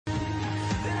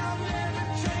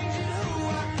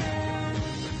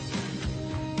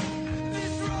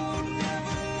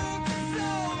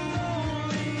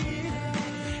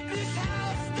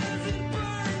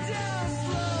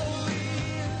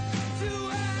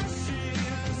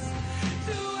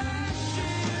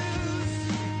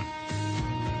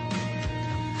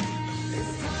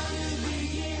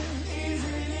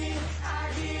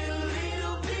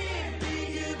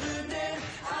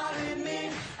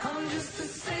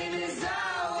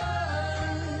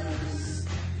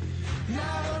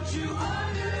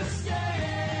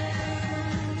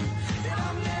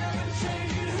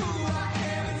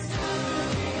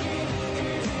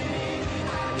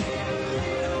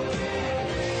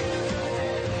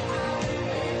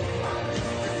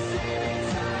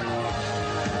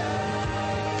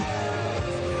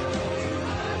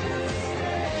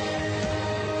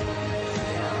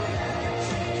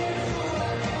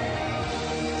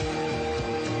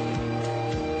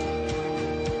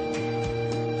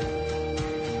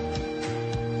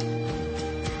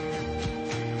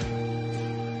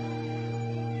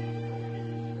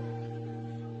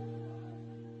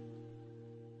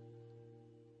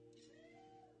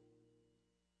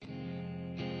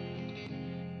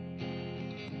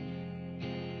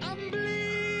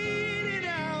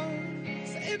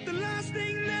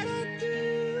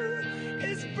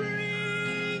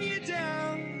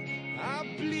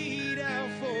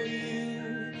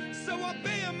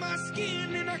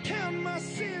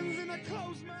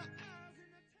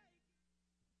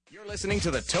You're listening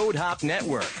to the Toad Hop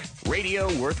Network, radio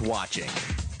worth watching.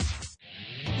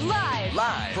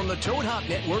 Live from the Toad Hop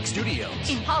Network studios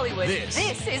in Hollywood.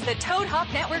 This is the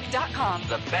ToadHopNetwork.com.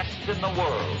 The best in the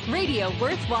world. Radio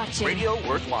worth watching. Radio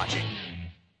worth watching.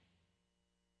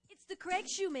 It's the Craig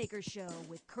Shoemaker Show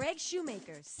with Craig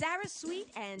Shoemaker, Sarah Sweet,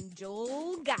 and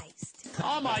Joel Geist.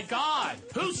 Oh, my God.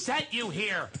 Who sent you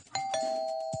here?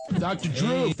 Dr.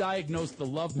 Drew diagnosed the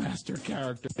Love Master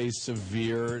character a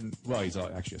severe, well, he's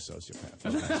actually a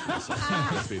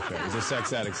sociopath. Let's be fair. He's a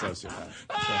sex addict sociopath.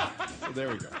 So there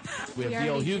we go. We have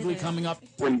D.L. Hughley coming up.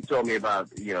 When you told me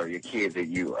about, your kid that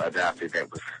you adopted that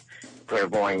was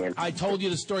clairvoyant. I told you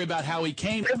the story about how he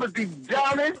came. It was the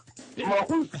dumbest,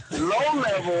 most low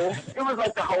level. It was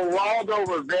like the Geraldo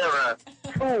Rivera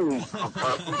tomb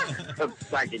of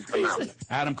psychic phenomena.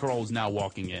 Adam Carolla is now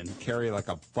walking in. Carry like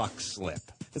a buck slip.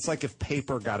 It's like if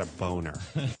paper got a boner.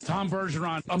 Tom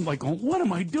Bergeron, I'm like, what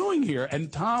am I doing here?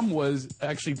 And Tom was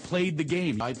actually played the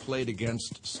game. I played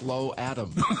against Slow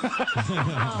Adam. Oh,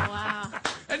 wow.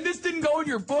 And this didn't go in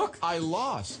your book? I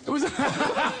lost. It was.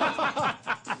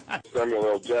 Samuel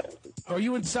L. Jackson. Are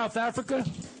you in South Africa?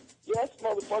 Yes,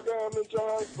 motherfucker, I'm in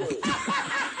Johannesburg.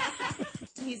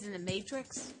 He's in the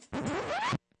Matrix.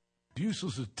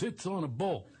 Useless as tits on a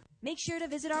bull. Make sure to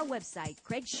visit our website,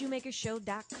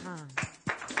 CraigShoemakerShow.com.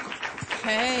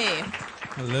 Hey.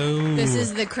 Hello. This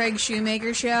is the Craig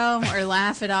Shoemaker Show, or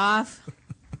Laugh It Off.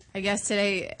 I guess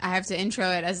today I have to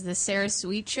intro it as the Sarah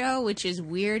Sweet Show, which is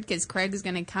weird because Craig is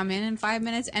going to come in 5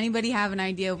 minutes. Anybody have an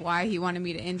idea of why he wanted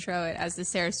me to intro it as the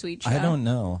Sarah Sweet Show? I don't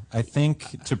know. I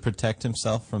think to protect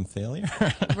himself from failure.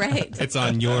 Right. It's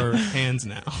on your hands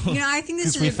now. I think this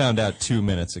is... Because we found out 2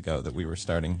 minutes ago that we were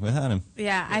starting without him.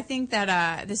 Yeah, I think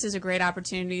that this is a great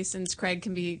opportunity since Craig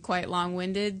can be quite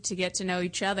long-winded to get to know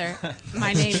each other.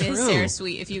 My name is Sarah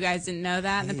Sweet, if you guys didn't know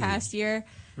that in the past year.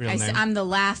 I'm the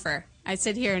laugher. I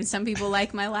sit here, and some people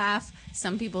like my laugh,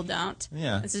 some people don't.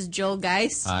 Yeah. This is Joel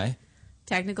Geist. Hi.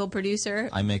 Technical producer.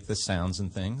 I make the sounds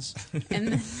and things. And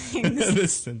the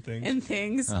things. and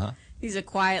things. Uh-huh. He's a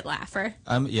quiet laugher.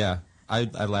 Yeah. I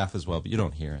laugh as well, but you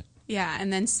don't hear it. Yeah,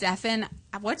 and then Stefan.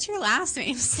 What's your last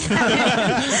name, Stefan?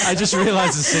 I just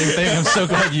realized the same thing. I'm so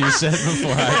glad you said it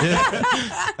before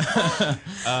I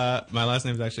did. My last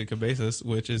name is actually Cabezas,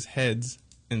 which is heads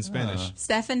in Spanish.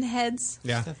 Stefan Heads.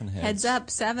 Yeah. Stefan Heads. Heads up,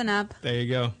 7-Up. There you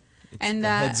go. And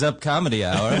Heads Up Comedy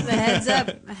Hour. The Heads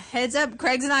up.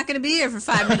 Craig's not going to be here for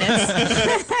 5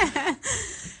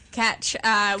 minutes. Catch.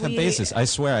 Cabezas. I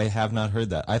swear I have not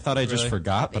heard that. I thought I just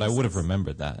forgot, but I would have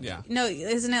remembered that. Yeah. No,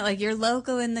 isn't it like you're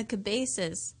loco in the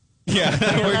cabezas? Yeah,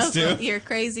 that works too. You're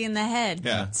crazy in the head.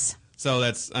 Yeah. So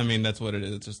that's what it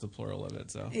is. It's just the plural of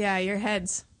it. So. Yeah, your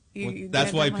heads.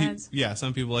 That's why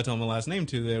some people I tell them the last name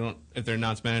to, they don't, if they're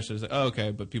not Spanish, they're like, oh,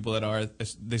 okay, but people that are,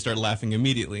 they start laughing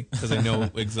immediately because they know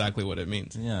exactly what it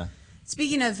means. Yeah.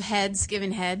 Speaking of heads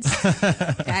giving heads,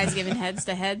 guys giving heads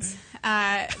to heads,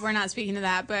 we're not speaking to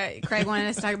that, but Craig wanted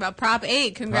us to talk about Prop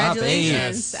 8.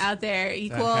 Congratulations out there.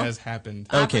 Equal. That has happened.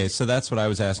 Okay, so that's what I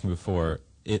was asking before.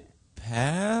 It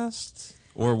passed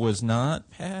or was not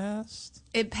passed?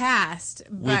 It passed,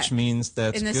 which means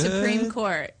that's in the good? Supreme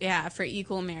Court, for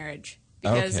equal marriage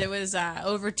because it was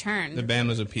overturned. The ban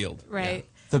was appealed, right?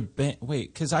 Yeah.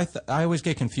 Wait, because I always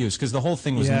get confused because the whole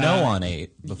thing was no on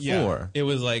 8 before. Yeah. It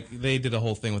was like they did a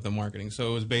whole thing with the marketing,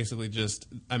 so it was basically just.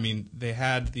 I mean, they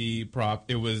had the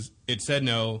prop. It said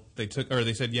no. They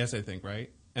said yes, I think, right?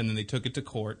 And then they took it to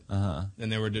court, and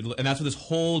and that's what this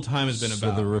whole time has been about.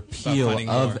 So the repeal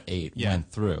of 8 went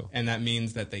through, and that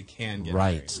means that they can get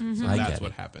married. Right, mm-hmm. So that's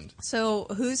what happened. So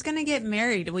who's going to get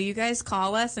married? Will you guys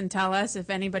call us and tell us if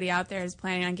anybody out there is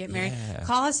planning on getting married?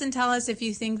 Call us and tell us if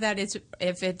you think that is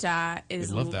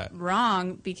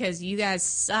wrong because you guys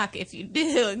suck. If you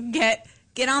do, get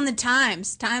on the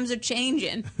times. Times are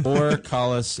changing. Or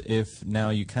call us if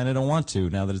now you kind of don't want to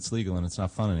now that it's legal and it's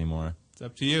not fun anymore. It's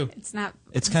up to you.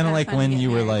 It's kind of like when you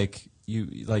were like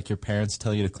your parents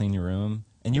tell you to clean your room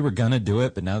and you were gonna do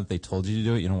it, but now that they told you to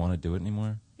do it, you don't want to do it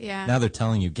anymore. Yeah. Now they're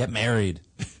telling you get married.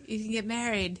 You can get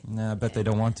married. Nah, I bet they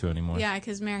don't want to anymore. Yeah,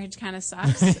 because marriage kind of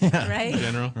sucks, right? In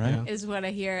general, right? Is what I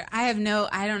hear. I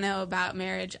don't know about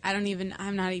marriage.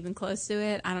 I'm not even close to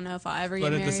it. I don't know if I'll ever get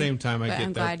married. But at the same time,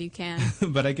 I'm glad you can.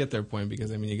 But I get their point because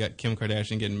you got Kim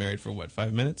Kardashian getting married for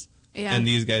 5 minutes? Yeah. And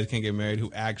these guys can't get married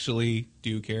who actually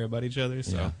do care about each other.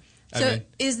 So,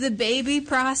 is the baby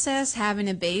process, having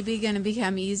a baby, going to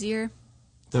become easier?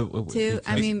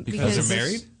 Because they're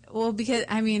married? Well, because,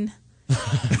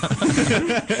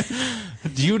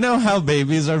 Do you know how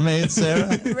babies are made,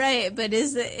 Sarah? Right, but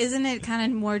isn't it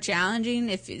kind of more challenging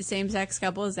if same-sex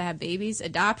couples that have babies?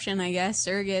 Adoption, I guess,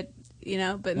 surrogate,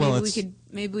 but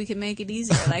maybe we could make it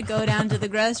easier. Like, go down to the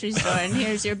grocery store and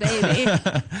here's your baby.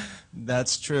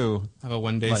 That's true. Have a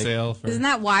one-day sale. Isn't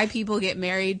that why people get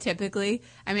married typically?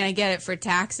 I mean, I get it for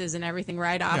taxes and everything,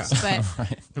 write-offs, but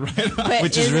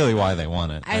which is really why they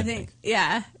want it. I think,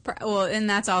 yeah. Well, and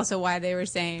that's also why they were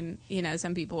saying,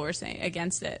 some people were saying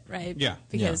against it, right? Yeah.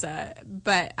 Because,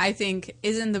 but I think,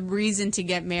 isn't the reason to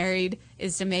get married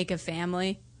is to make a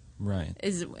family? Right.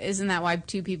 Isn't that why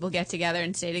two people get together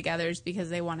and stay together is because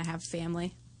they want to have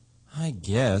family? I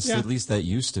guess. Yeah. At least that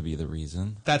used to be the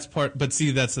reason. That's part. But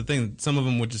see, that's the thing. Some of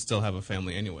them would just still have a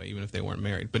family anyway, even if they weren't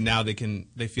married. But now they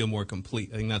feel more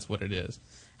complete. I think that's what it is.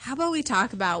 How about we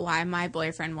talk about why my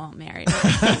boyfriend won't marry? Well,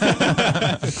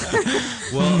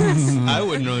 I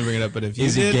wouldn't really bring it up, but if you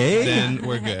is did, he gay? Then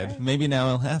we're good. Maybe now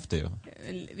he'll have to.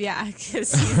 Yeah,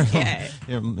 because he's gay.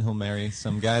 He'll marry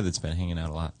some guy that's been hanging out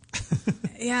a lot.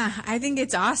 Yeah, I think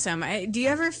it's awesome. Do you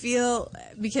ever feel,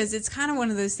 because it's kind of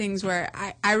one of those things where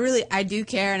I do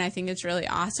care and I think it's really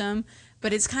awesome,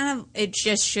 but it's kind of, it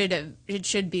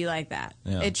should be like that.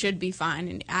 Yeah. It should be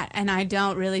fine. And I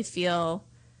don't really feel,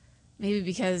 maybe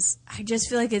because I just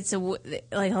feel like it's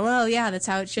hello, yeah, that's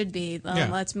how it should be.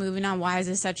 Let's move on. Why is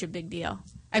this such a big deal?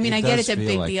 I mean, I get it's a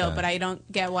big deal, but I don't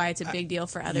get why it's a big deal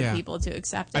for other people to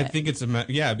accept it. I think it's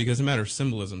because it's a matter of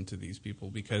symbolism to these people,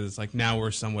 because it's like now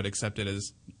we're somewhat accepted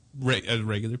as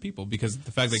regular people, because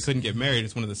the fact they couldn't get married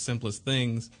is one of the simplest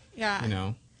things.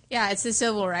 Yeah. Yeah, it's the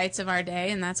civil rights of our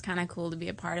day, and that's kind of cool to be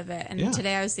a part of it. And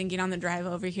today I was thinking on the drive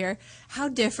over here, how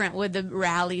different would the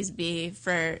rallies be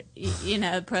for,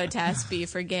 protests be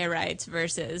for gay rights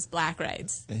versus black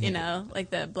rights?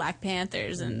 Like the Black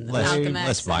Panthers and the Malcolm X.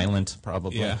 Less violent,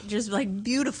 probably. Yeah. Just like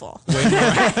beautiful.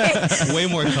 Way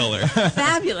more color.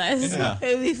 Fabulous. Yeah.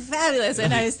 It would be fabulous.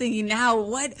 And I was thinking, now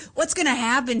what's going to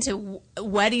happen to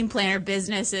wedding planner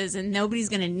businesses, and nobody's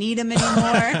going to need them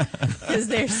anymore because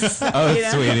they're so,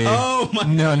 sweetie. Oh my!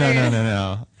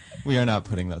 No. We are not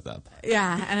putting those up.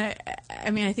 Yeah, and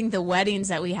I mean, I think the weddings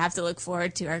that we have to look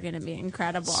forward to are going to be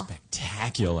incredible,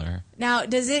 spectacular. Now,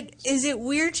 is it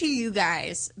weird to you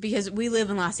guys, because we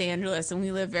live in Los Angeles and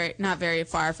we live not very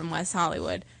far from West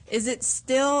Hollywood? Is it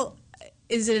something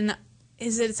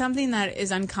that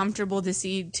is uncomfortable to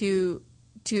see two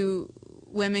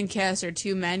women kiss or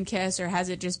two men kiss, or has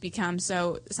it just become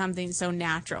something so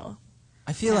natural?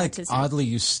 I feel like, oddly,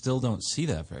 you still don't see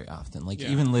that very often. Like,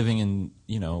 even living in,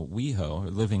 WeHo,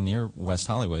 or living near West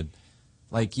Hollywood,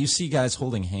 like, you see guys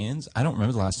holding hands. I don't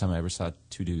remember the last time I ever saw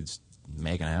two dudes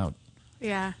making out.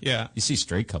 Yeah. Yeah. You see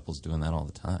straight couples doing that all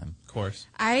the time. Of course.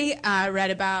 I read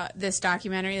about this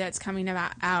documentary that's coming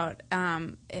out.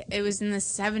 It was in the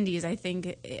 70s, I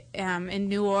think, in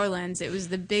New Orleans. It was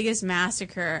the biggest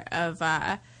massacre of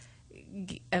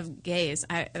gays.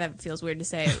 That feels weird to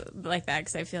say it like that,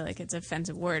 because I feel like it's an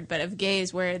offensive word, but of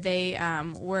gays, where they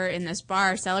were in this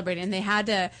bar celebrating, and they had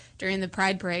to, during the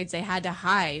pride parades, they had to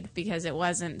hide because it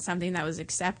wasn't something that was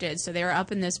accepted. So they were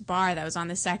up in this bar that was on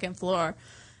the second floor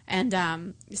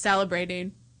and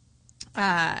celebrating,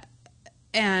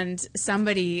 and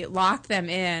somebody locked them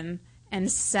in and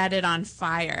set it on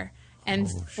fire, and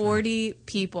 40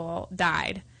 people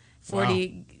died.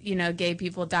 40, gay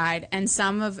people died, and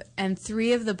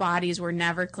 3 of the bodies were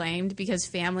never claimed because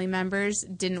family members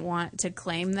didn't want to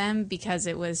claim them because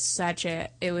it was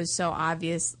so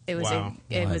obvious. It was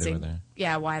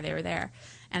why they were there.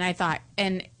 And I thought,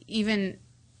 and even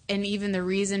the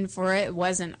reason for it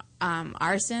wasn't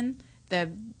arson.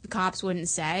 The cops wouldn't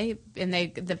say, and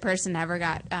the person never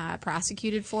got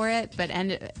prosecuted for it, but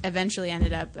eventually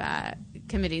ended up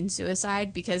committing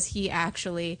suicide because he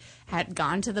actually had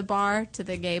gone to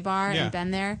the gay bar and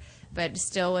been there, but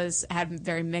still had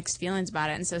very mixed feelings about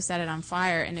it, and so set it on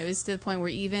fire. And it was to the point where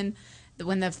even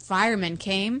when the firemen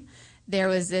came, there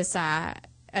was this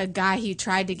a guy he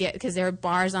tried to get, because there were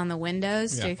bars on the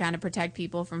windows to kind of protect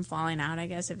people from falling out, I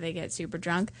guess, if they get super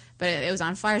drunk. But it was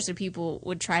on fire, so people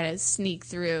would try to sneak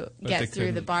through, get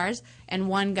through the bars. And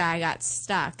one guy got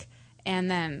stuck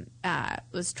and then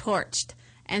was torched.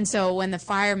 And so when the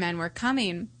firemen were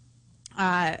coming,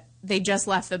 they just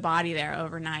left the body there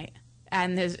overnight.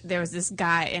 And there was this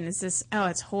guy, and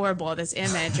it's horrible, this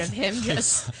image of him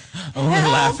just only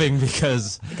laughing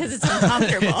because it's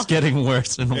uncomfortable. It's getting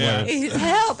worse and worse.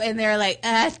 Help! And they're like,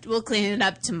 we'll clean it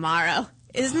up tomorrow.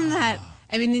 Isn't that?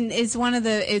 I mean, it's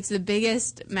the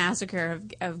biggest massacre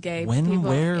of gay people.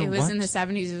 Where? It was what? in the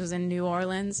 70s. It was in New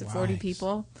Orleans. 40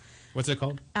 people. What's it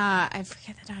called? I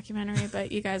forget the documentary,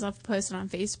 but you guys will have to post it on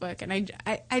Facebook. And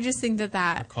I just think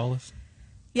that Call us.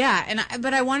 Yeah,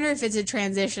 but I wonder if it's a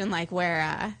transition, like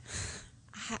where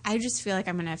I just feel like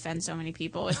I'm going to offend so many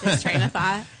people with this train of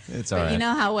thought. It's all right. You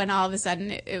know how when all of a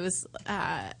sudden it was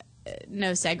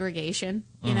no segregation,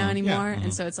 anymore,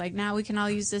 and so it's like now we can all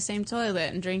use the same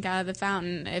toilet and drink out of the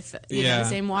fountain if you know the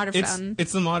same water fountain.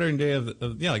 It's the modern day of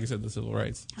like I said, the civil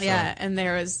rights. So. Yeah, and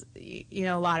there was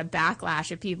a lot of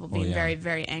backlash of people being very,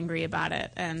 very angry about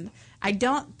it, and I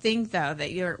don't think though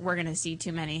that we're going to see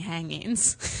too many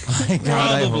hangings.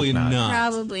 Probably not.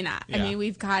 Probably not. Yeah. I mean,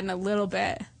 we've gotten a little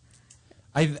bit.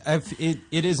 It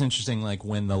is interesting, like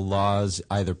when the laws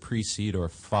either precede or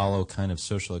follow kind of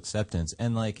social acceptance,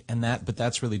 but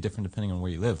that's really different depending on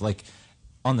where you live. Like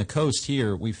on the coast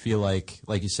here, we feel like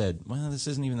you said, well, this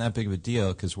isn't even that big of a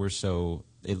deal because we're so,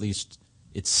 at least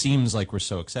it seems like we're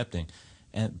so accepting.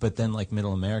 But then like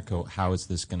Middle America, how is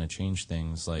this going to change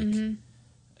things? Like,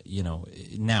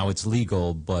 now it's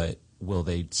legal, but will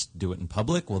they do it in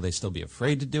public? Will they still be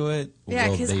afraid to do it? Yeah,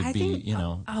 because I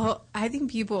think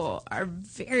people are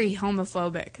very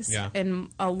homophobic in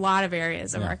a lot of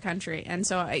areas of our country. And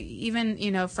so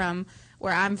even, from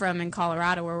where I'm from in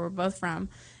Colorado, where we're both from,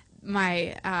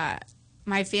 my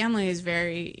family is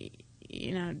very,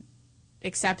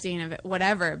 accepting of it,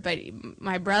 whatever. But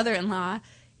my brother-in-law,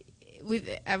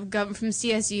 I've come from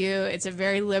CSU. It's a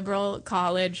very liberal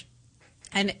college.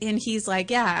 And he's like,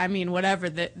 yeah, I mean, whatever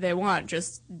they want,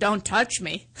 just don't touch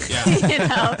me,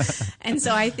 And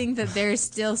so I think that there's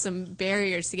still some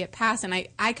barriers to get past. And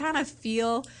I kind of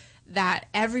feel that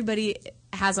everybody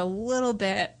has a little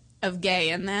bit of gay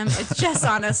in them. It's just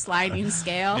on a sliding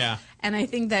scale. Yeah. And I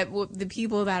think that the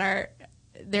people that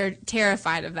they're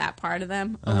terrified of that part of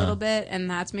them a little bit. And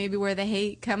that's maybe where the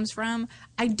hate comes from.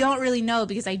 I don't really know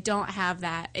because I don't have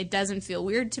that. It doesn't feel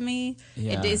weird to me.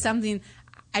 Yeah. It is something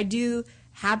I do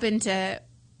happen to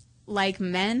like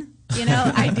men,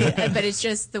 I do, but it's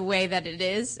just the way that it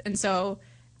is. And so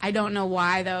I don't know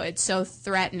why, though, it's so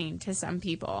threatening to some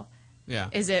people. Yeah.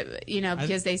 Is it,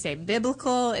 because they say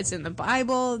biblical, it's in the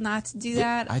Bible not to do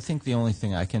that? I think the only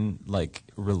thing I can,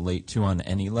 relate to on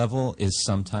any level is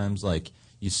sometimes,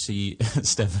 you see,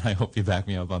 Steph, I hope you back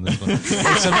me up on this one.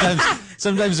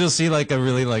 Sometimes you'll see a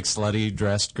really slutty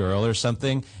dressed girl or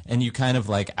something, and you kind of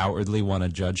outwardly want to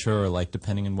judge her, or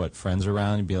depending on what friends are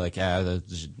around, you'd be like, yeah,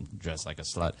 that's dressed like a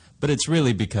slut. But it's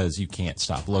really because you can't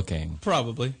stop looking.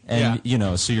 Probably. And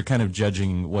so you're kind of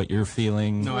judging what you're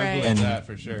feeling. No, I believe that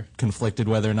for sure. Conflicted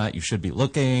whether or not you should be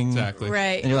looking. Exactly.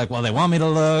 Right. And you're like, well, they want me to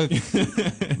look,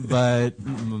 but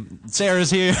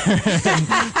Sarah's here,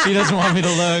 and she doesn't want me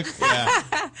to look. Yeah.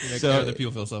 So other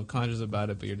people feel self-conscious about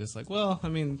it, but you're just like, well, I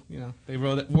mean, they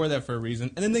wore that for a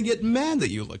reason, and then they get mad that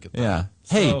you look at them. Yeah.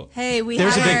 So, hey,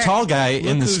 there's a big tall guy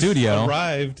in the studio.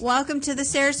 Arrived. Welcome to the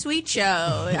Sarah Sweet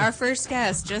Show. Our first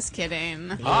guest. Just kidding.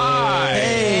 Hi.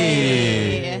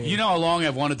 Hey. You know how long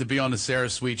I've wanted to be on the Sarah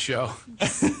Sweet Show?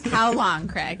 How long,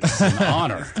 Craig? It's an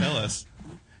honor. Tell us.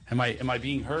 Am I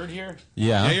being heard here?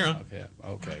 Yeah. Yeah, you're on.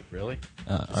 Okay. Really?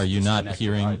 Are you not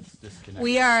hearing?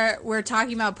 We're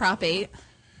talking about Prop 8.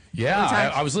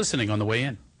 Yeah, I was listening on the way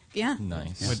in. Yeah.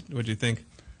 Nice. What'd you think?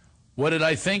 What did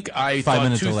I think? I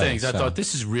thought two things. I thought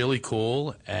this is really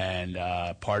cool, and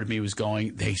part of me was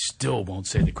going, they still won't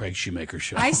say the Craig Shoemaker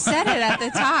Show. I said it at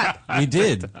the top. We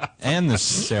did. And the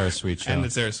Sarah Sweet Show. And the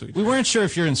Sarah Sweet Show. We weren't sure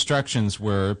if your instructions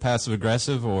were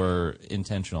passive-aggressive or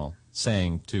intentional,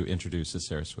 saying to introduce the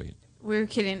Sarah Sweet. We're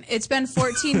kidding. It's been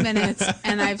 14 minutes,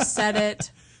 and I've said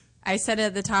it. I said it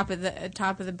at the top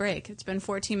of the break. It's been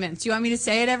 14 minutes. Do you want me to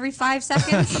say it every 5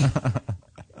 seconds?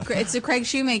 It's the Craig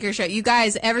Shoemaker Show. You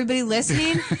guys, everybody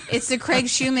listening, it's the Craig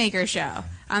Shoemaker Show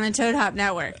on the Toad Hop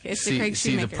Network. It's the Craig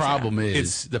Shoemaker Show.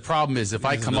 The problem is if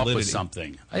I come up with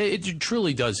something, it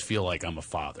truly does feel like I'm a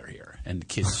father here, and the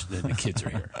kids are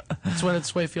here. That's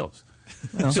the way it feels.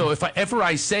 So if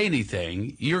I say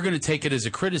anything, you're going to take it as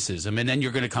a criticism, and then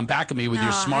you're going to come back at me with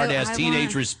your smart-ass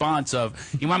teenage response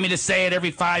of, you want me to say it every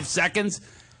 5 seconds?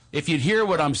 If you'd hear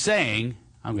what I'm saying,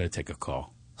 I'm going to take a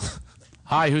call.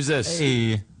 Hi, who's this?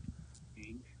 Hey.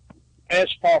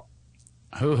 It's Paul.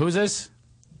 Who's this?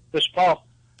 This is Paul.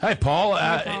 Hi,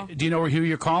 Paul. Do you know who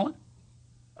you're calling?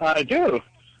 I do.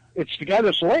 It's the guy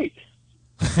that's late.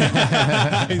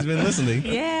 He's been listening.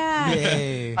 Yeah.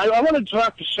 Yay. I wanted to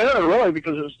talk to Sarah, really,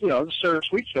 because it's, the Sarah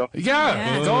Sweet Show.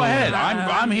 Yeah. Go ahead.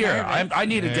 I'm here. I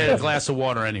need to get a glass of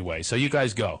water anyway, so you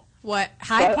guys go. What?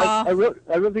 Hi, Paul. I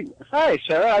really, hi,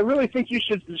 Sarah. I really think you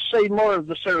should say more of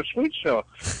the Sarah Sweet Show.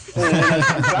 And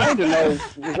I'm trying to know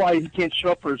why he can't show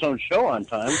up for his own show on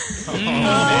time. Oh,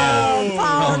 man.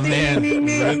 Paul, man. Ding,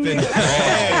 ding, ding.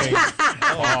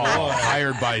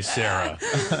 hired by Sarah.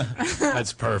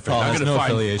 That's perfect. Paul has no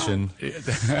affiliation.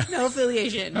 No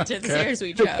affiliation to the Sarah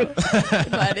Sweet Show,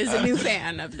 but is a new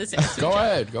fan of the Sarah Sweet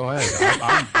Show. Go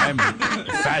ahead. I'm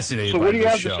fascinated. So by what do you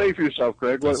this have show. to say for yourself,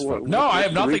 Craig? No, I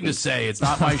have nothing to say. It's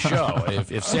not my show.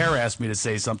 If Sarah asks me to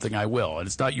say something, I will, and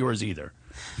it's not yours either.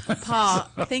 Paul,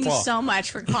 thank you so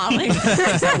much for calling.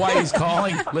 Is that why he's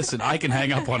calling? Listen, I can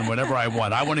hang up on him whenever I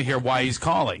want. I want to hear why he's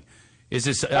calling. Is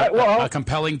this a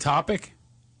compelling topic?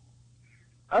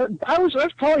 I was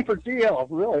calling for DL,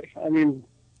 really. I mean.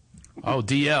 Oh,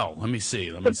 DL. Let me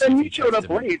see. But then you showed up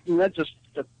late, and that's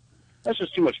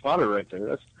just too much fodder right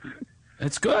there.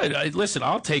 It's good. Listen,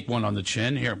 I'll take one on the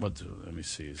chin. Here, let me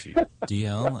see. Is he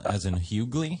DL as in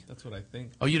Hughley? That's what I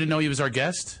think. Oh, you didn't know he was our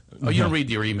guest? Oh, you don't read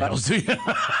your emails, do you?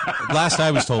 Last I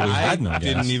was told we had no guest. I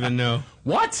didn't even know.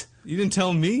 What? You didn't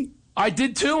tell me? I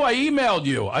did too. I emailed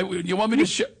you. You want me to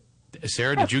show?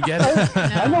 Sarah, did you get it?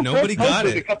 No. Nobody got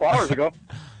it. A couple hours ago.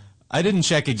 I didn't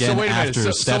check again so wait a minute.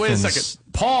 after So wait a Stefan's...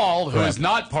 second. Paul, who is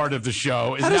not part of the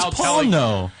show, is How now does Paul telling...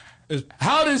 know?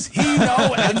 How does he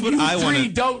know and you three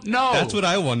don't know? That's what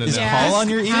I want to know. Is Paul on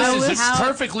your email This list? is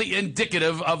perfectly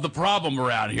indicative of the problem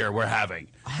around here we're having.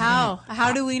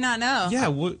 How do we not know? Yeah.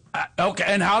 What? Okay,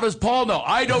 and how does Paul know?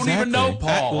 I don't even know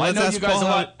Paul. Well, I know let's you ask guys Paul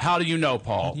a lot. How do you know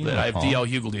Paul? you That know I have Paul? DL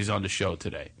Hughley's on the show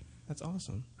today. That's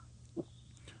awesome.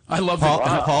 I love Paul-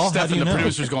 that. Paul, how Stephen, do you the know?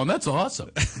 producer's going, that's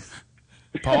awesome.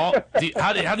 Paul,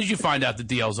 how did you find out that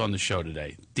DL's on the show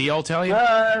today? DL tell you?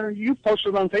 You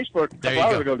posted on Facebook a There couple you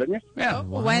hours go. ago, didn't you? Yeah.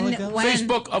 When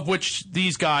Facebook, of which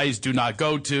these guys do not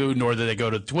go to, nor do they go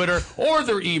to Twitter or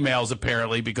their emails,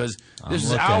 apparently, because this is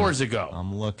looking. hours ago.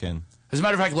 I'm looking. As a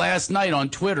matter of fact, last night on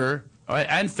Twitter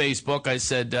and Facebook, I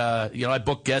said, I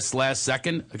booked guests last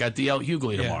second. I got DL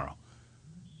Hughley tomorrow.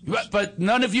 But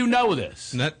none of you know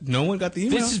this. No one got the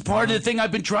email. This is part of the thing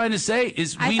I've been trying to say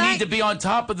is we need to be on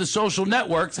top of the social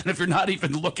networks, and if you're not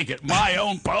even looking at my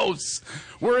own posts,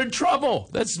 we're in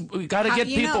trouble. We got to get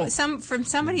people. From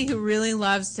somebody who really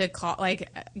loves to call,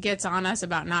 gets on us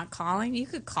about not calling. You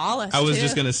could call us. I was too.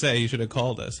 just gonna say you should have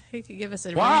called us. You could give us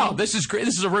a Wow, ring. this is great.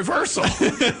 This is a reversal.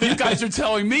 You guys are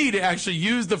telling me to actually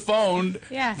use the phone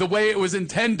the way it was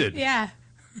intended. Yeah.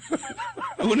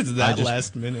 When is that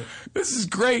last minute? This is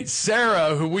great.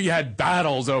 Sarah, who we had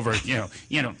battles over,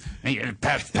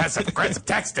 passive aggressive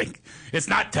texting. It's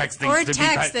not texting. Or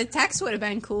text. The text would have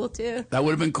been cool too. That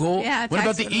would have been cool? Yeah. What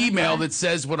about the would've been email fun. that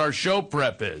says what our show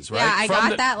prep is, right? Yeah, I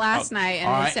got that last night, and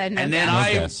all we right. said no And then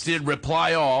guest. I did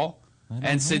reply all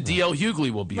and said DL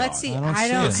Hughley will be on. Let's see. I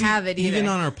don't have it either. Even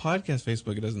on our podcast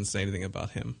Facebook, it doesn't say anything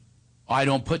about him. I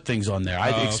don't put things on there. I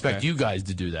expect you guys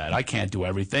to do that. I can't do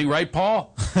everything, right,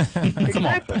 Paul? Come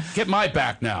on, get my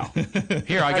back now.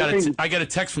 Here, I got a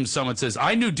text from someone that says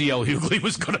I knew DL Hughley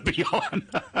was going to be on.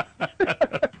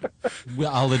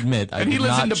 Well, I'll admit, I And he did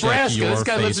lives not in Nebraska. check your This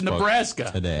guy lives in Facebook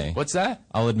Nebraska today. What's that?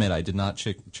 I'll admit, I did not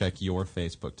check your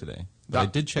Facebook today. But I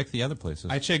did check the other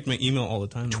places. I checked my email all the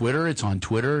time. Twitter, it's on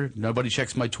Twitter. Nobody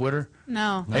checks my Twitter.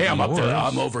 No. Hey, I'm up there.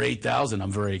 I'm over 8,000.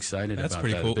 I'm very excited. That's about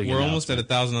pretty that. cool. Big We're almost at announcement.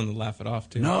 1,000 on the Laugh It Off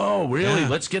too. No, really. Yeah.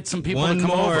 Let's get some people One to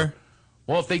come more. over.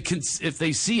 Well, if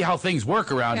they see how things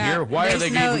work around Yeah. here, why are they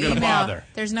There's no even going to email. bother?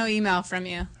 There's no email from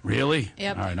you. Really?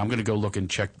 Yep. All right, I'm going to go look and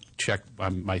check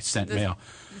my sent mail.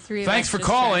 The three of Thanks us for just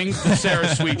calling, checked. the Sarah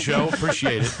Sweet Show.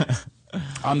 Appreciate it.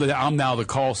 I'm now the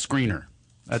call screener.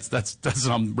 That's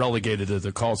I'm relegated to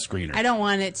the call screener. I don't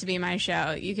want it to be my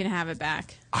show. You can have it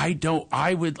back. I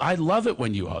love it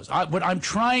when you host. What I'm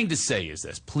trying to say is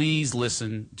this: please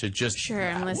listen to just. Sure,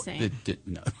 I'm listening.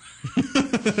 No.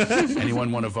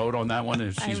 Anyone want to vote on that one?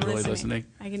 If she's I'm really listening,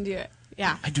 I can do it.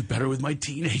 Yeah. I do better with my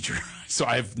teenager. So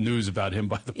I have news about him,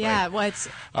 by the way. Yeah. What's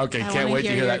Okay, I can't wanna wait to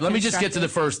hear your that. Let me just get to the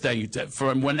constructive- first thing.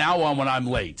 From now on, when I'm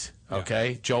late,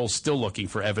 okay? Joel's still looking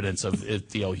for evidence of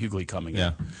DL Hughley coming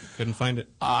in. Couldn't find it.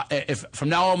 If from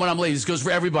now on when I'm late, this goes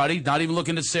for everybody, not even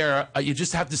looking at Sarah, you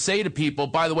just have to say to people,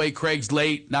 by the way, Craig's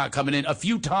late, not coming in, a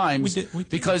few times, we did.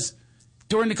 Because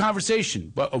during the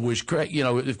conversation, wish Craig,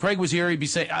 if Craig was here, he'd be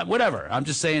saying, whatever. I'm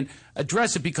just saying,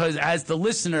 address it, because as the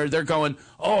listener, they're going,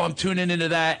 oh, I'm tuning into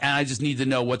that, and I just need to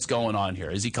know what's going on here.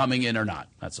 Is he coming in or not?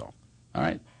 That's all. All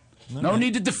right? No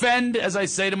need to defend, as I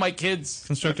say to my kids.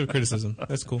 Constructive criticism.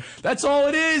 That's cool. That's all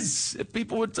it is. If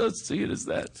people would just see it as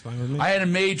that. That's fine with me. I had a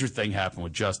major thing happen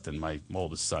with Justin, my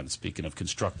oldest son. Speaking of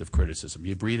constructive criticism,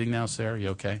 you breathing now, Sarah? You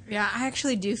okay? Yeah, I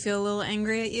actually do feel a little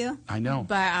angry at you. I know,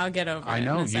 but I'll get over it. I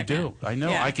know in a you second. do. I know.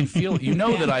 Yeah. I can feel. You know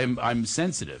Yeah. that I'm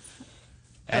sensitive,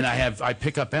 and I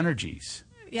pick up energies.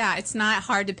 Yeah, it's not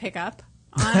hard to pick up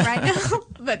on right now,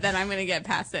 but then I'm going to get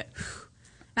past it.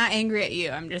 Not angry at you.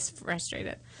 I'm just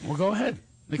frustrated. Well, go ahead.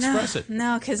 Express it.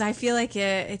 No, because I feel like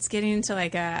it's getting into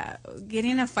like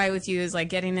getting in a fight with you is like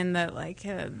getting in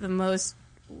the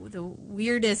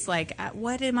weirdest, like,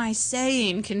 what am I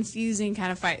saying? Confusing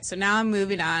kind of fight. So now I'm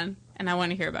moving on, and I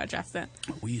want to hear about Jeff then.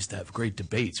 We used to have great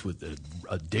debates with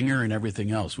a dinger and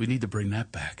everything else. We need to bring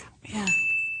that back. Yeah.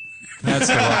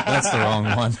 That's the wrong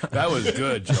one. That was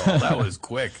good, Joel. That was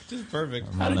quick. Just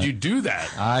perfect. How did you do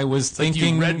that? I was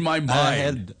thinking. You read my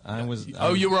mind.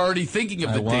 You were already thinking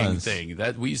of the ding thing.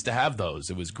 That we used to have those.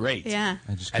 It was great. Yeah.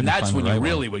 And that's when you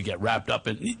really would get wrapped up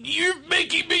in. You're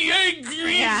making me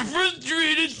angry. Yeah.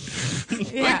 Frustrated.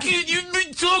 Yeah. Why can't you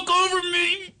talk over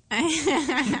me?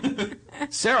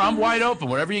 Sarah, I'm wide open.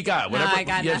 Whatever you got. Whatever. I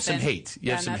got you have nothing. some hate. You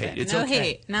have some nothing. hate. It's no okay.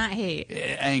 hate. Not hate.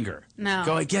 Anger. No.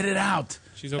 Go get it out.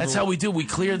 She's That's how we do. We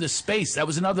clear the space. That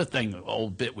was another thing,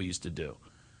 old bit we used to do.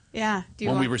 Yeah.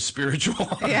 When we were spiritual.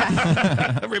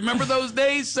 Yeah. Remember those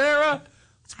days, Sarah?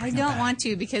 I don't want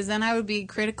to, because then I would be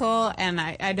critical, and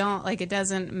I don't, like, it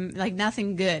doesn't, like,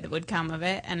 nothing good would come of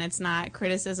it, and it's not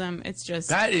criticism, it's just...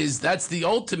 That's the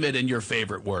ultimate in your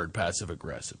favorite word,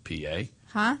 passive-aggressive, PA.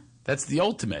 Huh? That's the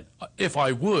ultimate. If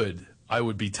I would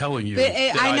be telling you. But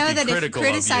that I know I'd be that if critical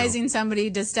criticizing somebody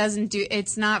just doesn't do,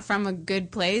 it's not from a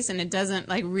good place, and it doesn't,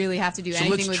 like, really have to do anything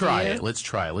with you. So let's try it. Let's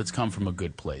try it. Let's come from a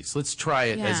good place. Let's try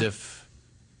it as if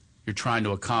you're trying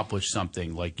to accomplish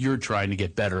something, like you're trying to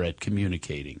get better at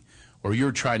communicating, or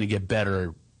you're trying to get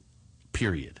better,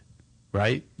 period.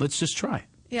 Right? Let's just try it.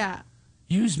 Yeah.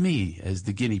 Use me as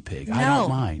the guinea pig. No, I don't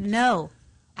mind. No.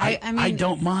 I mean, I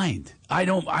don't mind. I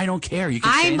don't care. You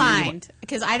can say I mind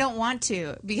because I don't want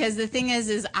to. Because the thing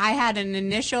is I had an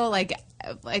initial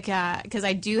because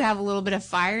I do have a little bit of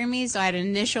fire in me, so I had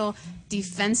initial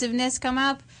defensiveness come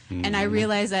up, and I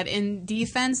realized that in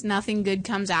defense, nothing good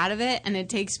comes out of it, and it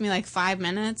takes me like 5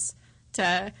 minutes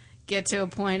to get to a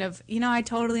point of, I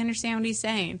totally understand what he's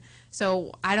saying.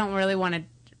 So I don't really want to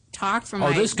talk from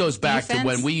my this goes back defense. to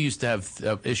when we used to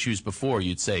have issues before.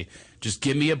 You'd say, just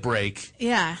give me a break.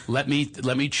 Yeah. Let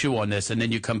me chew on this, and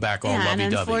then you come back all lovey-dovey.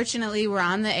 And unfortunately, we're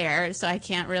on the air, so I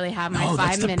can't really have my 5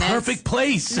 that's minutes. the perfect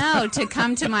place. No, to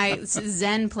come to my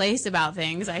zen place about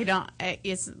things. I don't.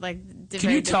 It's like. Can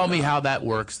you tell me how that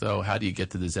works, though? How do you get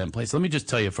to the zen place? Let me just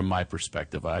tell you from my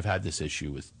perspective. I've had this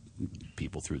issue with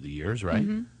people through the years, right?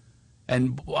 Mm-hmm.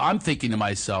 And I'm thinking to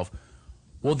myself,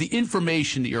 well, the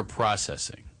information that you're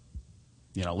processing,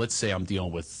 let's say I'm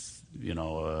dealing with,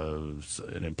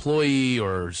 an employee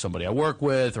or somebody I work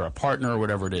with or a partner or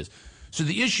whatever it is. So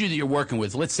the issue that you're working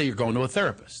with, let's say you're going to a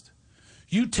therapist.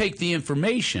 You take the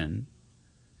information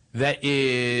that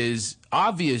is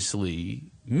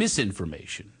obviously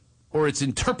misinformation or it's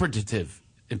interpreted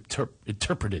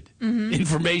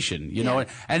information, and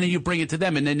then you bring it to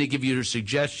them and then they give you their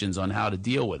suggestions on how to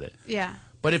deal with it. Yeah.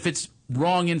 But if it's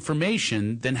wrong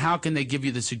information, then how can they give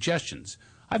you the suggestions?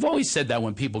 I've always said that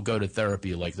when people go to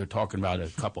therapy, like they're talking about a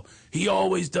couple, he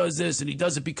always does this and he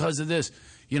does it because of this,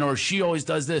 or she always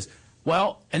does this.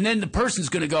 Well, and then the person's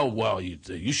going to go, well,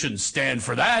 you shouldn't stand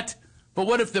for that. But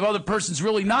what if the other person's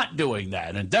really not doing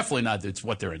that? And definitely not it's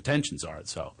what their intentions are.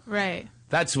 So right.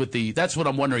 That's what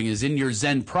I'm wondering is in your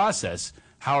Zen process,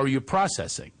 how are you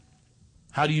processing?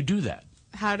 How do you do that?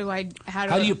 How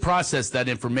do you process that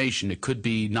information that could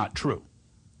be not true?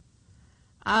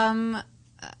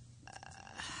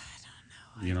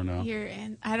 You don't know?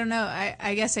 I don't know.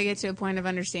 I guess I get to a point of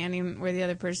understanding where the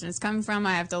other person is coming from.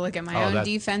 I have to look at my own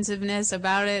defensiveness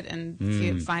about it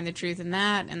and find the truth in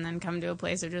that, and then come to a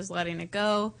place of just letting it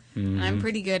go. And I'm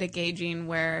pretty good at gauging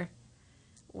where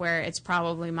it's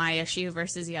probably my issue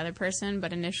versus the other person,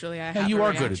 but initially I have you a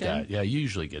are reaction. good at that. Yeah, you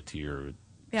usually get to your...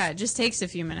 Yeah, it just takes a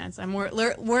few minutes. I'm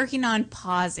working on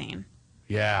pausing.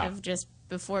 Yeah. Of just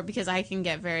before, because I can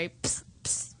get very...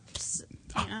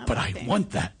 but I want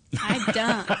that. I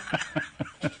don't.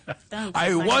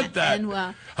 I want that.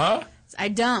 Huh? I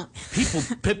don't. People,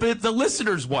 the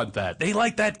listeners want that. They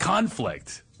like that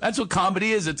conflict. That's what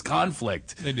comedy is. It's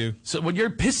conflict. They do. So when you're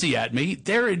pissy at me,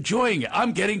 they're enjoying it.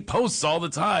 I'm getting posts all the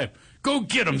time. Go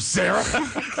get them, Sarah.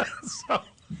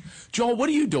 Joel, what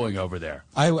are you doing over there?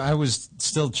 I was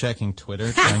still checking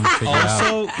Twitter, trying to figure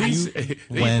out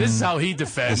when this is how he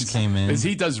defends. This came in. Is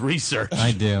he does research.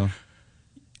 I do.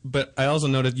 But I also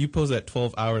noticed you posed that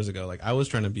 12 hours ago. Like, I was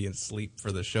trying to be asleep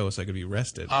for the show so I could be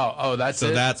rested. Oh, that's it?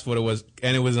 So that's what it was.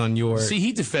 And it was on your... See,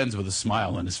 he defends with a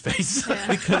smile on his face.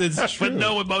 Because it's true. With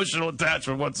no emotional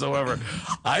attachment whatsoever.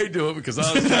 I do it because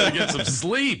I was trying to get some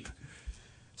sleep.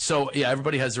 So, yeah,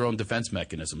 everybody has their own defense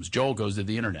mechanisms. Joel goes to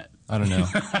the internet. I don't know.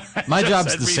 My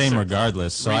job's the same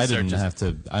regardless, so I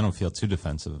don't feel too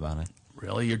defensive about it.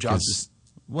 Really? Your job is...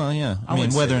 Well, yeah. I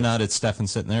mean, whether or not it's Stefan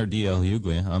sitting there or D.L.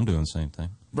 Hughley, I'm doing the same thing.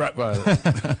 Right.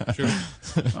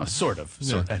 Sure. Sort of.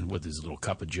 Yeah. And with his little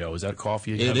cup of Joe. Is that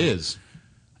coffee? It is.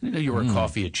 I didn't know you were a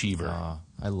coffee achiever.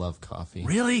 I love coffee.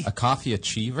 Really? A coffee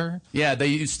achiever? Yeah, they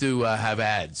used to have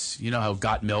ads. You know how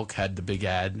Got Milk had the big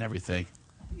ad and everything?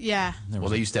 Yeah. Well,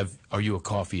 they used to have, are you a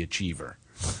coffee achiever?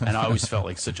 And I always felt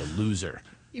like such a loser.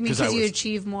 You mean because you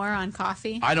achieve more on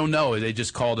coffee? I don't know. They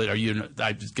just called it,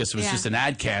 I guess it was just an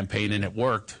ad campaign and it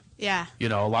worked. Yeah. You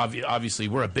know, obviously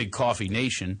we're a big coffee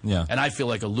nation. Yeah. And I feel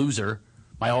like a loser.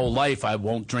 My whole life I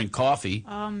won't drink coffee.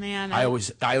 Oh, man. I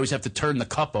always have to turn the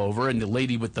cup over, and the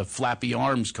lady with the flappy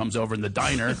arms comes over in the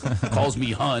diner, calls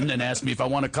me hun, and asks me if I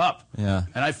want a cup. Yeah.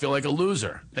 And I feel like a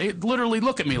loser. They literally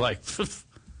look at me like,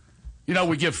 you know,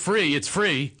 we give free, it's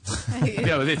free. You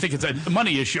know, they think it's a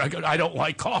money issue. I don't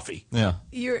like coffee. Yeah.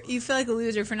 You feel like a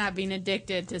loser for not being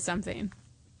addicted to something.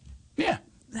 Yeah.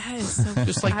 That is so.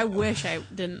 Just like, I wish I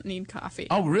didn't need coffee.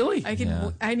 Oh, really? I could.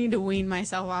 Yeah. I need to wean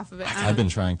myself off of it. I've been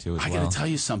trying to as well. I got to tell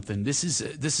you something. This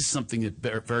is something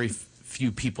that very few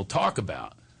people talk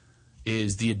about.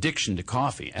 Is the addiction to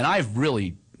coffee, and I've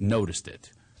really noticed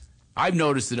it. I've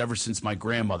noticed it ever since my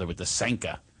grandmother with the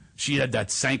Sanka. She had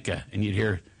that Sanka, and you'd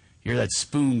hear that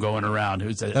spoon going around.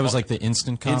 That was like the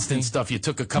instant coffee? Instant stuff. You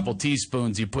took a couple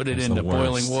teaspoons, you put it into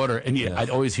boiling water, and I'd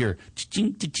always hear,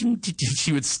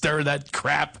 she would stir that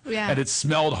crap, and it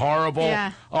smelled horrible.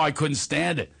 Yeah. Oh, I couldn't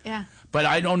stand it. Yeah. But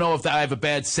I don't know if I have a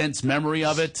bad sense memory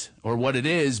of it or what it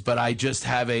is, but I just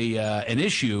have an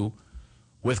issue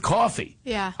with coffee.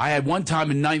 Yeah. I had one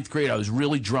time in 9th grade, I was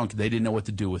really drunk, and they didn't know what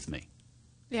to do with me.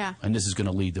 Yeah. And this is going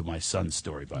to lead to my son's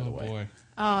story, by the way. Boy.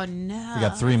 Oh, no. We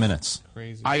got 3 minutes.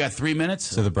 Crazy. I got 3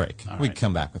 minutes? To the break. All We right. can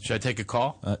come back with Should I take a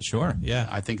call? Sure. Yeah.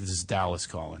 I think this is Dallas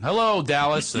calling. Hello,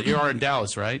 Dallas. You are in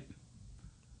Dallas, right?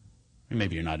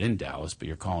 Maybe you're not in Dallas, but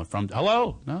you're calling from.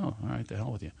 Hello? No. All right. The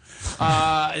hell with you.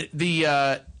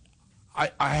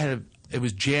 It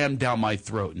was jammed down my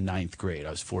throat in 9th grade.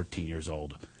 I was 14 years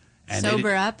old. And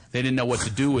Sober up? They didn't know what to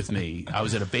do with me. I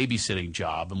was at a babysitting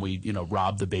job, and we,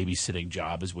 robbed the babysitting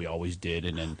job as we always did.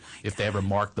 And then if they ever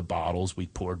marked the bottles, we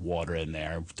poured water in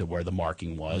there to where the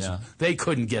marking was. Yeah. They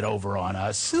couldn't get over on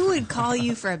us. Who would call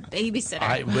you for a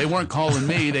babysitter? They weren't calling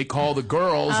me. They called the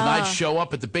girls, and I'd show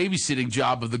up at the babysitting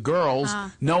job of the girls,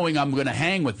 knowing I'm going to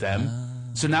hang with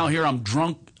them. So now here I'm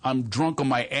drunk. I'm drunk on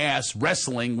my ass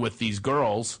wrestling with these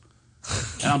girls,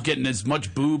 and I'm getting as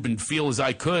much boob and feel as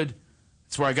I could.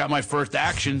 That's where I got my first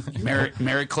action.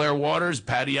 Mary Claire Waters,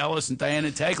 Patty Ellis, and Diana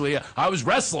Teglia. I was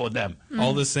wrestling them.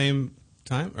 All the same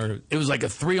time? Or it was like a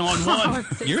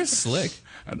 3-on-1. You're slick.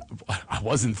 I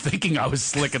wasn't thinking I was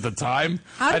slick at the time.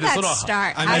 How did that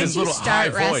start? How did you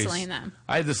start wrestling them?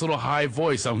 I had this little high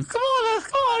voice. I'm, come on,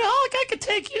 Hulk, I could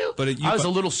take you. But I was a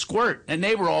little squirt, and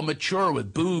they were all mature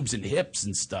with boobs and hips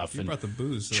and stuff. You brought the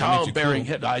booze. So childbearing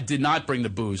hip. I did not bring the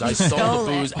booze. I stole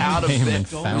the booze out of it.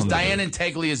 It was Diana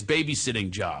Teglia's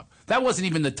babysitting job. That wasn't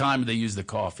even the time they used the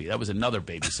coffee. That was another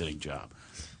babysitting job.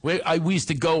 We used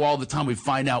to go all the time. We'd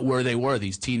find out where they were,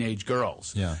 these teenage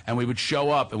girls. Yeah. And we would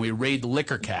show up, and we'd raid the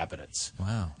liquor cabinets.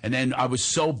 Wow. And then I was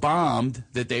so bombed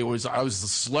that I was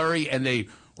slurry, and they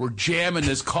were jamming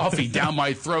this coffee down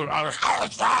my throat. I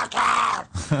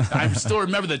still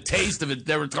remember the taste of it.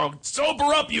 They were going, sober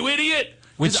up, you idiot.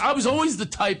 I was always the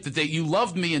type that you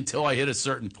loved me until I hit a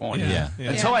certain point. Yeah.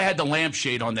 Until I had the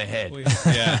lampshade on the head.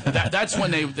 That's when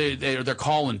they're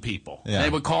calling people. Yeah. And they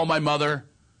would call my mother.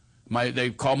 They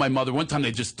called my mother. One time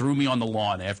they just threw me on the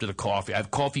lawn after the coffee. I have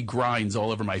coffee grinds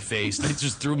all over my face. They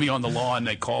just threw me on the lawn.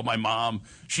 They called my mom.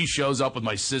 She shows up with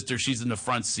my sister. She's in the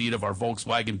front seat of our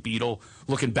Volkswagen Beetle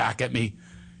looking back at me.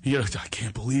 I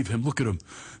can't believe him. Look at him.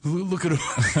 Look at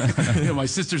him. My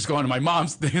sister's going, and my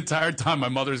mom's the entire time. My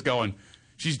mother's going.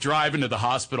 She's driving to the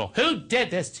hospital. Who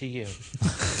did this to you?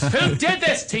 Who did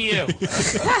this to you?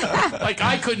 Like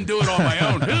I couldn't do it on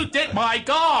my own. Who did? My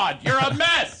God, you're a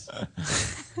mess.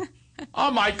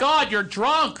 Oh, my God, you're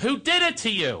drunk. Who did it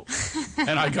to you?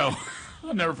 And I go,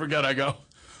 I'll never forget, I go,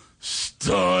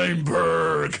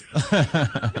 Steinberg.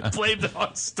 Blamed it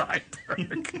on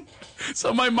Steinberg.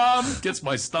 So my mom gets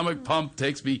my stomach pumped,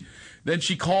 takes me. Then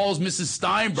she calls Mrs.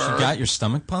 Steinberg. She got your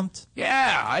stomach pumped?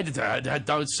 Yeah, I had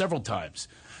done it several times.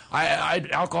 I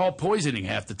had alcohol poisoning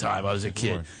half the time I was a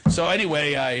kid. So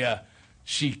anyway,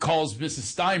 she calls Mrs.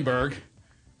 Steinberg.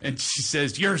 And she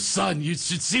says, your son, you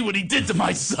should see what he did to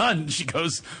my son. She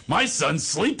goes, my son's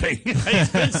sleeping. He's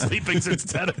been sleeping since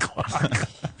 10 o'clock.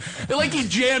 Like he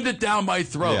jammed it down my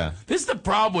throat. Yeah. This is the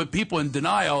problem with people in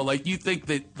denial. Like you think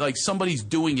that like somebody's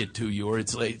doing it to you, or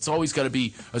it's always got to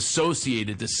be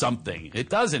associated to something. It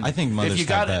doesn't. I think mothers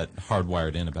have that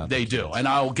hardwired in about They do, and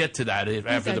I'll get to that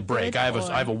after the break. I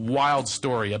have a wild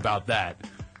story about that.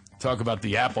 Talk about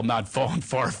the apple not falling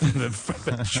far from the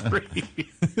tree.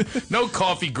 No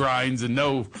coffee grinds and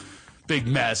no big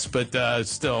mess, but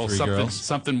still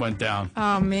something went down.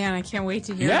 Oh man, I can't wait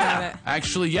to hear about it.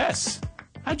 Actually, yes.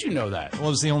 How'd you know that? Well, it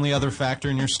was the only other factor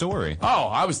in your story. Oh,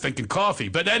 I was thinking coffee,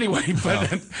 but anyway.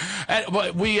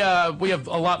 But we have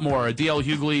a lot more. D.L.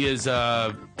 Hughley is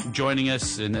joining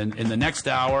us in the next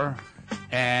hour.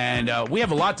 And we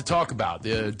have a lot to talk about.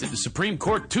 The Supreme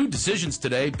Court, 2 decisions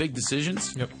today, big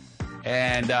decisions. Yep.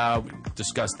 And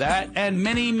discuss that and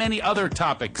many, many other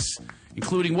topics,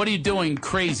 including what are you doing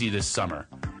crazy this summer?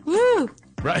 Woo!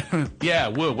 Right? Yeah,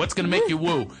 woo. What's going to make you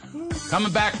woo?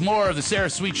 Coming back, more of the Sarah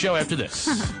Sweet Show after this.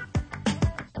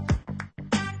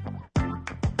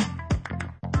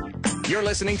 You're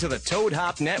listening to the Toad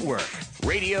Hop Network,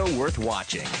 radio worth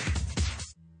watching.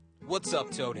 What's up,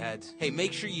 Toadheads? Hey,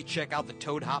 make sure you check out the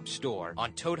Toad Hop store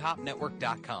on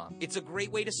ToadHopNetwork.com. It's a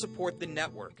great way to support the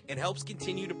network. It helps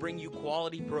continue to bring you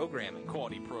quality programming.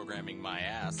 Quality programming, my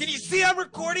ass. Can you see I'm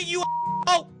recording you?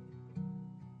 Oh!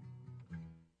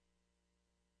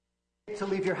 To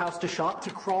leave your house to shop, to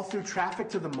crawl through traffic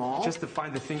to the mall, just to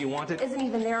find the thing you wanted. Isn't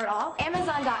even there at all.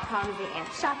 Amazon.com is the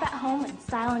answer. Shop at home in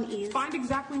style and ease. Find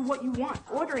exactly what you want.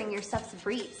 Ordering your stuff's a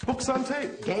breeze. Books on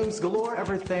tape, games galore,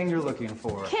 everything you're looking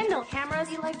for. Kindle, cameras,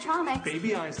 electronics.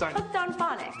 Baby Einstein. Hooked on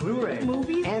phonics. Blu-ray,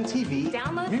 movies, and TV.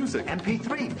 Download. Music.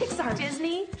 MP3. Pixar.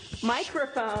 Disney.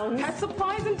 Microphones. Pet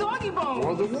supplies and doggy bones.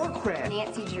 World of Warcraft.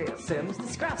 Nancy Drew. Sims. The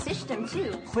Scruff. System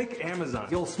too. Click Amazon.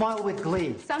 You'll smile with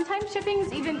glee. Sometimes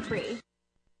shipping's even free.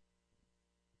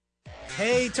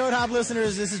 Hey, Toad Hop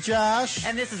listeners, this is Josh.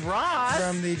 And this is Ross.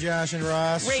 From the Josh and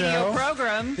Ross radio show.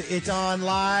 program. It's on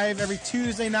live every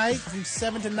Tuesday night from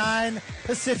 7 to 9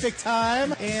 Pacific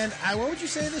time. And what would you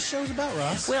say this show's about,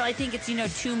 Ross? Well, I think it's,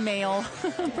 two male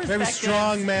perspectives. Very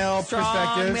strong male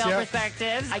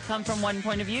perspectives. I come from one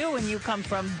point of view, and you come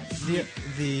from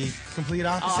the complete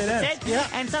opposite end. Yeah.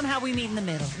 And somehow we meet in the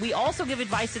middle. We also give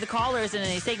advice to the callers in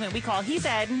a segment we call He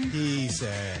Said. He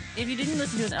Said. If you didn't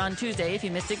listen to it on Tuesday, if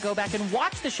you missed it, go back and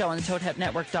watch the show on the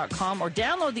ToadHopNetwork.com or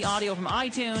download the audio from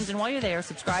iTunes. And while you're there,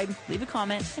 subscribe, leave a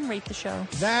comment, and rate the show.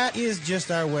 That is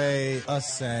just our way,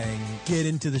 us saying, get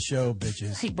into the show,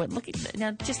 bitches. Hey, but look,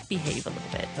 now just behave a little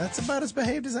bit. That's about as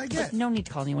behaved as I get. But no need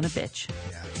to call anyone a bitch.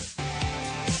 Yeah.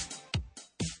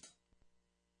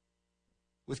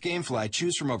 With GameFly,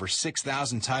 choose from over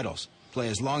 6,000 titles. Play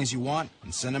as long as you want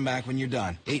and send them back when you're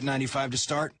done. $8.95 to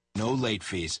start, no late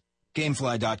fees.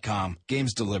 Gamefly.com.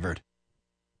 Games delivered.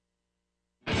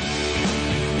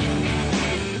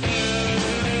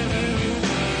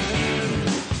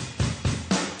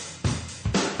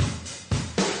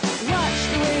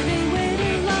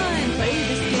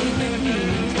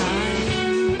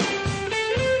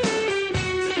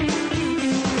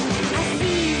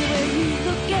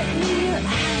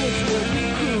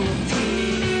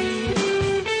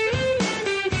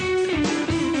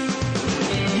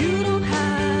 You don't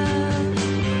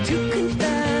have to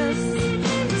confess.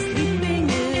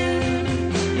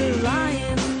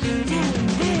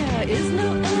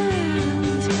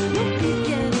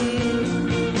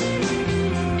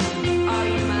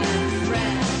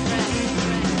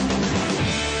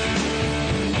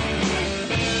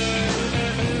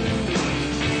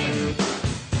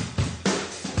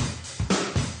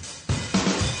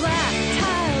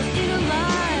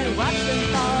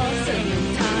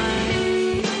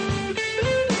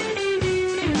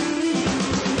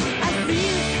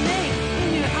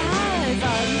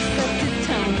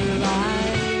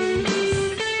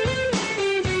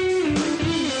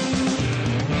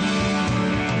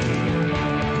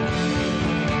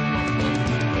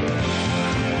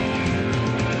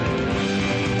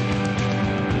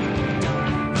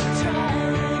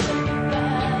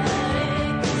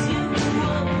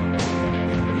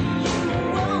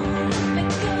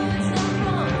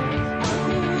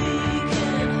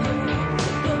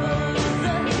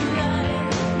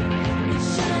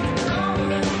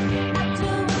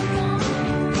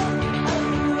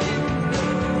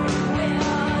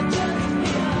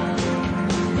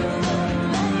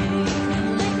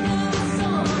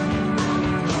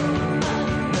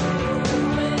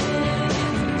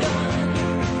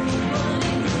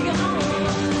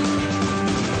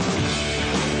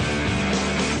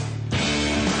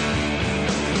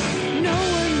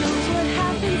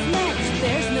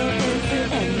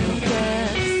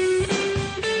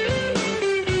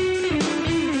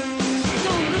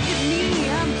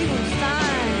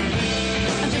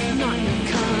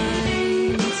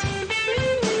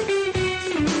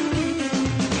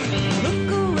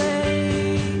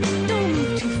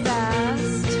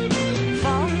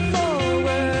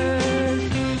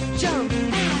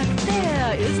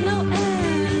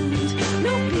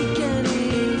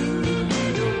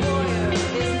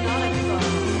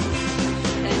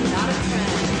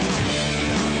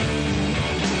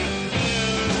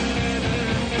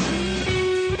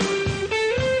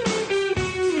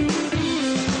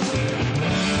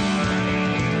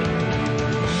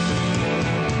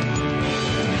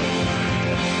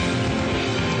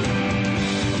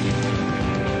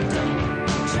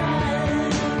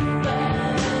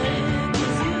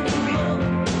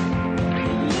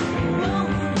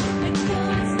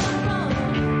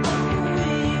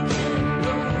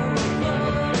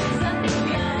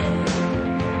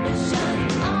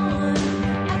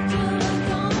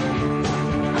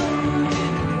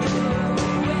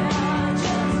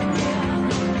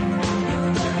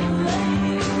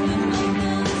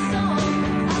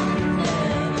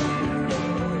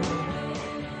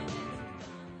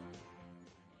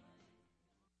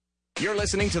 You're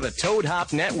listening to the Toad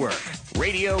Hop Network,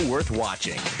 radio worth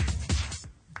watching.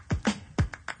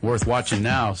 Worth watching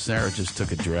now. Sarah just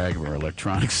took a drag of her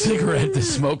electronic cigarette. The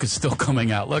smoke is still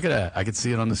coming out. Look at that. I can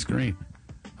see it on the screen.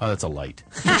 Oh, that's a light.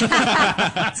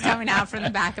 It's coming out from the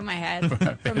back of my head,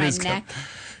 from my neck.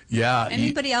 Yeah.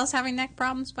 Anybody else having neck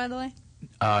problems, by the way?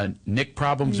 Nick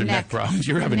problems or neck problems?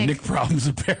 You're having Nick problems,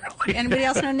 apparently. Anybody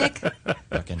else know Nick?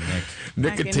 Fucking Nick.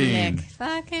 Nicotine.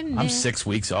 Fucking Nick. I'm 6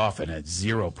 weeks off and had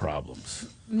zero problems.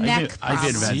 Neck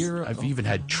problems. I've even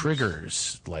had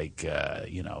triggers like,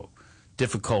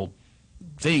 difficult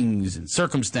things and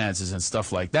circumstances and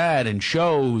stuff like that, and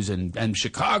shows and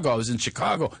Chicago. I was in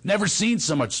Chicago. Never seen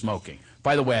so much smoking.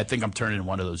 By the way, I think I'm turning into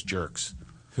one of those jerks.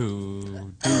 Who's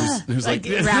like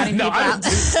routing no, people out.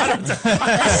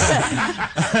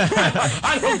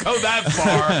 I don't go that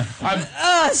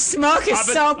far. Smoke is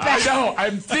so bad. I know.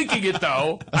 I'm thinking it,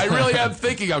 though. I really am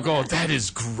thinking. I'm going, that is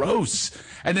gross.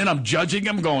 And then I'm judging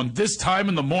them, going, this time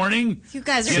in the morning? You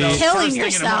guys are killing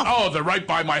yourself. Oh, they're right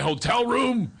by my hotel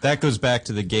room? That goes back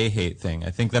to the gay hate thing.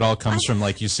 I think that all comes from,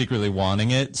 like, you secretly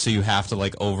wanting it, so you have to,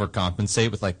 like,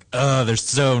 overcompensate with, like, oh, they're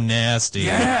so nasty.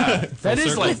 Yeah, that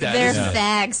is like that. They're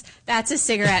fags. That's a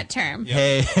cigarette term.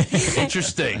 Hey.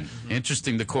 Interesting.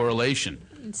 Interesting, the correlation.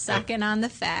 Sucking on the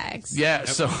fags. Yeah,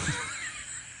 so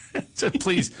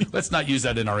please, let's not use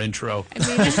that in our intro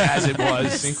as it was. I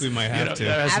think we might have to.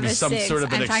 There has to be some cigs. sort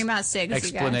of an I'm talking about cigs,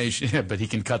 explanation. Yeah, but he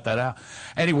can cut that out.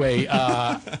 Anyway,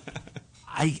 I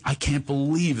can't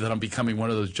believe that I'm becoming one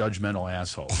of those judgmental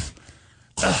assholes.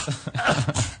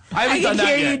 I haven't done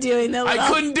that yet. You doing the I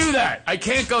couldn't do that. I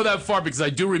can't go that far because I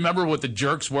do remember what the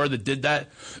jerks were that did that.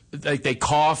 Like they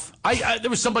cough. There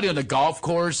was somebody on the golf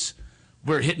course.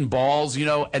 We're hitting balls,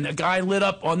 and a guy lit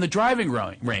up on the driving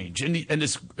range. And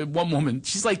this one woman,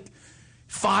 she's like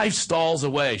 5 stalls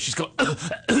away. She's going,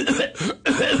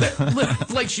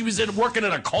 like she was working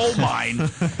in a coal mine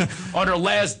on her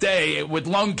last day with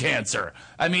lung cancer.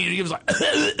 I mean, he was like,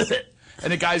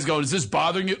 and the guy's going, is this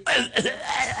bothering you?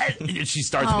 And she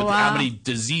starts with how many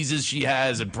diseases she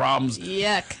has and problems.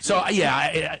 Yuck. So,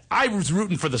 yeah, I was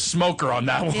rooting for the smoker on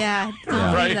that one. Yeah,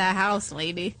 don't leave the house,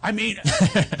 lady. I mean,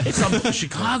 it's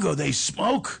Chicago, they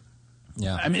smoke.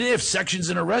 Yeah. I mean, they have sections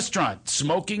in a restaurant,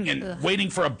 smoking and waiting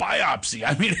for a biopsy.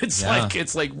 I mean,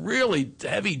 it's like really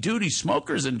heavy-duty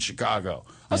smokers in Chicago.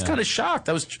 I was kind of shocked.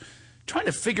 I was trying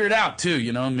to figure it out, too.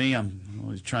 You know me, I'm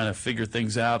always trying to figure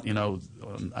things out, on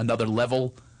another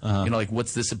level. Like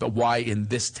what's this about? Why in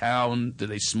this town do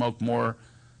they smoke more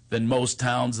than most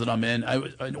towns that I'm in?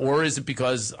 Or is it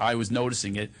because I was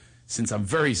noticing it since I'm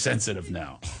very sensitive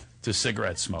now to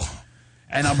cigarette smoke?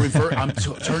 And I'm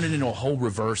turning into a whole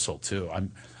reversal too.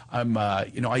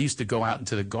 I used to go out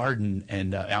into the garden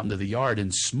and out into the yard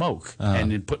and smoke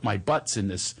and then put my butts in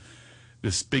this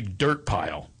big dirt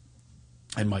pile.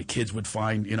 And my kids would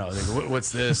find, they go,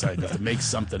 what's this? I'd have to make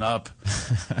something up.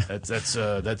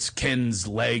 That's Ken's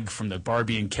leg from the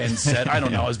Barbie and Ken set. I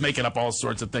don't know. I was making up all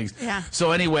sorts of things. Yeah.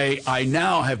 So anyway, I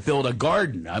now have built a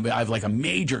garden. I have like a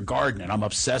major garden, and I'm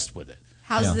obsessed with it.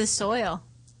 How's the soil?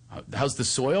 How's the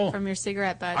soil? From your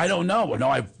cigarette butts. I don't know. No,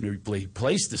 I've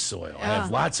replaced the soil. I have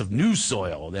lots of new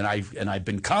soil, and I've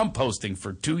been composting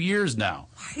for 2 years now.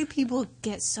 Why do people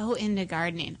get so into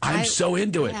gardening? I'm so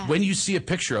into it. Yeah. When you see a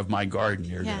picture of my garden,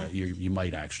 you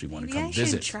might actually want to come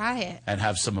visit. Should try it and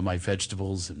have some of my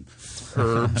vegetables and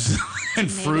herbs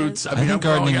and fruits. I think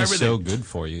gardening is so good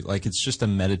for you. Like it's just a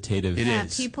meditative. It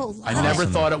is. People love I never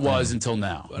thought it was until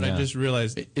now. But I just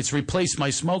realized it's replaced my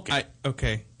smoking.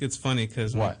 It's funny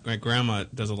because my grandma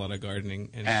does a lot of gardening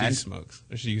and she smokes.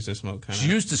 Or she used to smoke. She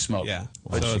used to smoke. Yeah.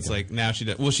 So it's like now she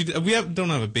does. Well, don't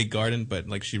have a big garden, but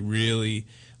like she really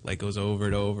goes over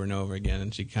it over and over again,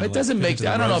 and she kind of. It doesn't make.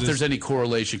 I don't know if there's any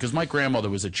correlation because my grandmother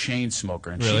was a chain smoker,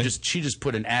 and she just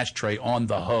put an ashtray on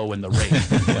the hoe and the rake.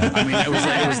 I mean,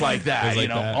 it was like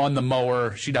that. On the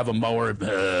mower, she'd have a mower.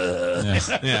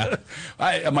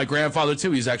 My grandfather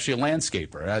too. He's actually a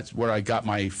landscaper. That's where I got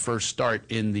my first start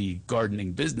in the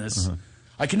gardening business.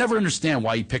 I can never understand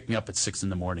why he picked me up at 6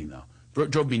 a.m. though.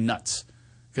 Drove me nuts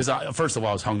because first of all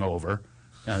I was hungover.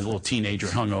 A little teenager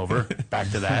hungover,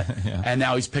 back to that. And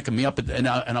now he's picking me up, and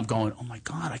I'm going, oh, my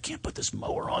God, I can't put this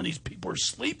mower on. These people are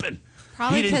sleeping.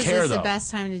 Probably because it's the best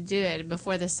time to do it,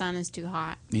 before the sun is too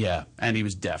hot. Yeah, and he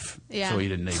was deaf, so he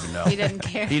didn't even know. He didn't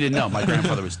care. He didn't know. My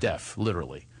grandfather was deaf,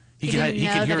 literally. He could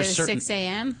hear that it was 6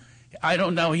 a.m.? I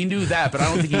don't know. He knew that, but I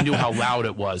don't think he knew how loud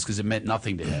it was because it meant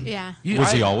nothing to him. Yeah.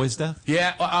 Was he always deaf?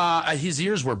 Yeah. His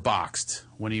ears were boxed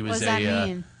when he was what does that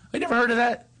mean? I never heard of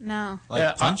that. No.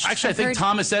 Actually, I think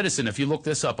Thomas Edison, if you look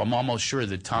this up, I'm almost sure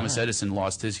that Thomas Edison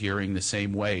lost his hearing the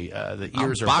same way. The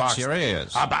ears are boxed. Your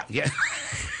ears. Yeah.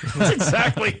 That's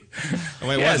exactly.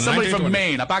 Somebody from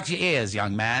Maine. I box your ears,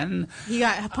 young man. You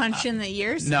got punched in the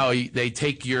ears? No, they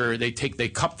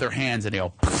cup their hands and they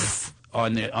go poof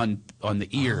on the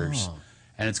ears. Oh.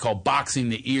 And it's called boxing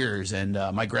the ears. And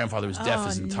my grandfather was deaf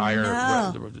his entire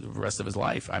the rest of his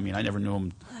life. I mean, I never knew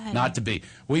him not to be.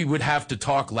 We would have to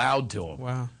talk loud to him.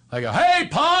 Wow. I go, hey,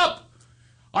 Pop,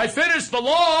 I finished the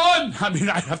lawn. I mean,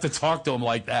 I'd have to talk to him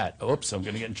like that. Oops, I'm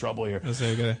going to get in trouble here.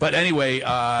 Okay. But anyway.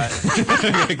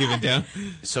 Gotta give it down.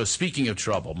 So speaking of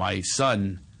trouble, my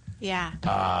son.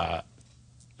 Yeah.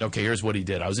 Okay, here's what he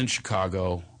did. I was in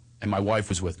Chicago. And my wife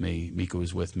was with me, Mika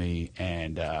was with me,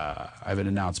 and I have an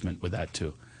announcement with that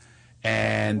too.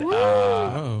 And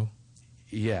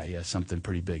something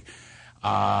pretty big.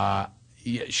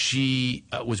 She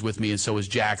was with me, and so was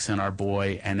Jackson, our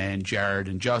boy, and then Jared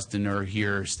and Justin are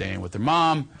here staying with their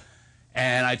mom.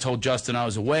 And I told Justin I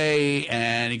was away,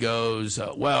 and he goes,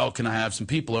 well, can I have some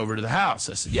people over to the house?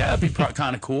 I said, yeah, that'd be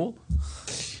kind of cool.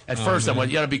 At first, I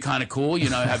went, yeah, that'd be kind of cool,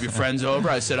 have your friends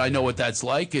over. I said, I know what that's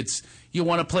like. It's you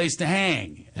want a place to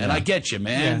hang, and I get you,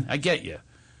 man. I get you. And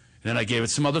then I gave it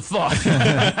some other thought. You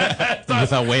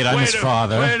thought, wait, I'm his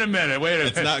father. Wait a minute.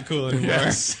 It's not cool anymore.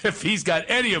 Yes, if he's got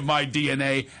any of my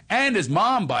DNA, and his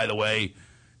mom, by the way,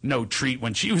 no treat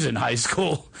when she was in high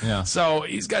school. Yeah. So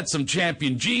he's got some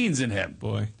champion genes in him.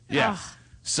 Boy. Yeah.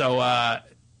 So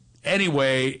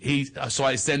anyway, so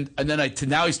I send, and then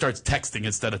now he starts texting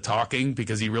instead of talking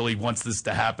because he really wants this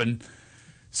to happen.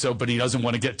 So, but he doesn't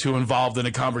want to get too involved in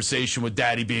a conversation with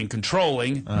Daddy being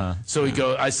controlling. So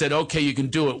I said, okay, you can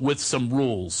do it with some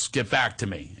rules. Get back to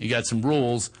me. He got some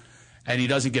rules, and he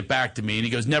doesn't get back to me. And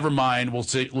he goes, never mind. We'll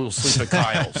sleep at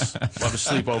Kyle's. We'll have a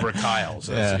sleepover at Kyle's.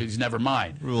 Yeah. He's never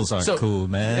mind. Rules aren't cool,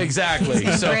 man. Exactly.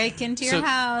 Break into your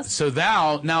house. So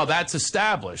now that's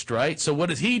established, right? So what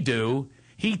does he do?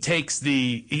 He takes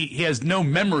he has no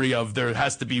memory of there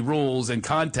has to be rules and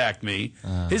contact me.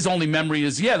 His only memory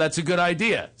is, yeah, that's a good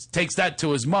idea. Takes that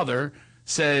to his mother,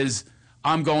 says,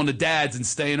 I'm going to Dad's and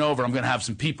staying over. I'm going to have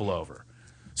some people over.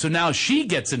 So now she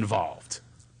gets involved,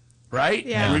 right?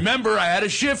 Yeah. And remember, I had a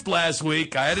shift last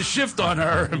week. I had a shift on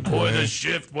her, and boy, the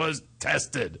shift was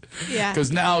tested. Yeah.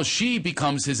 Because now she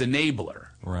becomes his enabler,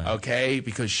 right? Okay?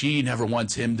 Because she never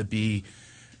wants him to be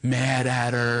mad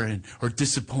at her or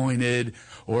disappointed,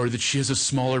 or that she has a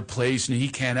smaller place and he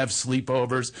can't have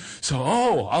sleepovers. So,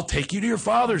 I'll take you to your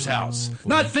father's house.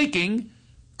 Not thinking,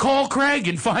 call Craig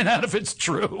and find out if it's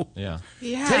true. Yeah.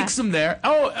 Takes him there.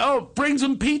 Brings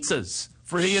him pizzas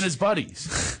for he and his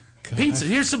buddies. Pizza.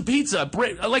 Here's some pizza.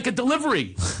 Like a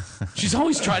delivery. She's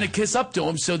always trying to kiss up to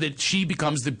him so that she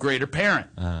becomes the greater parent.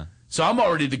 So I'm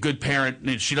already the good parent,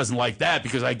 and she doesn't like that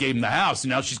because I gave him the house. And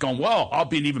now she's going, well, I'll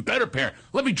be an even better parent.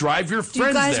 Let me drive your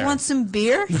friends there. Do you guys want some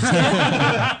beer?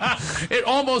 It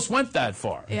almost went that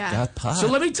far. Yeah. So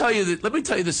let me tell you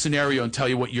the scenario and tell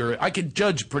you what I can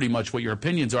judge pretty much what your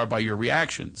opinions are by your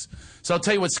reactions. So I'll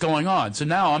tell you what's going on. So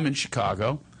now I'm in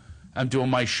Chicago. I'm doing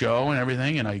my show and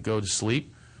everything, and I go to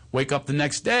sleep. Wake up the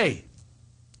next day.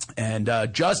 And I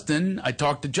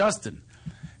talked to Justin.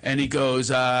 And he goes,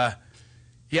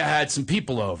 yeah, I had some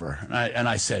people over. And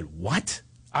I said, what?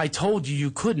 I told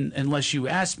you couldn't unless you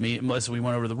asked me, unless we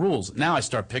went over the rules. Now I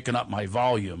start picking up my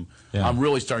volume. Yeah. I'm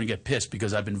really starting to get pissed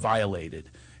because I've been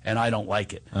violated, and I don't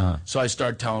like it. So I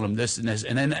start telling him this and this.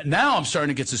 And then now I'm starting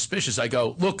to get suspicious. I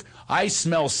go, look, I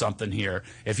smell something here.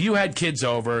 If you had kids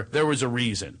over, there was a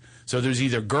reason. So there's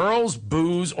either girls,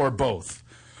 booze, or both.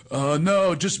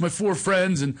 No, just my 4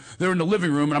 friends, and they're in the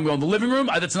living room. And I'm going, the living room?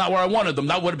 That's not where I wanted them.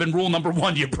 That would have been rule number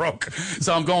 1 you broke.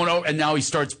 So I'm going over, and now he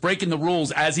starts breaking the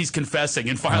rules as he's confessing,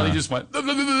 and finally just went,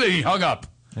 he hung up.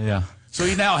 Yeah. So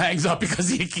he now hangs up because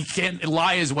he can't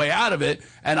lie his way out of it,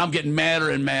 and I'm getting madder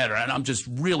and madder, and I'm just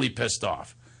really pissed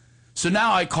off. So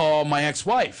now I call my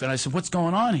ex-wife, and I said, what's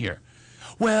going on here?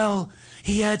 Well,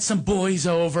 he had some boys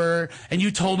over, and you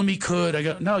told him he could. I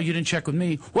go, no, you didn't check with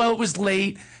me. Well, it was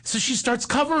late. So she starts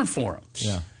covering for him.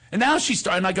 Yeah. And now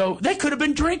and I go, they could have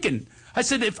been drinking. I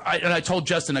said, and I told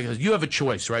Justin, I go, you have a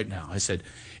choice right now. I said,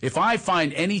 if I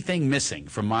find anything missing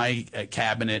from my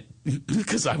cabinet,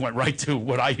 because I went right to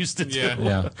what I used to do.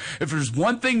 Yeah. If there's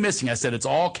one thing missing, I said, it's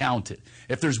all counted.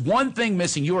 If there's one thing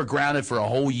missing, you are grounded for a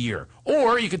whole year.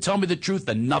 Or you could tell me the truth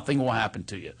and nothing will happen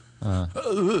to you.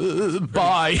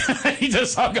 Bye. He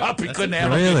just hung up. He couldn't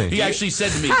handle it. Really? He actually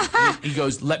said to me, he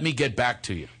goes, let me get back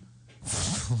to you.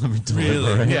 Let me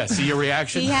deliberate. Yeah, see your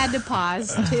reaction? He had to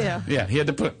pause, too. Yeah, he had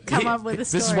to come up with a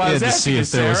story. This is why I was asking to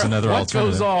see if there was another what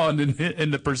alternative. goes on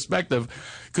in the perspective.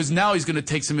 because now he's going to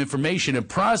take some information and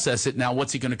process it. Now,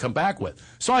 what's he going to come back with?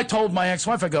 So I told my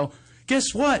ex-wife, I go,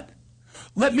 guess what?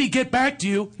 Let me get back to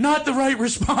you. Not the right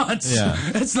response. Yeah.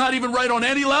 It's not even right on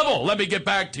any level. Let me get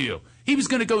back to you. He was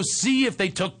going to go see if they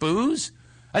took booze.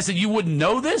 I said, you wouldn't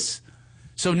know this?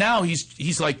 So now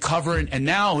he's like covering, and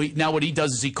now what he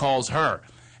does is he calls her.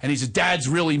 And he says, Dad's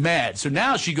really mad. So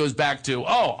now she goes back to,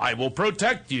 oh, I will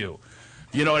protect you.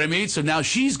 You know what I mean? So now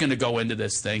she's going to go into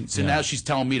this thing. So now she's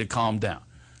telling me to calm down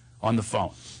on the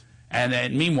phone. And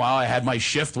then meanwhile, I had my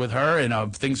shift with her,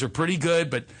 and things are pretty good.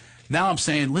 But now I'm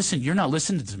saying, listen, you're not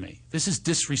listening to me. This is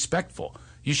disrespectful.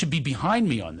 You should be behind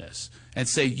me on this and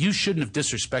say, you shouldn't have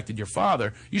disrespected your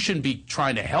father. You shouldn't be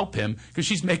trying to help him, because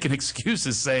she's making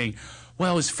excuses saying,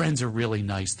 well, his friends are really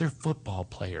nice.'re football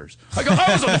players. I go,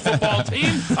 I was on the football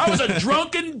team. I was a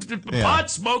drunken,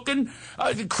 pot-smoking,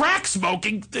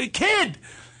 crack-smoking kid.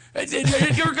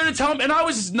 You're going to tell him, and I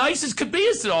was as nice as could be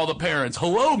as to all the parents.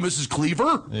 Hello, Mrs.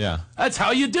 Cleaver. Yeah. That's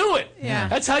how you do it. Yeah.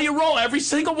 That's how you roll. Every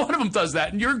single one of them does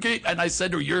that. And I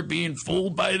said to her, you're being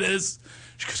fooled by this.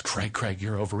 She goes, Craig,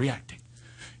 you're overreacting.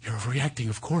 You're overreacting.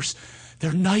 Of course,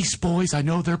 they're nice boys. I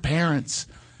know their parents.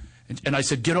 And I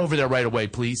said, get over there right away,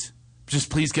 please. Just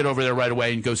please get over there right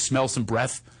away and go smell some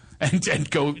breath and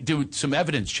go do some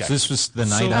evidence checks. So this was the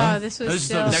night on? This is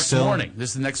the next morning. This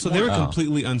is the next morning. So they were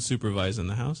completely unsupervised in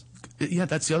the house? Yeah,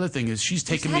 that's the other thing is she's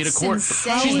taking me to court.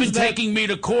 Insane. She's been taking me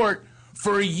to court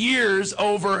for years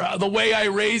over the way I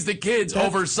raised the kids,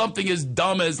 over something as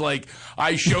dumb as, like,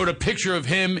 I showed a picture of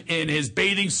him in his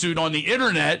bathing suit on the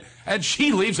internet, and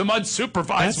she leaves him unsupervised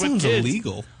that with sounds kids.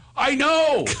 Illegal. I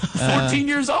know. 14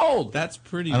 years old. That's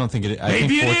pretty. I don't think it. I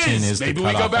Maybe think 14 it is. the Maybe we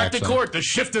go cutoff, back to actually. court. The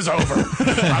shift is over.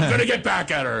 I'm going to get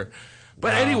back at her.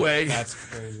 But anyway, that's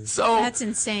crazy. So that's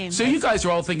insane. So you guys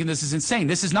are all thinking this is insane.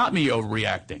 This is not me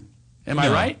overreacting. Am I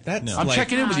right? I'm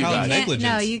checking in with you guys.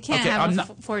 No, you can't Okay, have I'm a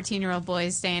 14-year-old boy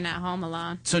staying at home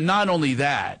alone. So not only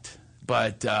that,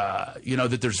 but you know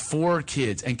that there's 4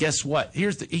 kids, and guess what?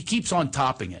 He keeps on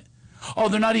topping it. Oh,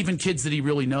 they're not even kids that he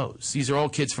really knows. These are all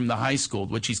kids from the high school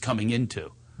which he's coming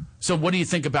into. So what do you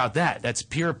think about that? That's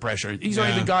peer pressure. These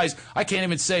aren't even guys. I can't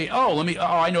even say,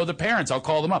 I know the parents. I'll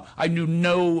call them up. I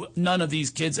knew none of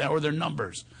these kids or their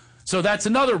numbers. So that's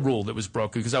another rule that was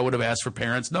broken, because I would have asked for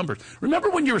parents' numbers. Remember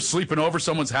when you were sleeping over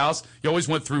someone's house? You always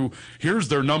went through, here's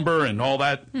their number and all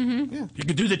that. Mm-hmm. Yeah. You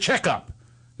could do the checkup.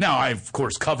 Now, I, of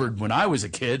course, covered when I was a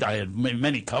kid. I had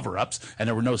many cover-ups, and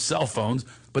there were no cell phones.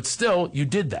 But still, you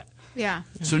did that. Yeah.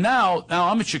 So now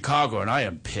I'm in Chicago, and I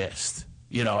am pissed.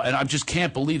 You know, and I just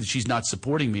can't believe that she's not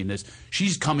supporting me in this.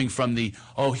 She's coming from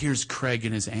here's Craig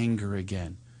and his anger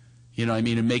again. You know what I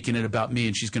mean? And making it about me,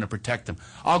 and she's going to protect him.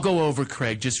 I'll go over,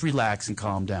 Craig. Just relax and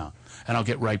calm down, and I'll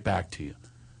get right back to you.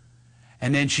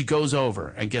 And then she goes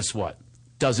over, and guess what?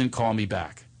 Doesn't call me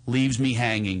back. Leaves me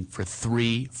hanging for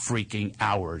 3 freaking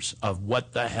hours of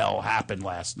what the hell happened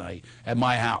last night at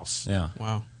my house. Yeah.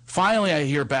 Wow. Finally, I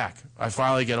hear back. I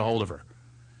finally get a hold of her.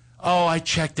 Oh, I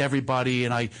checked everybody,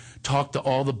 and I talked to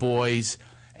all the boys,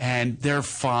 and they're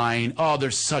fine. Oh,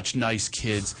 they're such nice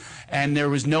kids. And there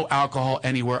was no alcohol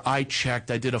anywhere. I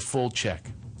checked. I did a full check.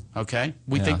 Okay?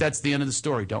 We think that's the end of the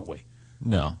story, don't we?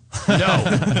 No. No.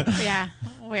 Yeah.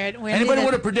 Where Anybody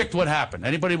want to predict what happened?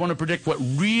 Anybody want to predict what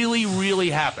really, really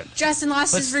happened? Justin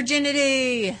lost his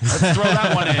virginity. Let's throw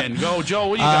that one in. Go, Joe.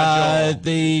 What do you got, Joe?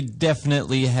 They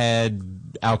definitely had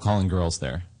alcohol and girls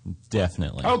there.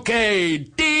 Definitely. Okay,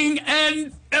 ding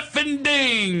and effing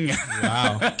ding.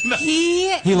 Wow.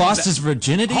 He lost his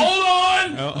virginity? Hold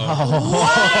on. Hold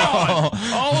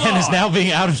on. And is now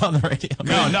being outed on the radio.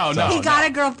 No. He got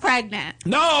a girl pregnant.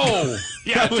 No.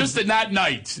 Yeah, just in that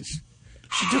night.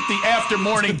 She took the after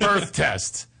morning birth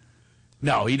test.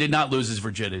 No, he did not lose his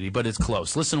virginity, but it's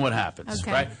close. Listen to what happens,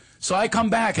 right? So I come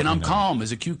back, and I'm calm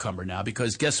as a cucumber now,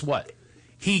 because guess what?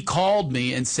 He called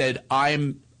me and said, I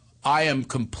am in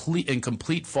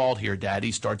complete fault here, Dad.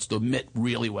 He starts to admit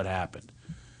really what happened.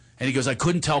 And he goes, I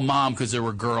couldn't tell Mom because there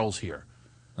were girls here.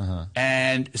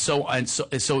 And so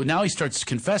now he starts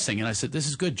confessing. And I said, this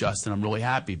is good, Justin. I'm really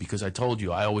happy, because I told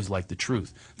you I always like the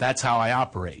truth. That's how I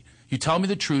operate. You tell me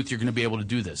the truth, you're going to be able to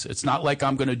do this. It's not like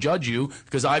I'm going to judge you,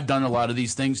 because I've done a lot of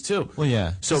these things too. Well,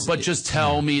 yeah. So, but just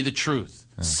tell me the truth.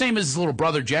 Same as his little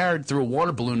brother Jared threw a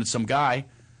water balloon at some guy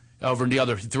over in the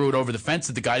other. He threw it over the fence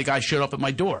at the guy. The guy showed up at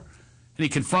my door. And he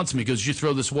confronts me. He goes, did you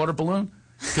throw this water balloon?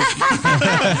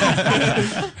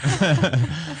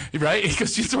 Right? He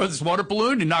goes, you throw this water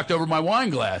balloon? He knocked over my wine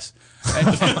glass. And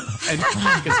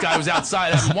this guy was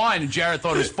outside having wine, and Jared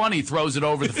thought it was funny. He throws it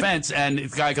over the fence, and the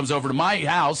guy comes over to my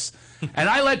house, and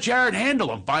I let Jared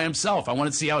handle him by himself. I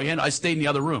wanted to see how he handled it. I stayed in the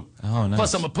other room. Oh, nice.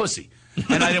 Plus, I'm a pussy.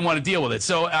 and I didn't want to deal with it.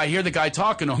 So I hear the guy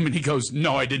talking to him, and he goes,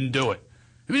 "No, I didn't do it."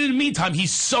 I mean, in the meantime,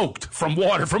 he's soaked from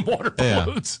water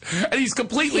balloons, and he's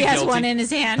completely He has guilty. one in his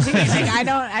hand. He's like, I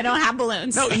don't have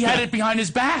balloons. No, he had it behind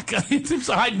his back. He was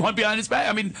hiding one behind his back.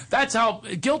 I mean, that's how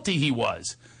guilty he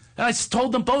was. And I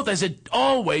told them both, I said,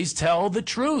 always tell the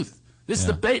truth. This is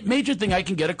the major thing I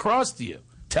can get across to you.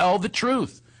 Tell the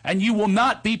truth, and you will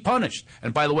not be punished.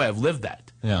 And by the way, I've lived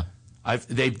that. Yeah.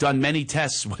 They've done many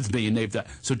tests with me, and they've done.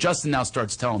 So Justin now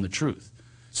starts telling the truth.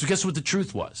 So guess what the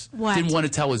truth was? What? Didn't want to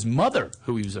tell his mother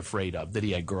who he was afraid of, that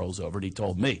he had girls over, and he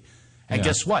told me. And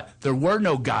guess what? There were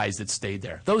no guys that stayed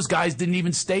there. Those guys didn't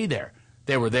even stay there.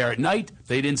 They were there at night.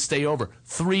 They didn't stay over.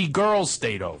 3 girls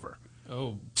stayed over.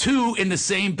 Oh. 2 in the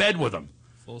same bed with him.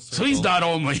 Full circle. So he's not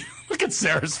only... Look at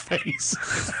Sarah's face.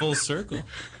 It's full circle.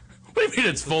 What do you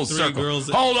mean it's full 3 circle? girls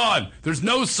that- Hold on. There's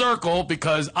no circle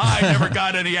because I never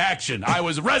got any action. I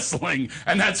was wrestling,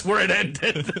 and that's where it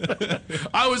ended.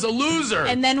 I was a loser.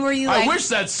 And then were you like... I wish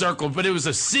that circed, but it was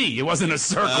a C. It wasn't a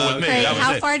circle with me. Craig, That was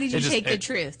how it. far did you It just- take the it-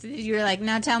 truth? You were like,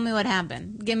 now tell me what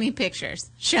happened. Give me pictures.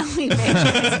 Show me I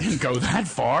pictures. didn't go that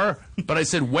far, but I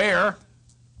said, where?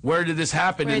 Where did this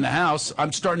happen in the house?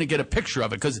 I'm starting to get a picture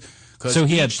of it because So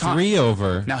he had each time- 3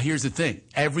 over. Now, here's the thing.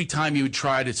 Every time he would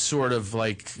try to sort of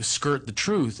like skirt the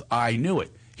truth, I knew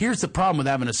it. Here's the problem with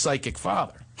having a psychic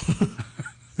father.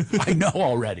 I know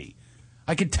already.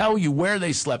 I can tell you where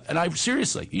they slept. And I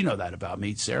seriously, you know that about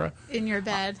me, Sarah. In your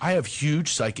bed. I have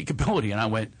huge psychic ability. And I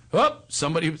went, oh,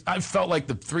 I felt like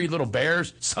the 3 little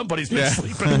bears. Somebody's been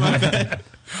sleeping in my bed.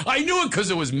 I knew it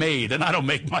because it was made, and I don't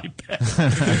make my bed.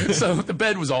 So the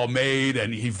bed was all made,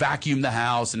 and he vacuumed the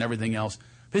house and everything else.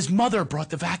 His mother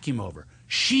brought the vacuum over.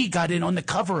 She got in on the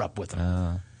cover-up with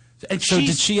him. And So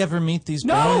did she ever meet these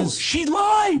No, boys? she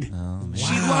lied. Oh, man.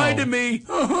 She lied to me,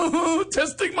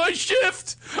 testing my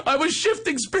shift. I was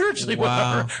shifting spiritually with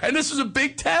her, and this was a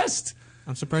big test.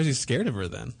 I'm surprised he's scared of her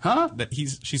then. Huh? That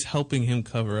she's helping him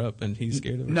cover up, and he's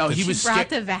scared of her. No, Did he she- was Brought scared.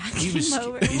 the vacuum He was,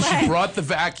 over. she brought the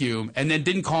vacuum and then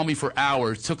didn't call me for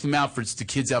hours. Took them out the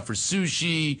kids out for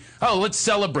sushi. Oh, let's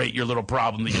celebrate your little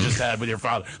problem that you just had with your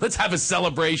father. Let's have a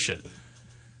celebration.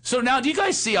 So now, do you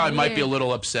guys see how I might be a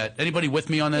little upset? Anybody with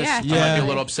me on this? Yeah. I might be a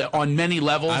little upset on many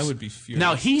levels. I would be furious.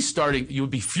 Now he's starting. You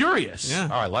would be furious. Yeah.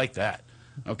 Oh, I like that.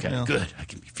 Okay, good. I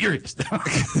can be furious now.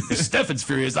 If Stefan's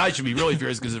furious, I should be really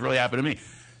furious because it really happened to me.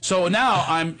 So now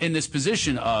I'm in this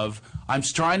position of I'm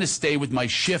trying to stay with my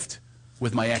shift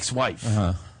with my ex-wife.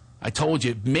 I told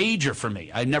you, major for me.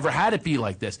 I never had it be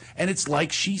like this. And it's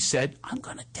like she said, I'm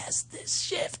going to test this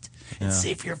shift and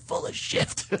see if you're full of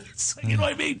shift. So, you know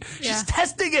what I mean? Yeah. She's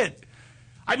testing it.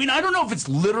 I mean, I don't know if it's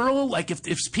literal, like if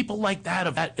people like that,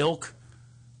 of that ilk,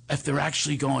 if they're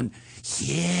actually going,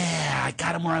 yeah, I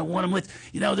got him where I want him with,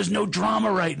 there's no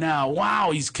drama right now.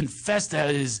 Wow, he's confessed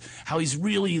how he's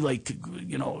really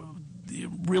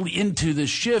really into the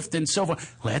shift and so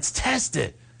forth. Let's test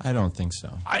it. I don't think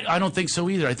so. I don't think so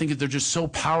either. I think that they're just so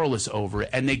powerless over it,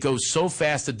 and they go so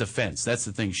fast at defense. That's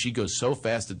the thing. She goes so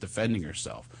fast at defending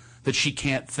herself that she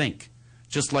can't think,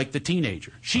 just like the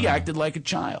teenager. She acted like a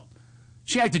child.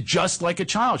 She acted just like a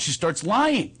child. She starts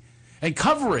lying and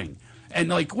covering. And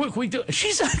like, what can we do?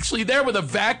 She's actually there with a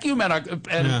vacuum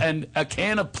and a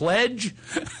can of Pledge,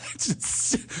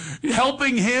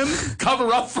 helping him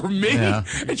cover up for me. Yeah.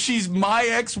 And she's my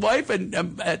ex-wife, and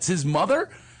that's his mother.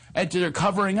 And they're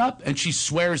covering up, and she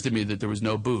swears to me that there was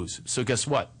no booze. So guess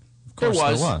what? Of course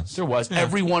There was. Yeah.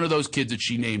 Every one of those kids that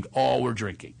she named, all were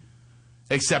drinking,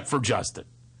 except for Justin.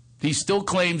 He still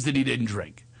claims that he didn't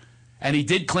drink. And he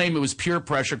did claim it was peer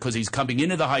pressure because he's coming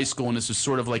into the high school, and this is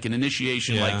sort of like an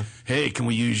initiation, like, hey, can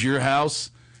we use your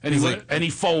house? And he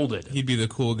folded. He'd be the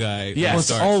cool guy. Yes. Well,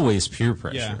 it's always peer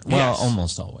pressure. Yeah. Well, Yes.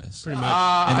 almost always. Pretty much.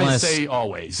 I'd say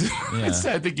always. Yeah.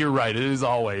 I think you're right. It is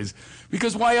always.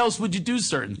 Because why else would you do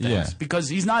certain things? Yeah. Because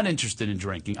he's not interested in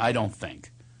drinking, I don't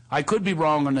think. I could be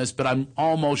wrong on this, but I'm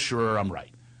almost sure I'm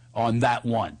right on that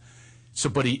one. So,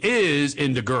 but he is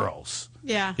into girls.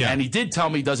 Yeah. And he did tell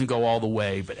me he doesn't go all the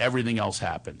way, but everything else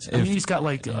happens. I mean, he's got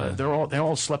like, they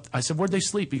all slept. I said, where'd they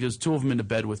sleep? He goes, 2 of them in the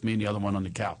bed with me and the other one on the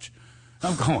couch.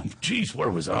 I'm going, geez,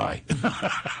 where was I?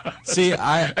 See,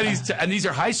 and these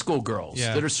are high school girls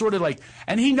that are sort of like,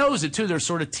 and he knows it too. They're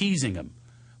sort of teasing him,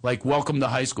 like, welcome to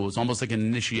high school. It's almost like an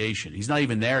initiation. He's not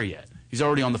even there yet. He's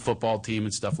already on the football team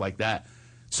and stuff like that.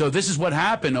 So this is what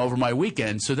happened over my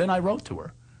weekend. So then I wrote to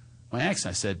her, my ex, and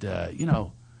I said,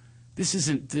 this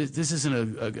isn't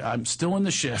I'm still in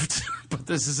the shift, but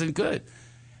this isn't good.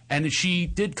 And she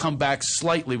did come back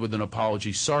slightly with an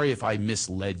apology. Sorry if I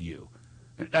misled you.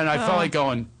 And I felt like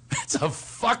going, it's a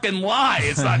fucking lie.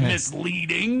 It's not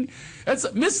misleading.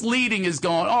 Misleading is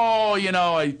going,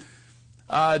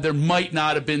 there might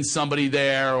not have been somebody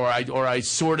there, or I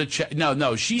sort of checked.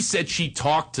 No. She said she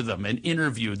talked to them and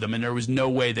interviewed them, and there was no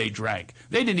way they drank.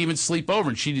 They didn't even sleep over,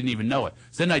 and she didn't even know it.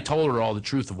 So then I told her all the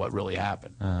truth of what really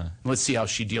happened. Let's see how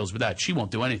she deals with that. She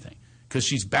won't do anything because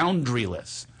she's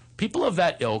boundaryless. People of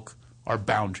that ilk are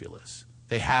boundaryless.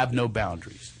 They have no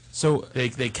boundaries. So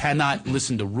they cannot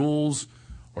listen to rules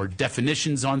or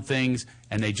definitions on things,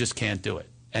 and they just can't do it.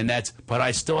 But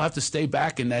I still have to stay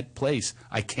back in that place.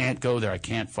 I can't go there. I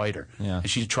can't fight her. Yeah. And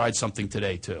she tried something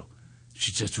today too.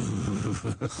 She just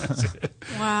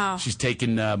wow. She's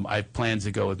taken. I have plans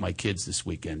to go with my kids this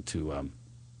weekend to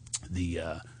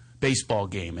the baseball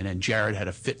game, and then Jared had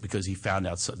a fit because he found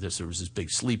out there was this big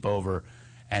sleepover,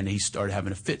 and he started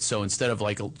having a fit. So instead of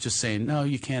just saying, no,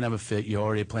 you can't have a fit, you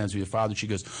already have plans with your father, she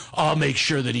goes, I'll make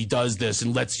sure that he does this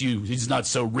and he's not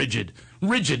so rigid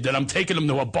that I'm taking him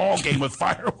to a ball game with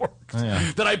fireworks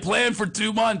that I planned for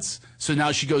 2 months. So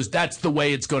now she goes, that's the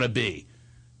way it's going to be.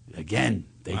 Again,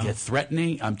 they get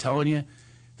threatening. I'm telling you,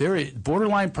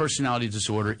 borderline personality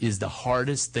disorder is the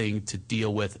hardest thing to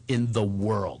deal with in the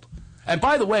world. And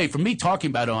by the way, for me talking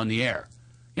about it on the air,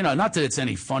 not that it's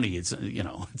any funny. It's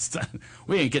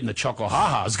we ain't getting the chuckle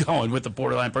ha-has going with the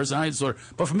borderline personality disorder.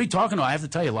 But for me talking to, I have to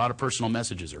tell you, a lot of personal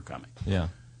messages are coming. Yeah.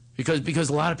 Because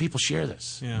a lot of people share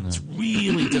this. Yeah. It's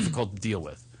really difficult to deal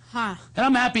with. Huh. And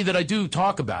I'm happy that I do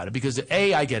talk about it because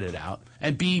A, I get it out,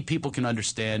 and B, people can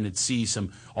understand and see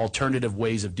some alternative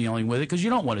ways of dealing with it because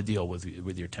you don't want to deal with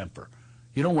your temper.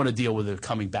 You don't want to deal with it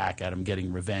coming back at him,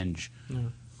 getting revenge.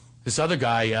 No. This other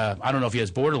guy, I don't know if he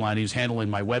has borderline. He was handling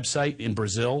my website in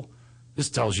Brazil. This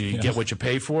tells you get what you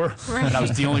pay for. Right. And I was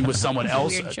dealing with someone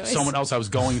else. Someone else I was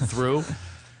going through.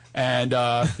 And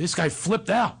this guy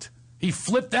flipped out. He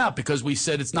flipped out because we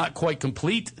said it's not quite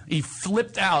complete. He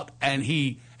flipped out and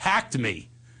he hacked me.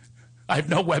 I have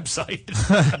no website.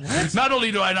 Not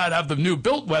only do I not have the new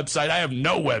built website, I have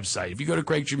no website. If you go to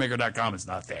CraigShoemaker.com, it's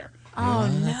not there. Oh,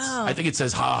 no. I think it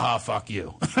says, ha ha, fuck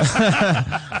you.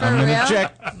 I'm going to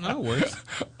check. No, it works.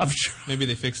 I'm sure. Maybe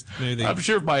they fixed. I'm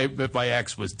sure if my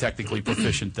ex was technically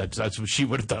proficient, that's what she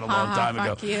would have done a long time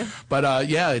ago. Fuck you. But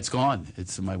yeah, it's gone.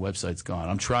 My website's gone.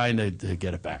 I'm trying to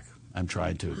get it back. I'm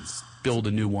trying to build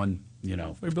a new one. We're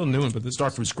building a new one, but this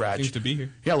start from scratch. Seems to be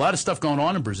here. Yeah, a lot of stuff going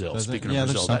on in Brazil. Speaking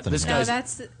of Brazil, there's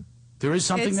something there is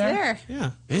something there.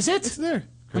 Yeah, is it? It's there.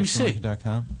 Let me see.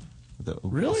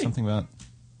 Really? Something about.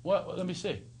 What? Let me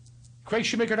see.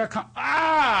 CraigShoemaker.com.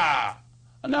 Ah!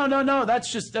 No.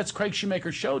 That's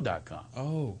CraigShoemakerShow.com.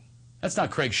 Oh. That's not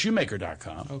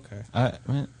CraigShoemaker.com. Okay.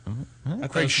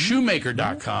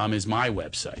 CraigShoemaker.com is my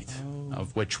website,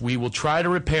 of which we will try to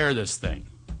repair this thing.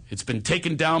 It's been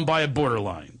taken down by a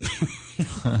borderline.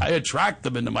 I attract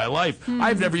them into my life.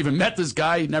 I've never even met this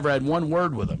guy. Never had one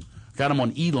word with him. Got him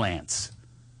on Elance.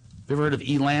 Have you ever heard of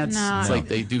Elance? No. It's like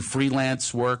they do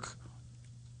freelance work.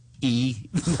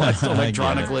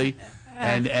 Electronically,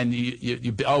 and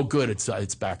you oh good,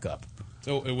 it's back up.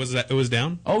 So it was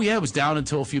down? Oh yeah, it was down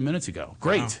until a few minutes ago.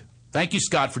 Great, wow. Thank you,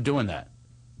 Scott, for doing that.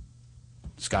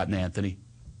 Scott and Anthony,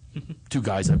 2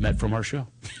 guys I've met from our show.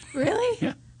 Really?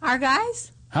 Yeah. Our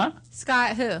guys? Huh?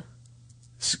 Scott who?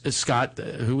 Scott,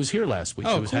 who was here last week.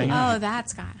 Oh, was cool. hanging out. Oh, that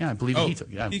Scott. Yeah, I believe he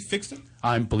took. Yeah. He fixed it.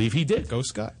 I believe he did. Go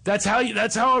Scott. That's how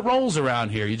it rolls around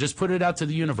here. You just put it out to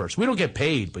the universe. We don't get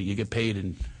paid, but you get paid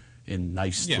in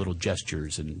nice little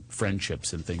gestures and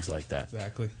friendships and things like that.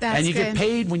 Exactly. And you get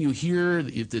paid when you hear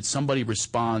that somebody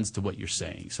responds to what you're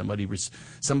saying. Somebody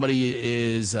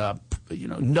is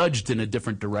nudged in a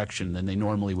different direction than they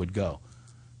normally would go.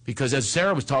 Because as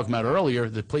Sarah was talking about earlier,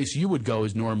 the place you would go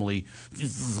is normally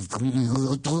pissed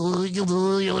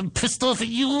off at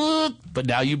you. But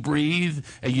now you breathe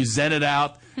and you zen it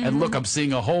out. And look, I'm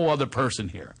seeing a whole other person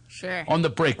here. Sure. On the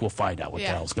break, we'll find out what the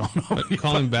hell's going on.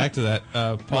 Calling back to that,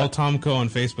 Paul Tomko on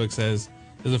Facebook says,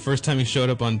 "This is the first time he showed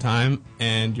up on time,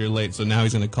 and you're late, so now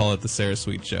he's going to call it the Sarah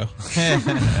Sweet Show."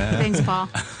 Thanks, Paul.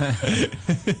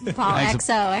 Paul,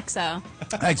 XO.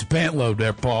 Thanks, pant load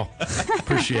there, Paul.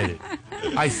 Appreciate it.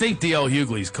 I think D.L.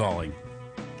 Hughley's calling.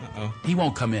 Uh-oh. He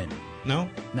won't come in. No?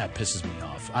 That pisses me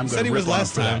off. He said he was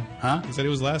last time. Huh? He said he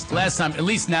was last time. Last time. At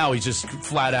least now he's just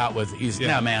flat out with,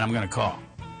 man, I'm going to call.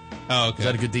 Oh, okay. Is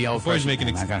that a good D.L. Before he's making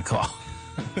I'm going to call.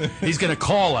 He's going to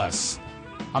call us.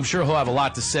 I'm sure he'll have a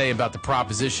lot to say about the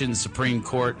proposition, Supreme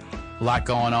Court, a lot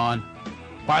going on.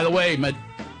 By the way,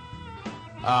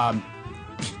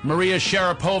 Maria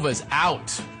Sharapova is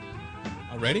out.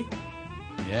 Already?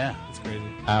 Yeah. That's crazy.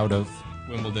 Out of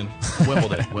Wimbledon.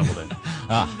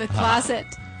 The closet.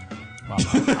 I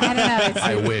don't know.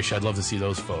 I wish. I'd love to see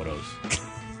those photos.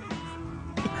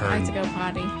 I like to go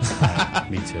potty.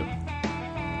 Me too.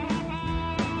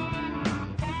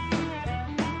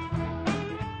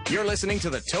 You're listening to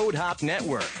the Toad Hop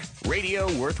Network, radio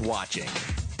worth watching.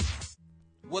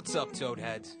 What's up,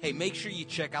 Toadheads? Hey, make sure you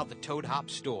check out the Toad Hop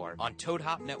store on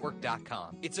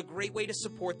ToadHopNetwork.com. It's a great way to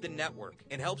support the network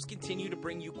and helps continue to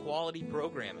bring you quality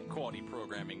programming. Quality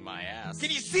programming, my ass.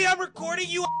 Can you see I'm recording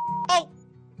you? Oh!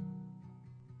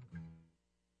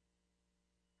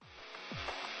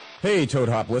 Hey, Toad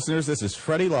Hop listeners, this is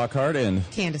Freddie Lockhart and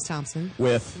Candace Thompson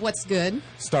with What's Good,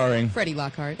 starring Freddie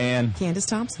Lockhart and Candace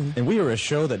Thompson. And we are a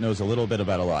show that knows a little bit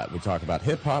about a lot. We talk about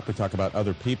hip-hop, we talk about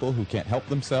other people who can't help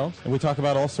themselves, and we talk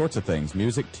about all sorts of things.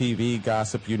 Music, TV,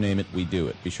 gossip, you name it, we do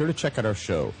it. Be sure to check out our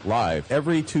show live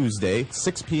every Tuesday,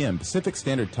 6 p.m. Pacific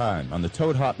Standard Time on the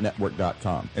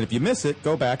ToadHopNetwork.com. And if you miss it,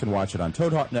 go back and watch it on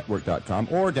ToadHopNetwork.com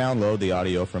or download the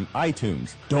audio from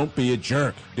iTunes. Don't be a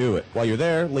jerk. Do it. While you're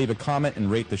there, leave a comment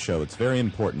and rate the show. It's very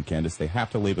important, Candace. They have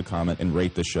to leave a comment and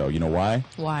rate the show. You know why?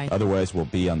 Why? Otherwise, we'll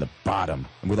be on the bottom.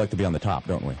 And we'd like to be on the top,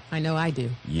 don't we? I know I do.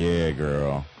 Yeah,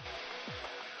 girl.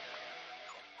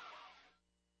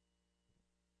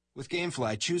 With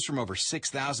GameFly, choose from over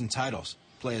 6,000 titles.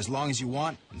 Play as long as you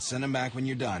want and send them back when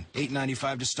you're done.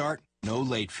 $8.95 to start, no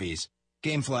late fees.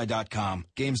 Gamefly.com.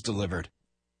 Games delivered.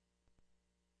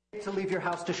 To leave your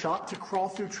house to shop, to crawl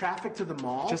through traffic to the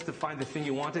mall. Just to find the thing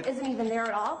you wanted. Isn't even there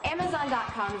at all.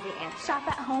 Amazon.com is the answer. Shop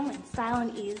at home in style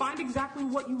and ease. Find exactly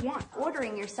what you want.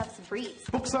 Ordering your stuff's a breeze.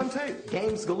 Books on tape,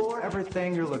 games galore,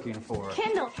 everything you're looking for.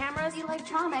 Kindle, cameras,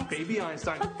 electronics. Baby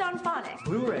Einstein. Hooked on phonics.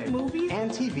 Blu-ray, movies,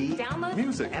 and TV, download,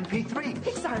 music, MP3,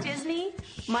 Pixar, Disney,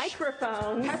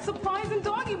 microphones, pet supplies, and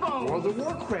doggy bones. World of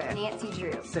Warcraft, Nancy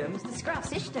Drew, Sims, the Scruff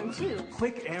System too.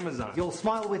 Click Amazon. You'll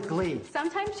smile with glee.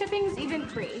 Sometimes shipping's even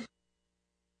free.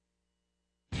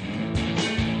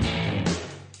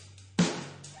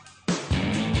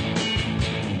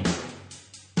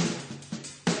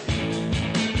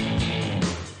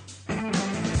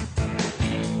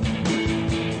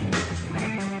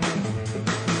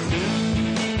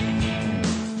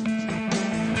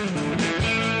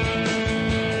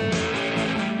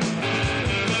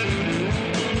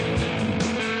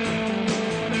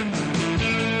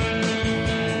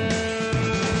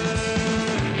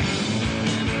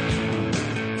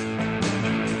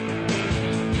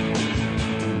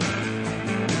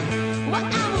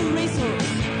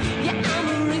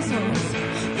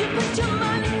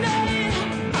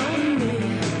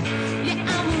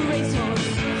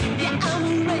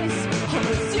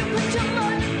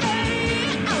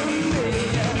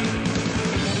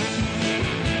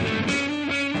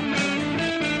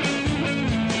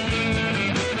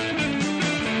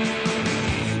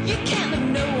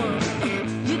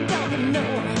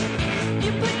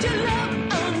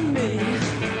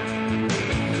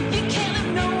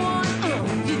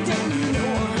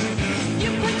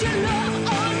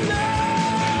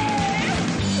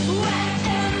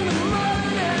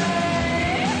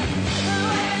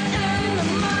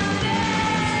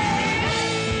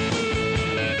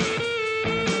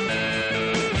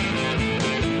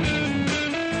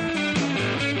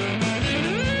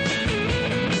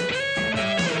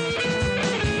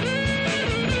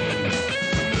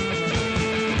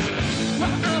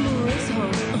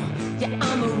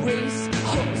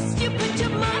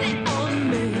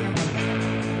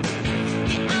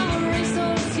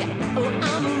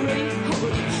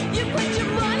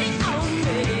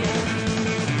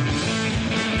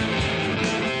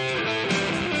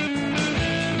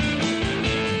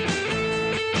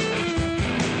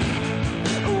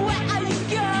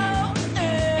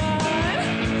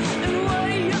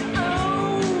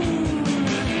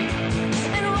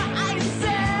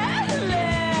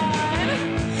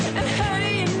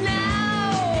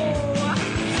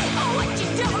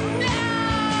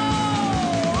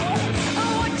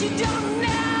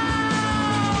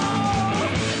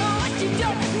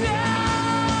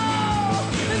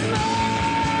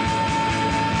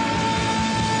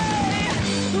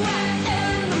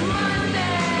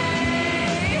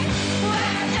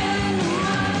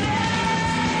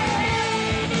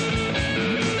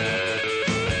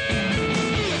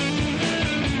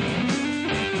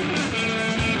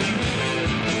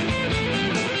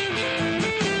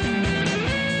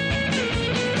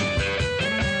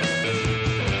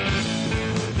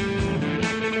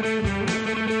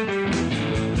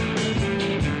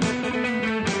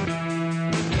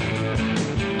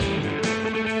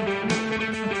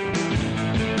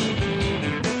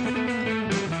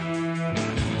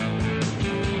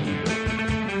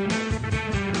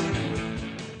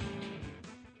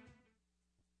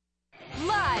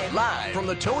 From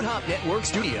the Toad Hop Network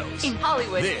studios in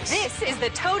Hollywood, this is the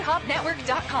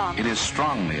ToadHopNetwork.com. It is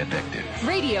strongly addictive.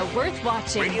 Radio worth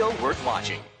watching. Radio worth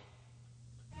watching.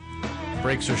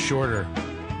 Breaks are shorter.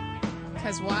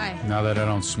 Because why? Now that I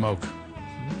don't smoke.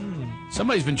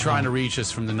 Somebody's been trying to reach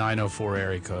us from the 904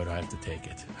 area code. I have to take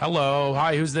it. Hello.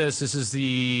 Hi, who's this? This is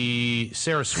the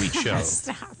Sarah Sweet Show.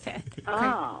 Stop it.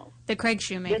 Oh. The Craig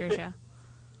Shoemaker Show.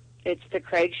 It's the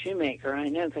Craig Shoemaker. I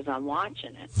know because I'm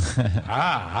watching it.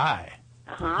 Hi.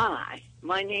 Hi.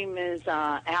 My name is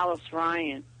Alice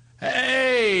Ryan.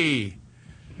 Hey!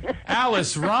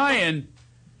 Alice Ryan.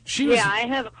 She was, yeah, I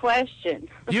have a question.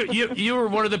 You were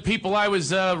one of the people I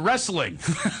was wrestling.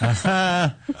 You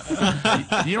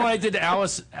know what I did to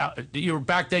Alice? You were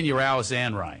back then. You were Alice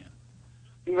Ann Ryan.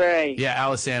 Right. Yeah,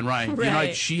 Alice Ann Ryan. Right.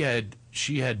 You know,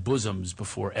 she had bosoms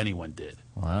before anyone did.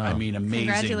 Wow. I mean, amazing.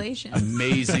 Congratulations.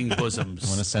 Amazing bosoms.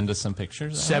 Want to send us some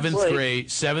pictures? Seventh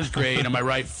grade. Am I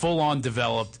right? Full on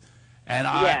developed. And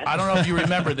Yes. I don't know if you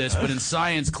remember this, but in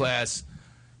science class,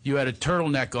 you had a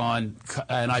turtleneck on,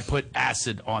 and I put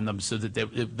acid on them so that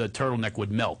the turtleneck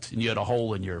would melt, and you had a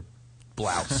hole in your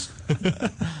blouse. Do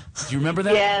you remember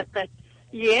that? Yes.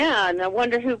 Yeah, and I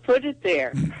wonder who put it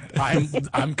there.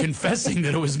 I'm confessing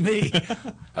that it was me.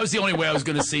 That was the only way I was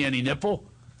going to see any nipple.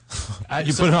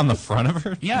 You put it on the front of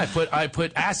her? Yeah, I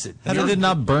put acid. How did it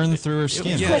not burn through her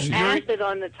skin? You put acid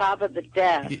on the top of the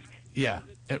desk. Yeah,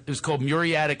 it was called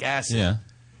muriatic acid. Yeah.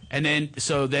 And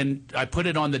then I put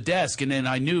it on the desk, and then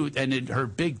I knew, and then her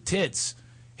big tits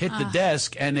hit the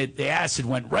desk, and the acid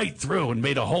went right through and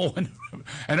made a hole in.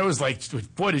 And it was like,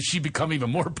 boy, did she become even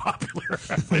more popular?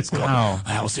 It's called, wow.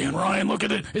 Alice Ann Ryan, look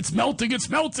at it. It's melting. It's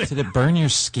melting. Did it burn your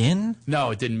skin? No,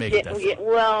 it didn't make it that far.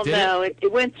 Well, Did no, it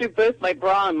went through both my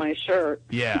bra and my shirt.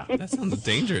 Yeah. That sounds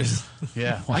dangerous.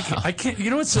 Yeah. Wow. I can't, you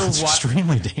know what's so That's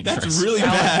extremely dangerous. That's really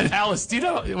bad. Alice, do you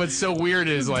know what's so weird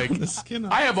is, like,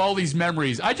 I have all these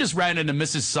memories. I just ran into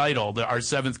Mrs. Seidel, our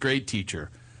 7th grade teacher.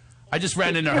 I just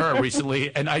ran into her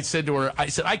recently, and I said to her, I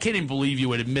can't even believe you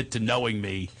would admit to knowing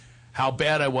me, how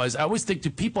bad I was. I always think, do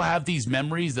people have these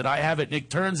memories that I have? And it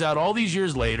turns out all these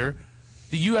years later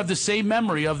that you have the same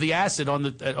memory of the acid on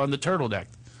the turtleneck.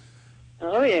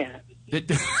 Oh, yeah. Did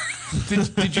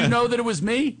you know that it was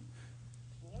me?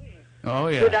 Oh,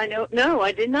 yeah. Did I know? No,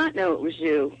 I did not know it was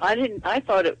you. I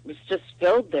thought it was just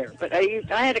spilled there. But I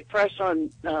had a crush on,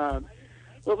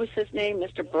 what was his name,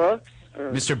 Mr. Brooks? Or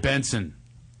Mr. Benson.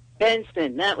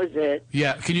 Benson, that was it.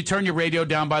 Yeah, can you turn your radio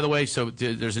down, by the way, so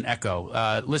there's an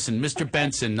echo? Listen, Mr.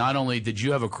 Benson, not only did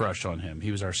you have a crush on him,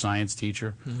 he was our science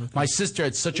teacher. My sister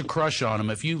had such a crush on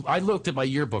him. I looked at my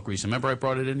yearbook recently. Remember I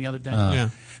brought it in the other day? Yeah.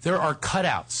 There are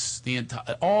cutouts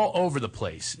all over the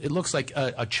place. It looks like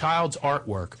a child's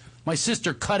artwork. My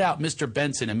sister cut out Mr.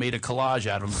 Benson and made a collage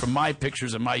out of him from my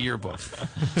pictures in my yearbook.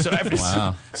 So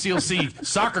you'll see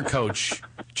soccer coach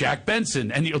Jack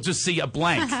Benson, and you'll just see a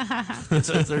blank.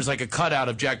 There's like a cutout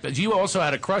of Jack Benson. You also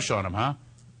had a crush on him, huh?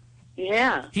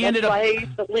 Yeah. That's why I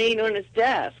used to lean on his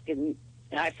desk, and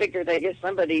I figured I guess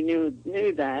somebody knew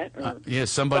that. Yeah,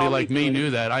 somebody like me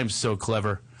knew that. I'm so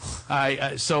clever.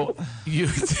 Mr.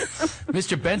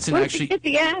 Benson Where'd actually you get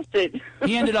the acid?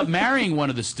 he ended up marrying one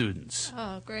of the students.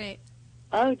 Oh, great.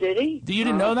 Oh, did he? You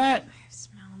didn't know that?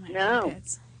 No.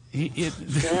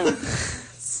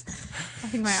 I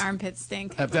think my armpits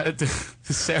stink.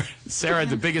 Sarah,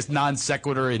 the biggest non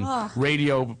sequitur in Oh.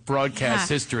 radio broadcast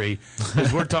history,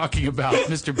 is we're talking about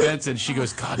Mr. Benson. She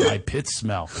goes, God, my pits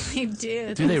smell. They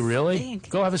do. Do they really? Stink.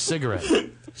 Go have a cigarette.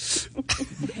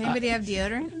 Anybody have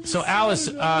deodorant? So, Alice,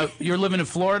 you're living in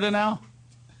Florida now?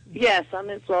 Yes, I'm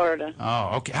in Florida.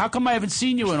 Oh, okay. How come I haven't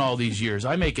seen you in all these years?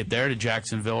 I make it there to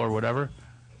Jacksonville or whatever.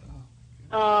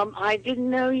 I didn't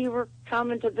know you were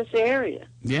coming to this area.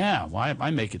 Yeah, well,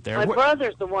 I make it there. My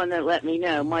brother's the one that let me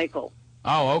know, Michael.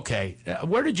 Oh, okay.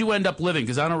 Where did you end up living?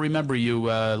 Because I don't remember you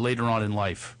later on in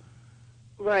life.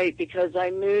 Right, because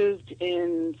I moved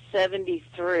in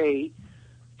 '73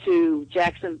 to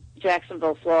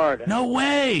Jacksonville, Florida. No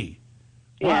way.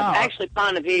 Yeah, Wow. actually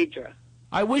Ponte Vedra.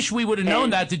 I wish we would have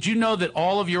known that. Did you know that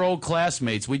all of your old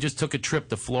classmates? We just took a trip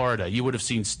to Florida. You would have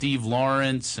seen Steve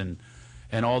Lawrence and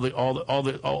all the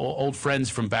old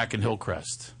friends from back in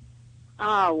Hillcrest.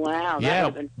 Oh wow! That Yeah,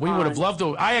 would've been we would have fun. loved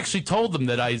to. I actually told them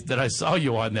that I saw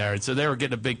you on there, and so they were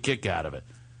getting a big kick out of it.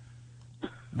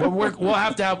 But we'll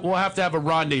have to have a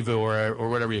rendezvous or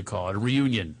whatever you call it, a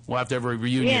reunion. We'll have to have a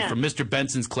reunion Yeah. from Mr.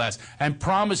 Benson's class, and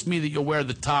promise me that you'll wear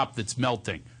the top that's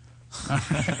melting.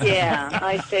 Yeah,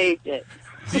 I saved it.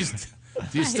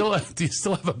 Do you still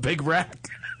have a big rack?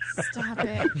 Stop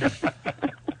it.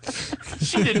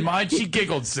 She didn't mind. She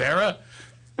giggled, Sarah.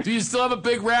 Do you still have a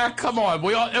big rack? Come on.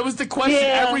 It was the question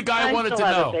every guy I wanted to still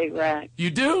have know. a big rack. You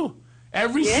do?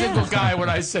 Every single guy, when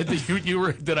I said that you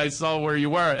were, that I saw where you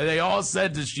were, they all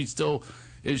said that she's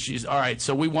all right.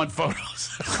 So we want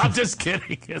photos. I'm just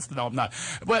kidding. No, I'm not.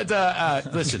 But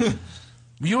listen,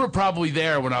 You were probably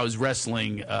there when I was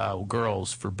wrestling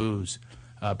girls for booze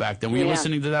back then. Were you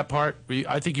listening to that part?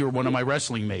 I think you were one of my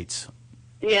wrestling mates.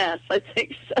 Yes, I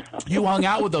think so. You hung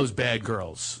out with those bad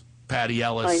girls. Patty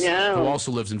Ellis, I know. who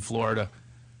also lives in Florida.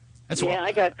 That's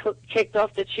I got kicked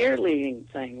off the cheerleading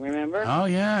thing, remember? Oh,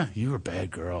 yeah. You were a bad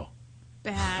girl.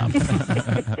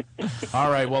 Bad.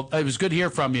 All right. Well, it was good to hear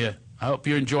from you. I hope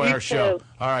you enjoy our show. Too.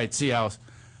 All right. See you, Alice.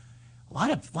 A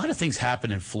lot of things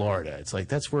happen in Florida. It's like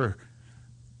that's where.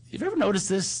 You've ever noticed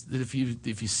this? That if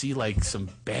you see like some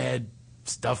bad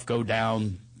stuff go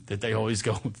down, that they always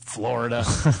go Florida.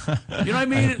 You know what I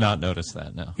mean? I have not noticed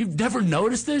that. No. You've never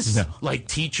noticed this? No. Like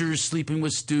teachers sleeping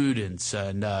with students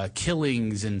and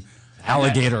killings and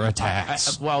alligator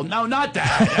attacks. Well, no, not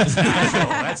that. That's natural.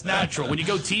 That's natural. When you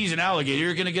go tease an alligator,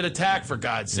 you're going to get attacked, for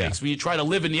God's sakes. When you try to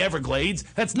live in the Everglades,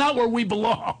 that's not where we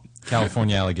belong.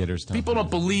 California alligators don't. People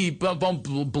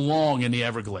don't belong in the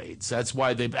Everglades. That's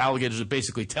why the alligators are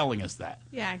basically telling us that.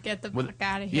 Yeah, get the fuck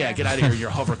out of here. Yeah, get out of here, your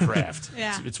hovercraft.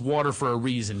 Yeah. It's water for a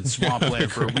reason. It's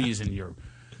swampland for a reason, your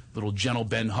little gentle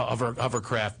Ben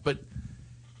hovercraft. But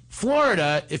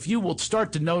Florida, if you will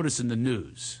start to notice in the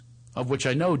news, of which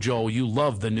I know, Joel, you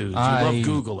love the news. You love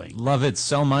Googling. Love it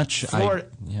so much. Florida,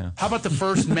 how about the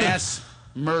first mass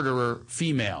murderer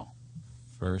female?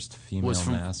 First female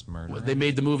mass murderer. They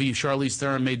made the movie, Charlize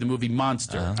Theron made the movie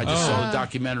Monster. I just saw the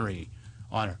documentary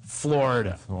on her.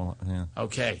 Florida.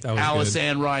 Okay. Alice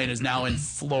Ann Ryan is now in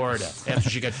Florida after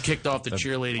she got kicked off the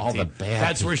cheerleading team.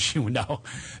 That's where she would know.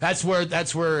 That's where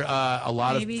a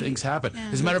lot of things happen.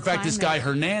 As a matter of fact, this guy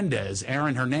Hernandez,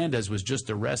 Aaron Hernandez, was just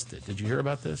arrested. Did you hear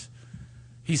about this?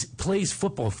 He plays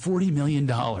football $40 million,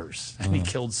 and he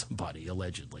killed somebody,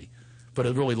 allegedly. But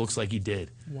it really looks like he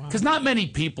did. Because not many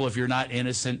people, if you're not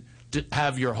innocent,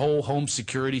 have your whole home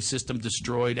security system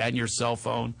destroyed and your cell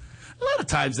phone. A lot of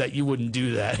times that you wouldn't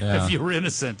do that if you were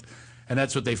innocent. And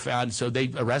that's what they found. So they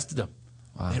arrested him.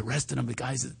 Wow. They arrested him. The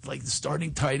guy's like the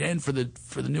starting tight end for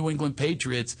the New England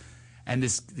Patriots. And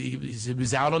he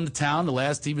was out on the town. The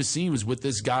last he was seen was with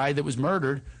this guy that was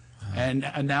murdered. And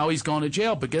now he's going to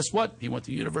jail. But guess what? He went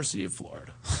to the University of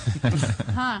Florida.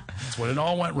 That's when it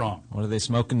all went wrong. What are they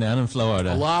smoking down in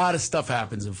Florida? A lot of stuff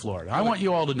happens in Florida. I want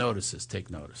you all to notice this. Take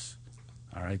notice.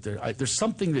 All right? There's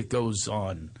something that goes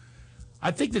on.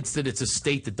 I think that it's a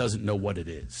state that doesn't know what it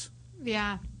is.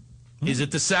 Yeah. Is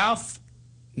it the South?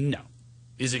 No.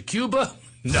 Is it Cuba?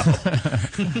 No.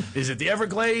 Is it the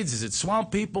Everglades? Is it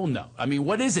swamp people? No. I mean,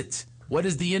 what is it? What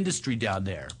is the industry down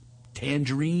there?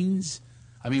 Tangerines?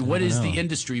 I mean, what is the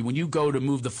industry? When you go to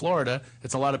move to Florida,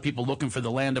 it's a lot of people looking for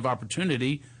the land of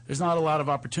opportunity. There's not a lot of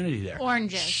opportunity there.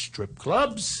 Oranges. Strip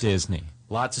clubs. Disney.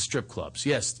 Lots of strip clubs.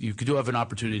 Yes, you do have an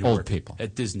opportunity to old work people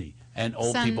at Disney. And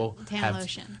old people have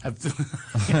lotion.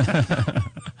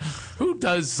 Who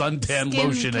does suntan Skin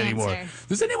lotion cancer. Anymore?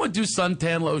 Does anyone do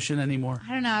suntan lotion anymore?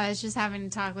 I don't know. I was just having to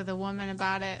talk with a woman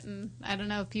about it, and I don't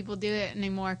know if people do it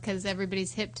anymore because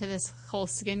everybody's hip to this whole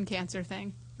skin cancer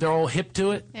thing. They're all hip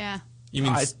to it? Yeah. You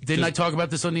mean didn't I talk about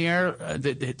this on the air?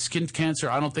 That skin cancer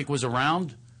I don't think was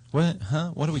around. What? Huh?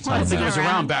 What are we talking I don't think about? it was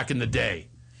around back in the day.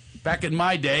 Back in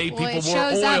my day, people wore oil. It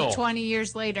shows up 20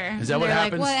 years later. Is that what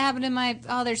happens? Like, what happened to my...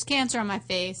 Oh, there's cancer on my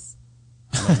face.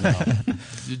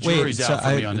 The jury's out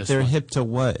for me on this they're one. hip to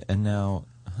what? And now...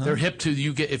 They're hip to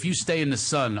if you stay in the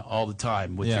sun all the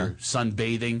time with your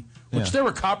sunbathing, which there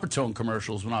were Coppertone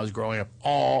commercials when I was growing up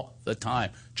all the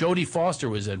time. Jodie Foster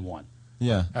was in one.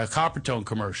 Yeah. A Coppertone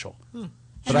commercial.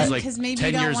 But was like because maybe 10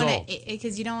 you don't years want old. to,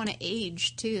 because you don't want to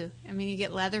age too. I mean, you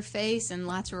get leather face and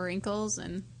lots of wrinkles,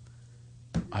 and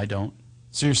I don't.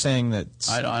 So you're saying that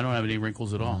I don't have any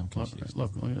wrinkles at all. Look at this.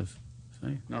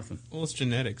 See, nothing. Well, it's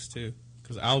genetics too.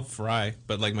 Because I'll fry,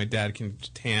 but like my dad can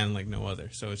tan like no other.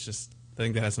 So it's just I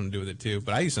think that has something to do with it too.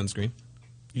 But I use sunscreen.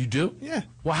 You do? Yeah.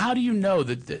 Well, how do you know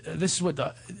that this is what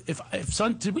if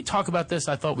did we talk about this?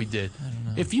 I thought we did. I don't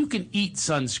know. If you can eat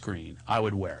sunscreen, I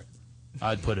would wear it.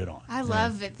 I'd put it on. I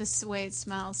love it. This way it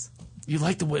smells. You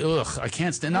like the way? Ugh, I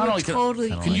can't stand. Not I only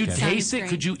would can you like taste it? sunscreen.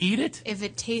 Could you eat it? If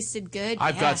it tasted good,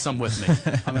 I've got some with me.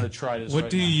 I'm going to try this. What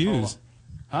right do you now. use?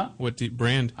 Huh? What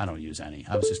brand? I don't use any.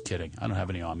 I was just kidding. I don't have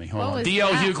any on me. Hold What on. was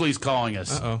D.L. that? Hughley's calling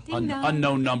us. Uh-oh.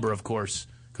 Unknown number, of course,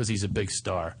 because he's a big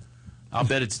star. I'll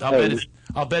bet it's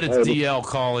DL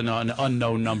calling on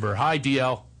unknown number. Hi,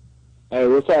 DL. Hey,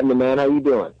 what's happening, man? How you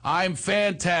doing? I'm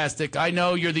fantastic. I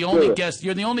know you're the only guest.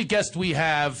 You're the only guest we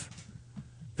have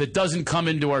that doesn't come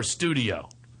into our studio.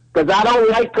 Because I don't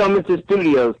like coming to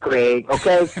studios, Craig.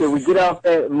 Okay, can we get off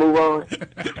that and move on?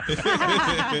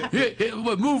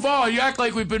 Move on. You act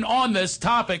like we've been on this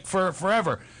topic for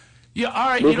forever. Yeah, all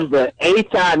right. This is the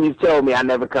 8th time you've told me I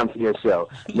never come to your show.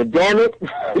 Damn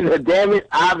it,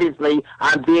 obviously,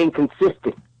 I'm being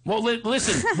consistent. Well,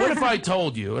 listen, what if I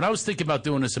told you, and I was thinking about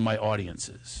doing this in my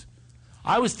audiences,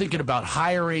 I was thinking about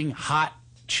hiring hot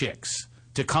chicks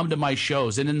to come to my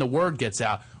shows, and then the word gets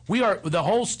out. The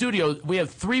whole studio, we have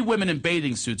 3 women in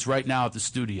bathing suits right now at the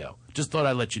studio. Just thought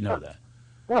I'd let you know that.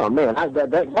 Oh, man,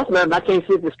 that's nothing. I can't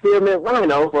sit the Spearmint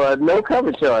Rhino for no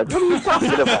cover charge. What are you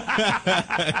talking about?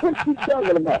 What are you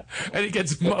talking about? And it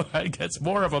gets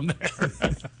more of them there.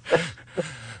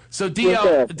 So,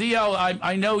 DL,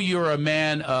 I know you're a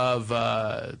man of,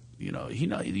 you know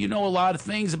a lot of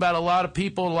things about a lot of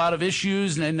people, a lot of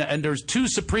issues, and there's 2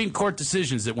 Supreme Court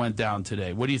decisions that went down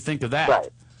today. What do you think of that? Right.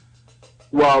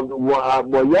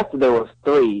 Well, yesterday was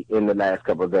 3 in the last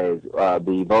couple of days.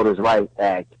 The Voters' Rights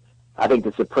Act. I think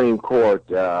the Supreme Court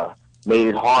made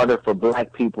it harder for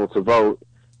black people to vote,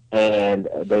 and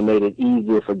they made it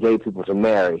easier for gay people to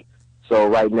marry. So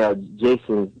right now,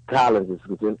 Jason Collins is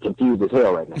confused as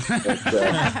hell right now.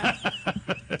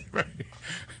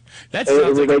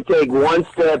 They take one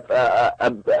step,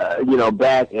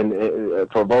 back and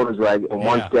for voters' rights, and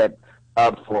one step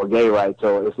up for gay rights.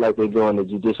 So it's like they're doing the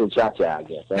judicial cha-cha, I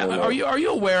guess. Now, are you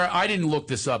aware? I didn't look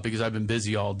this up because I've been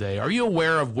busy all day. Are you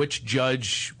aware of which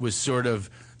judge was sort of?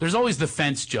 There's always the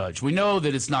fence judge. We know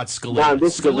that it's not Scalia. No,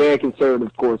 this is a very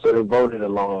conservative court, so they voted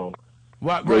along.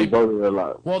 Right. They voted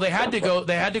along. Well, they had to go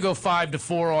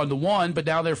 5-4 on the one, but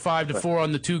now they're 5-4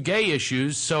 on the 2 gay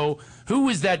issues. So who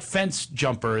is that fence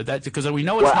jumper? That because we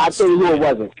know it's not. Well, I'll tell you who it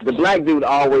wasn't. The black dude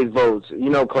always votes. You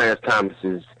know, Clarence Thomas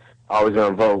is always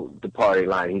going to vote the party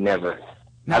line. He never.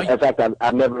 In fact,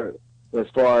 I've never, as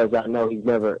far as I know, he's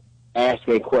never asked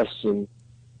a question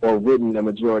or written a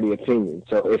majority opinion.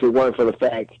 So if it weren't for the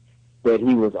fact that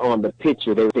he was on the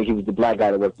picture, they would think he was the black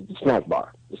guy that worked at the snack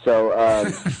bar. So,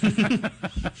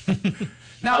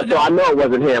 so I know it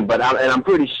wasn't him, but I'm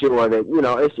pretty sure that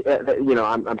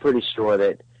I'm pretty sure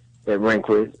that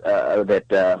Rehnquist, how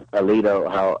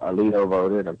Alito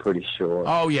voted. I'm pretty sure.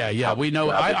 Oh yeah, we know.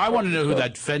 I want to know who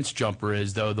that fence jumper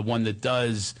is, though. The one that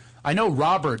does. I know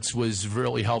Roberts was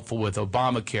really helpful with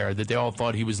Obamacare. That they all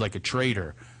thought he was like a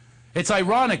traitor. It's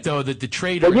ironic though that the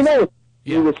traitor. But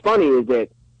what's funny is that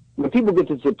when people get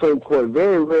to the Supreme Court,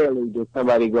 very rarely does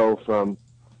somebody go from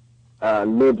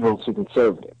liberal to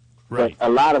conservative. Right. But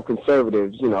a lot of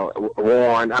conservatives,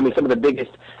 Warren. I mean, some of the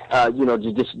biggest,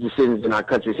 decisions in our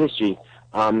country's history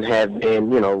have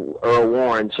been, Earl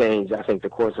Warren changed, I think, the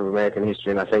course of American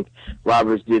history, and I think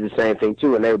Roberts did the same thing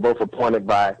too. And they were both appointed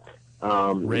by,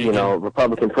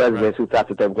 Republican presidents who thought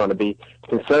that they were going to be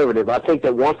conservative. I think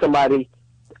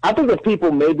that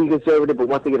people may be conservative, but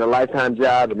once they get a lifetime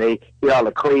job and they hear all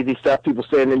the crazy stuff people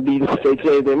saying in meetings, they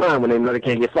change their mind when they know they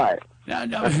can't get fired.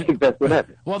 No. I think that's what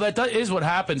happens. Well, that is what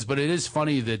happens, but it is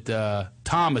funny that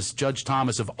Judge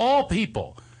Thomas, of all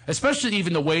people, especially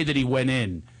even the way that he went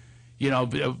in,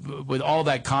 with all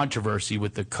that controversy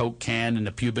with the Coke can and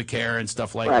the pubic hair and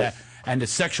stuff like that, and the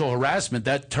sexual harassment,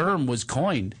 that term was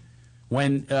coined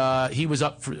when he was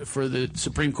up for the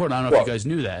Supreme Court. I don't know if you guys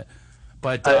knew that.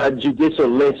 But judicial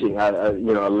lynching,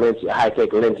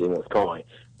 high-tech lynching was coined.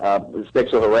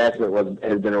 Sexual harassment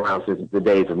has been around since the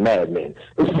days of Mad Men,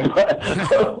 but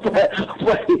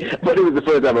it was the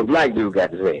first time a black dude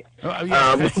got to say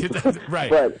it. Right.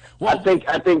 But I think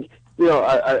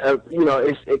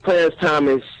it's Clarence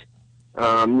Thomas,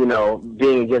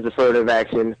 being against affirmative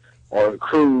action, or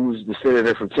Cruz, the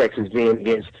senator from Texas, being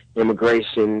against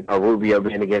immigration, or Rubio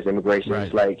being against immigration. Right.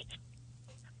 It's like.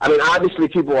 I mean, obviously,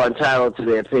 people are entitled to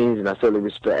their opinions, and I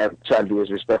certainly try to be as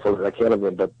respectful as I can of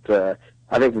them. But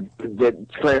I think that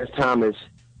Clarence Thomas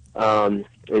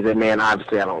is a man,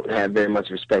 obviously, I don't have very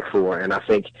much respect for, and I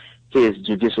think his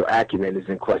judicial acumen is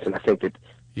in question. I think that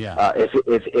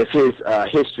if his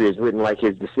history is written like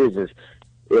his decisions,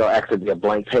 it'll actually be a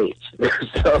blank page. To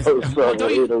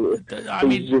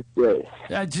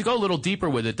go a little deeper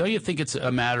with it, don't you think it's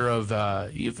a matter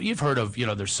of you've heard of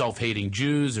there's self-hating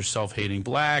Jews, there's self-hating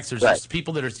blacks, there's just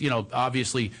people that are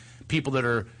obviously people that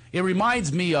are. It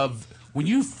reminds me of when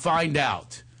you find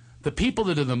out the people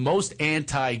that are the most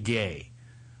anti-gay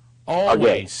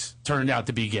always turned out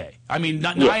to be gay. I mean,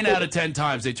 9 out of 10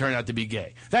 times they turn out to be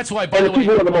gay. That's why. And the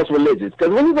people are the most religious, because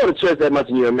when you go to church that much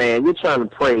and you're a man, you're trying to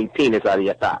pray penis out of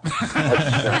your thigh.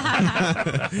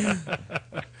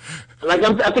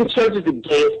 I think church is the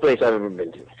gayest place I've ever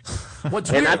been to.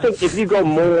 I think if you go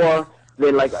more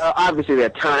than obviously there are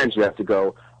times you have to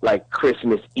go, like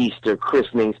Christmas, Easter,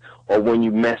 christenings, or when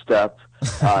you messed up.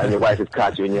 and your wife has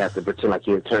caught you, and you have to pretend like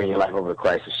you're turning your life over to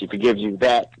Christ. If she forgives you,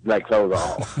 that like those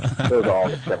are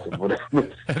all acceptable.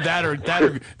 that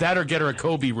or get her a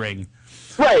Kobe ring.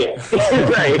 Right,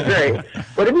 right.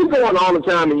 But if you're going all the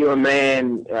time and you're a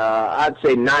man, I'd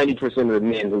say 90% of the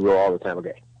men who go all the time are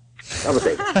gay. I would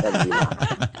say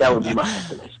that would be my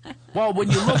estimation. Well,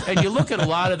 when you look at a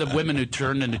lot of the women who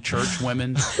turn into church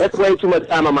women, that's way too much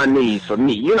time on my knees for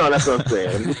me. You know, that's what I'm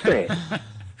saying. I'm just saying.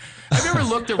 Have you ever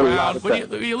looked around?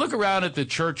 When you look around at the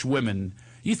church women,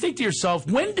 you think to yourself,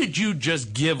 when did you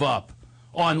just give up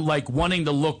on like wanting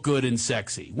to look good and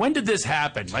sexy? When did this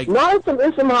happen? Like, no,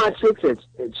 it's some hot chicks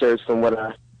at church, from what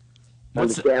I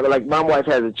understand. Like my wife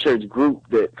has a church group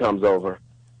that comes over.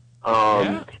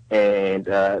 And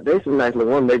there's some nice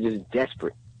little women. They're just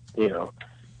desperate, you know.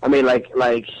 I mean, like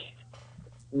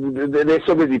they're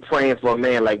so busy praying for a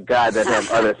man, like God doesn't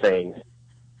have other things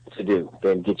to do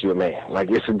than get you a man. Like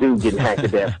it's a dude getting hacked to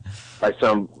death by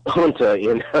some hunter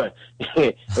in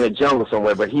a jungle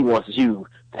somewhere, but he wants you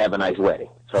to have a nice wedding.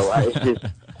 So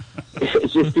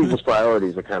it's just people's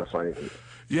priorities are kind of funny to me.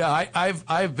 Yeah,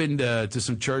 I've been to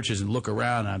some churches and look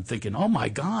around, and I'm thinking, oh my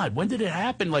God, when did it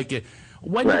happen? Like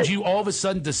when did you all of a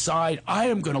sudden decide I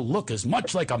am going to look as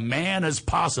much like a man as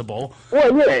possible?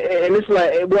 Well, yeah, and it's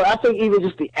like, well, I think even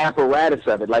just the apparatus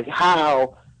of it, like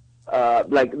how,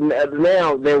 like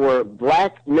now there were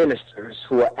black ministers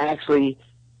who were actually,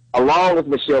 along with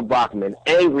Michelle Bachmann,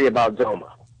 angry about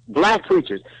DOMA. Black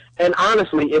preachers. And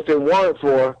honestly, if it weren't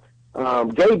for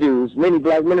gay dudes, many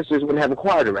black ministers wouldn't have a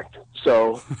choir director.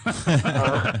 So,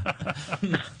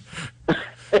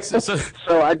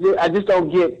 so I just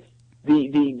don't get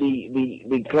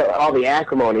the all the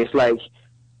acrimony. It's like,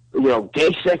 you know,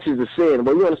 gay sex is a sin.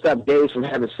 Well, you want to stop gays from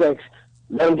having sex,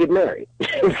 let them get married.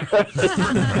 Because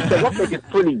I think it's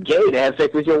pretty gay to have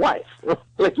sex with your wife.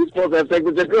 Like you're supposed to have sex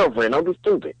with your girlfriend. Don't be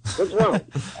stupid. What's wrong?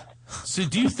 So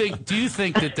do you think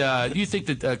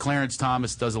that Clarence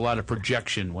Thomas does a lot of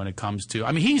projection when it comes to?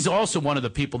 I mean, he's also one of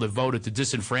the people that voted to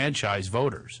disenfranchise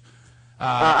voters.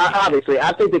 Obviously,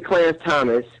 I think that Clarence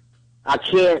Thomas. I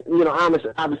can't, you know,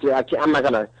 obviously, I'm not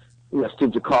gonna, you know,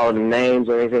 stoop to call him names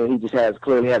or anything. He just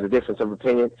clearly has a difference of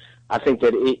opinion. I think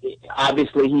that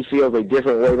obviously he feels a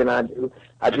different way than I do.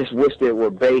 I just wish that it were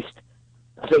based.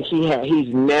 I think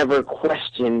he's never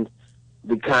questioned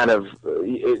the kind of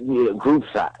group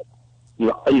side. You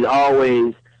know, he's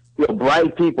always, you know,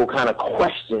 bright people kind of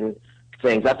question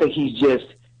things. I think he's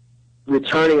just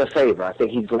returning a favor. I think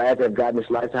he's glad to have gotten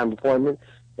this lifetime appointment,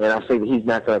 and I think that he's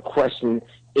not going to question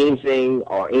anything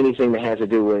that has to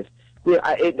do with, you know,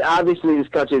 obviously this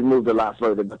country has moved a lot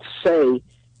further, but to say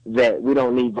that we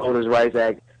don't need Voters' Rights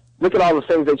Act, look at all the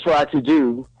things they try to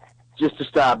do just to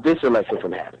stop this election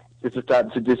from happening, just to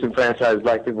stop to disenfranchise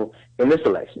black people in this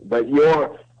election. But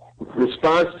your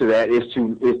response to that is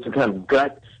to kind of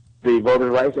gut the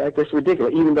Voters' Rights Act. That's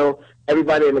ridiculous, even though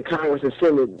everybody in the Congress and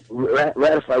Senate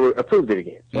approved it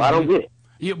again. So I don't get it.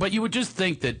 Yeah, but you would just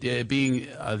think that being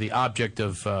the object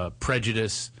of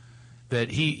prejudice, that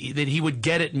he would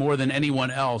get it more than anyone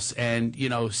else, and you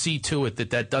know, see to it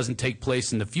that doesn't take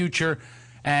place in the future,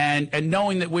 and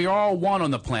knowing that we are all one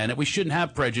on the planet, we shouldn't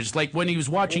have prejudice. Like when he was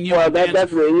watching you. Well,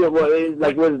 that's really, you know, well,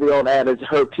 like what's the old adage?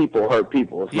 Hurt people hurt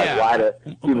people. It's like why do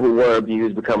people who were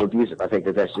abused become abusive? I think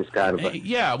that's just kind of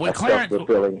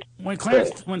when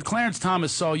Clarence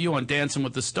Thomas saw you on Dancing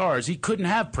with the Stars, he couldn't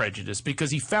have prejudice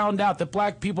because he found out that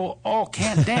black people all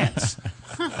can't dance.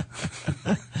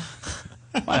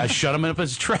 I shut him up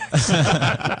his tracks.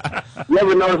 You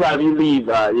ever notice how if you leave,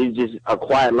 you just are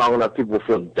quiet long enough, people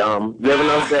feel dumb? You ever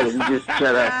notice that? You just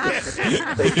shut up.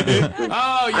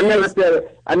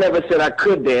 I never said I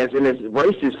could dance, and it's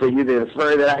racist for you to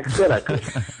infer that I said I could.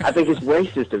 I think it's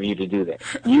racist of you to do that.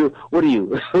 What are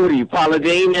you, Paula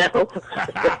Deen now?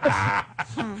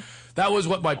 That was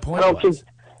what my point was.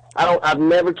 I've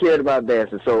never cared about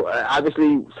dancing, so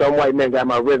obviously some white men got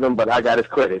my rhythm, but I got his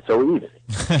credit, so even.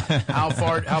 How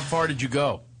far did you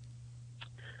go?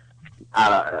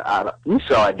 You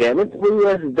saw it, damn it. What are you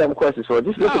asking dumb questions for?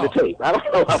 Just look at the tape. I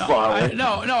don't know how far I went.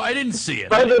 No, I didn't see it.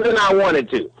 Further than I wanted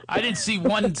to. I didn't see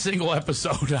one single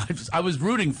episode. I was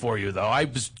rooting for you, though. I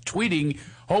was tweeting,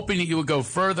 hoping that you would go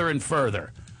further and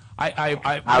further. I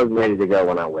was ready to go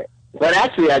when I went. But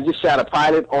actually, I just shot a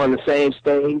pilot on the same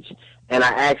stage, and I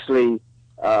actually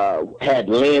had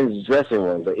Lynn's dressing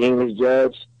room, the English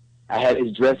judge. I had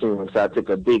his dressing room, so I took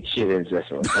a big shit in his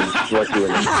dressing room.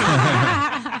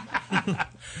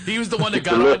 He was the one that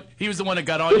got on. He was the one that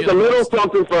got on. Just a little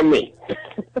something from me.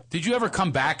 Did you ever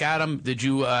come back at him? Did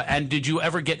you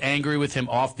ever get angry with him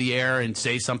off the air and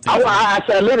say something? I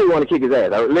literally want to kick his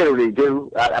ass. I literally do.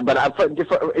 But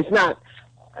it's not.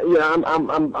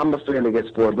 I'm a fairly good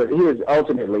sport, but here's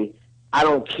ultimately, I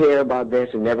don't care about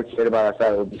dancing. Never cared about it. I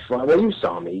thought it would be fun. Well, you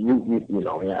saw me. You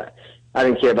know me. I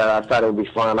didn't care about it. I thought it would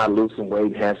be fun. I'd lose some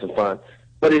weight and have some fun.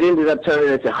 But it ended up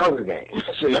turning into Hunger Games.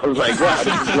 So I was like, wow,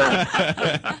 this is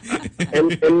not.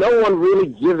 And no one really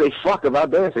gives a fuck about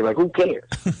dancing. Like, who cares?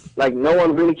 Like, no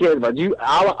one really cares about you.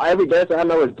 Every dancer I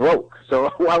know is broke.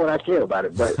 So why would I care about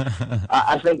it? But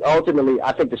I think ultimately,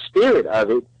 the spirit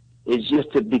of it is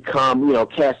just to become,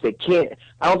 cats that can't.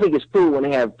 I don't think it's cool when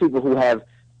they have people who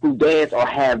dance or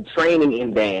have training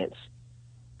in dance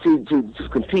to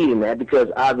compete in that, because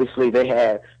obviously they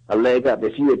had a leg up.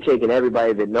 If you had taken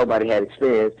everybody that nobody had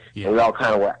experience and we all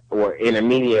kind of were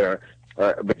intermediate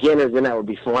or beginners, then that would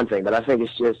be one thing. But I think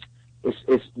it's just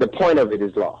it's the point of it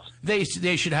is lost. They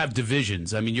should have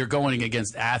divisions. I mean, you're going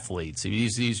against athletes. I mean,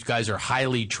 these guys are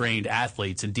highly trained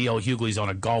athletes, and D.L. Hughley's on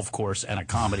a golf course and a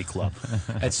comedy club.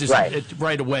 It's just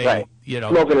right away, right.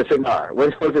 Smoking a cigar.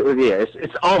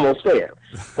 It's almost fair.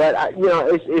 But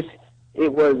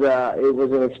it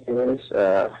was an experience.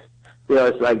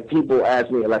 It's like people ask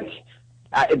me,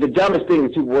 the dumbest thing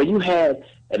is people,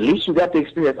 at least you got the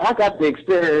experience. I got the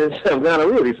experience of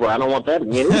gonorrhea before. I don't want that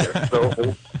again either.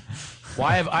 So. Well,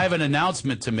 I have an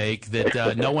announcement to make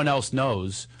that no one else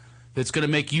knows that's going to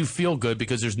make you feel good,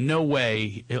 because there's no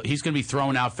way he's going to be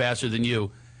thrown out faster than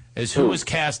you. As who is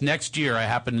cast next year, I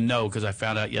happen to know because I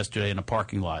found out yesterday in a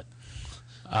parking lot.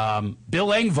 Bill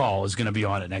Engvall is going to be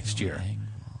on it next year.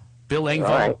 Bill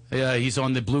Engvall, he's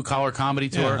on the Blue Collar Comedy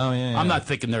Tour. Yeah. I'm not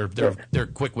thinking they're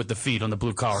quick with the feet on the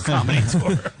Blue Collar Comedy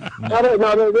Tour. No,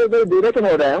 they can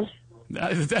hold down.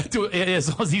 As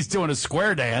long as he's doing a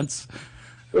square dance.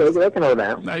 Yeah, they can hold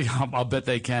down. I'll bet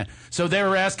they can. So they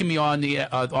were asking me on the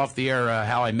off the air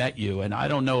how I met you, and I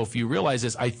don't know if you realize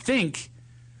this. I think,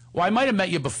 I might have met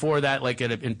you before that, like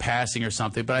in passing or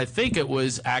something, but I think it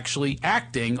was actually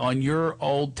acting on your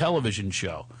old television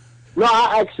show. No,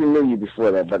 I actually knew you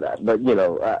before that, but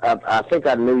I think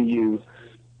I knew you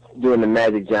during the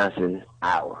Magic Johnson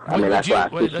hour. I mean, that's why I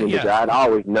switched you. I'd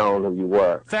always known who you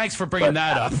were. Thanks for bringing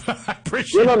that up. I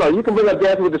appreciate it. No, you can bring up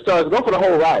Dancing with the Stars. Go for the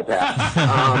whole ride, pal.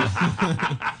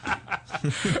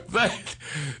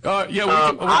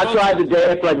 I tried to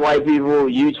dance like white people.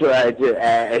 You tried to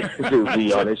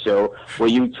be on the show where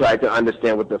you tried to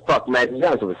understand what the fuck Magic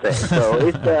Johnson was saying. So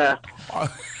it's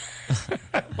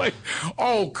like,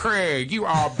 oh, Craig, you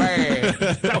are bad.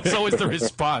 That was always the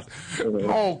response.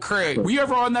 Oh, Craig. Were you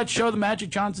ever on that show, the Magic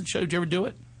Johnson show? Did you ever do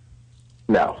it?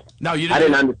 No. No, you didn't? I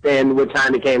didn't understand what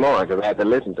time it came on because I had to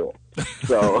listen to him.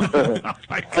 So,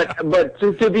 but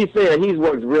to be fair, he's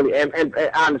worked really, and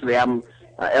honestly, I'm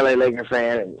a LA Laker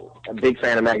fan and a big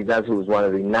fan of Magic Johnson, who was one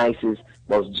of the nicest,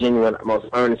 most genuine, most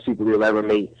earnest people you'll ever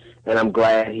meet. And I'm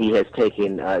glad he has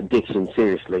taken diction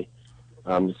seriously.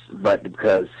 But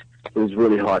because it was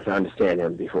really hard to understand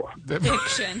him before.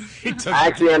 Diction. I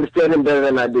actually understand him better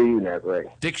than I do you now, Greg.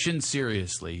 Diction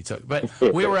seriously. But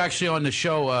we were actually on the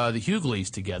show, the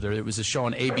Hughleys, together. It was a show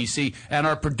on ABC. And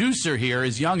our producer here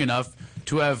is young enough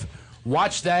to have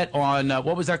watched that on,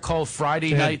 what was that called,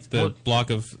 Friday night? The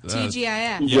block of...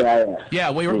 TGIF.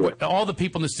 Yeah, we were. All the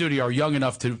people in the studio are young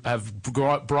enough to have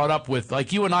brought up with,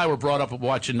 like you and I were brought up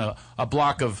watching a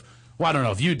block of... Well, I don't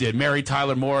know if you did. Mary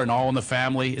Tyler Moore and All in the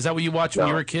Family. Is that what you watched when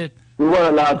you were a kid? We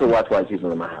weren't allowed to watch white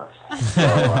people in my house. So,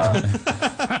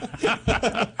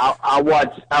 I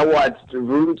watched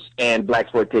Roots and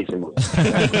blaxploitation movies.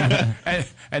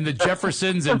 and the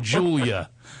Jeffersons and Julia.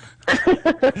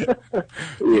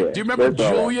 Do you remember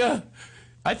Julia?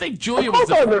 I think Julia was.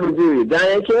 I remember Julia.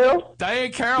 Diane Carroll.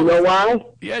 Diane Carroll. You know why?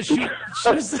 Yeah, she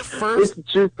was the first.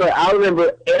 It's true story. I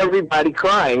remember everybody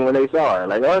crying when they saw her.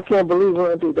 Like, oh, I can't believe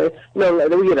her.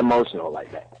 We get emotional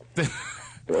like that.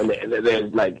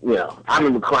 There's like, I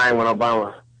remember crying when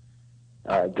Obama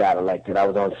got elected. I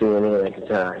was on CNN at the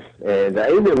time, and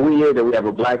isn't it weird that we have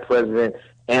a black president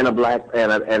and a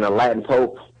Latin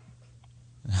pope?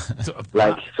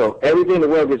 So everything in the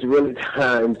world gets really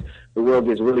timed. The world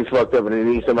gets really fucked up, and they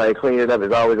need somebody to clean it up.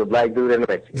 There's always a black dude in the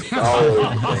Mexican.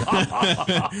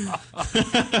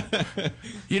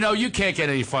 You can't get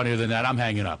any funnier than that. I'm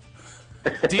hanging up.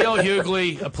 D.L.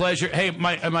 Hughley, a pleasure. Hey,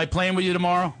 am I playing with you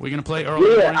tomorrow? We're gonna play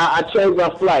early? Yeah, I changed my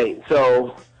flight,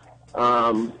 so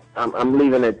I'm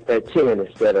leaving at 10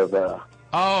 instead of.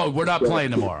 Oh, we're not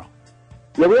playing tomorrow.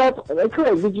 Yeah, we are.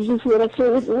 Craig, did you just hear that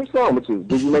shit? What's wrong with you?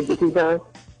 Did you make the tea time?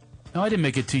 No, I didn't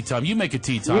make it tea time. You make it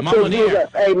tea You time. said I'm on the air.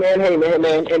 hey man,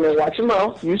 and then watch your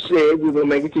mouth. You said you were going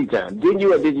to make it tea time. Did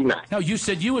you or did you not? No, you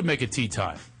said you would make it tea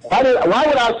time. Why would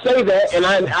I say that? And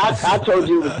I told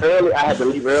you it was early. I had to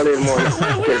leave early in the morning.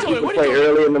 Because you play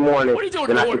early in the morning. What are you doing?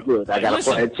 Then I could do it. I got to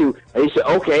play at 2. And he said,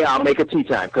 okay, I'll make a tea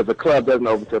time because the club doesn't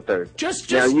open till Thursday.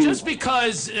 Just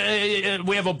because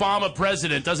we have Obama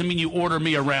president doesn't mean you order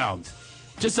me around.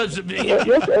 Just it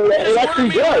actually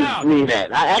does mean that.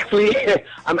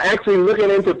 I'm actually looking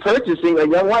into purchasing a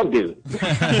young white dude.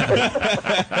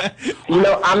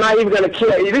 I'm not even going to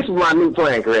carry. This is my new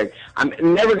plan, Craig. I'm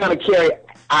never going to carry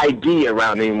ID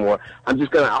around anymore. I'm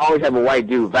just going to always have a white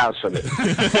dude vouch for me.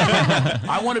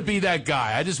 I want to be that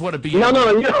guy. I just want to be. No,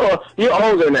 you're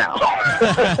older now.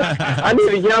 I need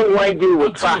a young white dude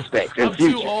with prospects and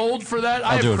future. I'm too old for that.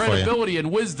 I have credibility and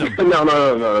wisdom.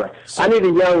 No. I need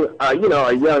a young, a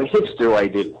young hipster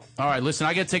white dude. All right, listen,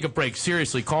 I got to take a break.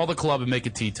 Seriously, call the club and make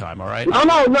it tea time, all right? No, wait,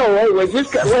 I don't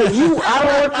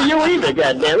work for you either,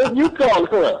 goddammit. You call the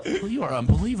club. Well, you are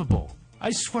unbelievable. I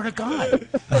swear to God.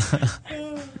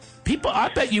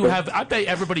 I bet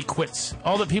everybody quits.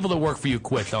 All the people that work for you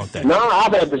quit, don't they? No,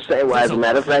 I've had to say, as a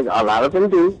matter of fact, a lot of them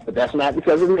do, but that's not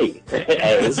because of me. And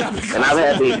I've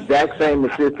had the exact same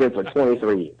assistant for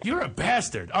 23 years. You're a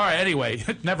bastard. All right, anyway,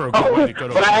 never a good way to go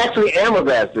to But I actually am a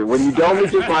bastard. When you don't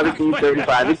reach your quantity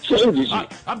 35, it changes you.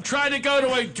 I'm trying to go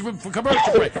to a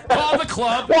commercial break. Call the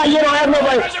club. Well, you don't have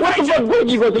nobody. What the fuck would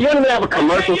you go to? You don't even have a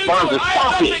commercial sponsor.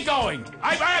 Stop it.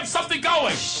 I have something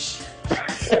going.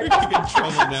 You're going to get in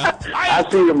trouble now. I'll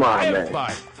see you tomorrow, man.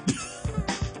 Bye.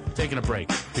 Taking a break.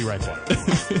 Be right back.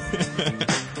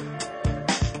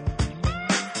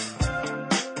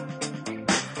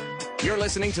 You're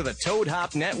listening to the Toad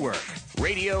Hop Network,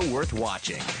 radio worth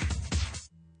watching.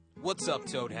 What's up,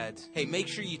 Toadheads? Hey, make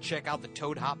sure you check out the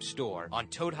Toad Hop store on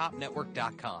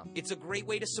ToadHopNetwork.com. It's a great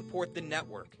way to support the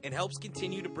network and helps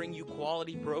continue to bring you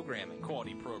quality programming.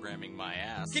 Quality programming, my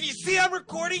ass. Can you see I'm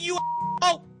recording you?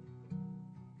 Oh!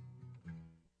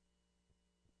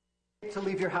 To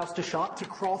leave your house to shop, to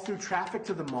crawl through traffic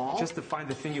to the mall, just to find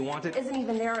the thing you wanted. Isn't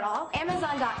even there at all.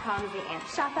 Amazon.com is the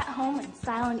answer. Shop at home in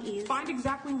style and ease. Find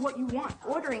exactly what you want.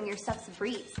 Ordering your stuff's a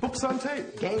breeze. Books on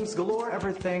tape, games galore,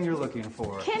 everything you're looking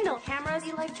for. Kindle, cameras,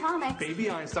 electronics. Baby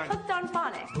Einstein. Hooked on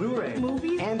phonics. Blu-ray,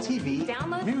 movies, and TV.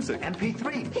 Download, music,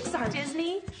 MP3, Pixar,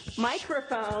 Disney,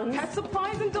 microphones, pet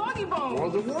supplies, and doggy bones.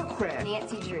 World of Warcraft,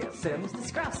 Nancy Drew, Sims, the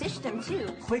Scrub System too.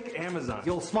 Click Amazon.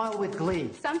 You'll smile with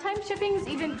glee. Sometimes shipping's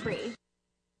even free.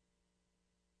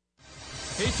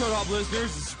 Hey, Toad Hop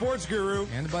listeners, the Sports Guru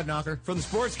and the Bud Knocker from the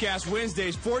Sportscast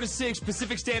Wednesdays, 4 to 6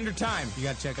 Pacific Standard Time. You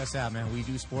got to check us out, man. We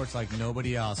do sports like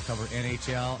nobody else. Cover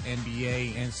NHL,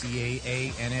 NBA, NCAA,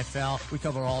 NFL. We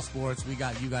cover all sports. We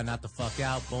got You Got Not the Fuck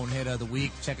Out, Bonehead of the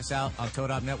Week. Check us out on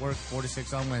Toad Hop Network, 4 to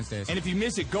 6 on Wednesdays. And if you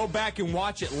miss it, go back and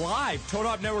watch it live,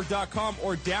 ToadHopNetwork.com,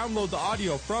 or download the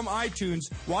audio from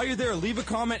iTunes. While you're there, leave a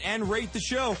comment and rate the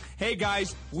show. Hey,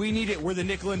 guys, we need it. We're the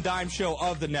nickel and dime show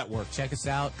of the network. Check us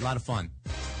out. A lot of fun.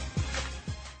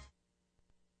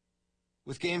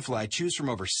 With GameFly, choose from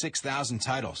over 6,000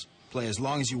 titles. Play as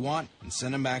long as you want and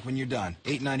send them back when you're done.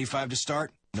 $8.95 to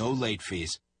start, no late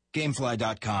fees.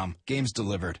 Gamefly.com. Games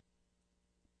delivered.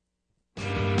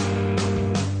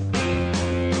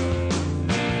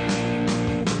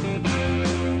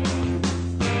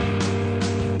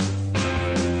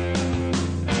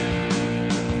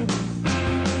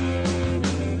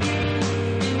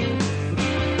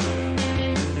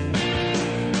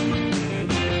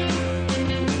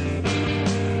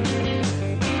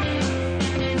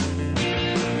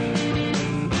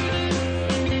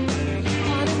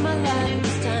 Part of my life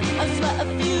this time, I swear a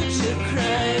future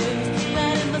cry.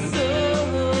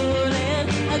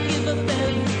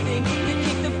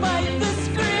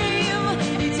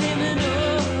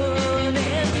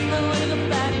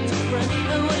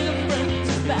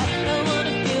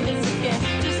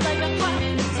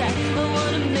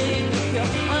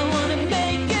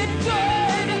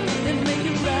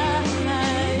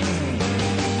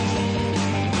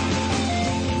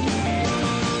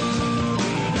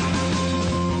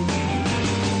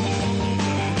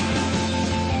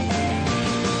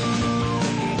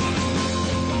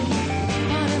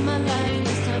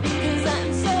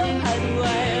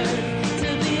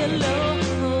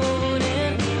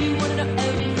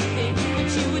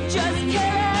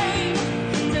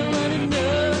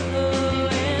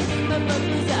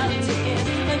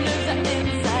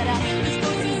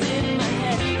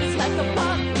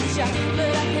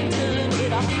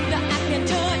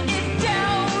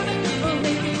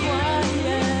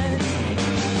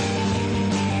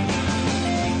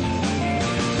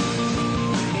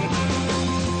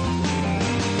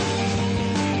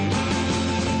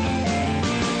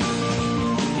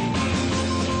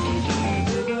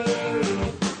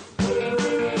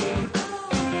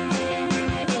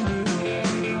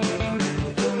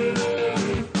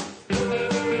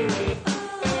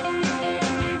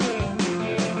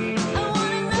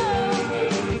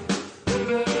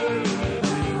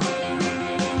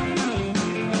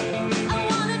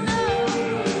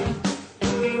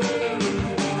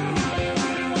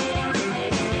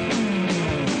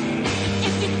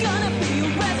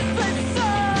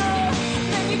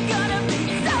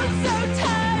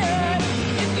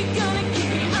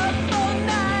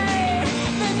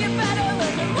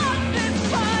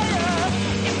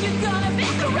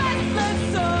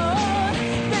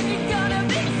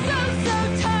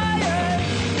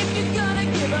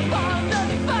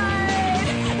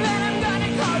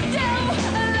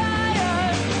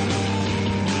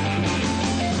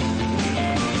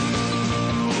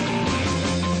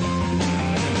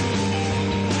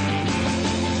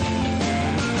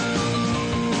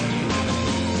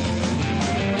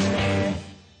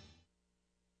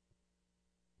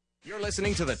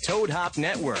 listening to the Toad Hop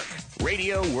Network,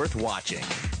 radio worth watching.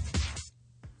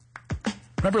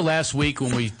 Remember last week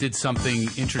when we did something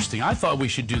interesting? I thought we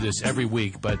should do this every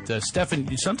week, but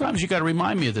Stefan, sometimes you got to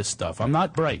remind me of this stuff. I'm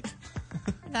not bright.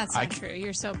 That's not true.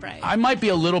 You're so bright. I might be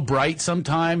a little bright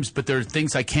sometimes, but there are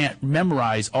things I can't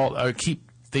memorize or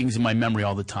keep things in my memory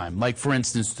all the time. Like, for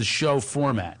instance, the show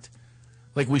format.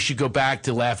 Like, we should go back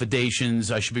to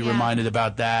Laugh-A-Dations. I should be reminded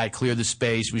about that. Clear the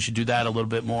Space. We should do that a little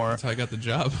bit more. That's how I got the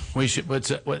job. We should.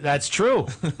 That's true.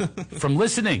 From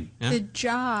listening. The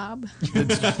job.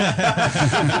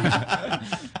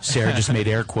 Sarah just made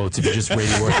air quotes. If you just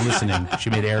radio worth listening, she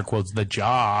made air quotes. The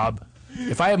job.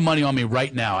 If I had money on me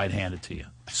right now, I'd hand it to you.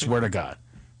 I swear to God.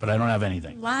 But I don't have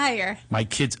anything. Liar. My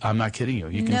kids. I'm not kidding you.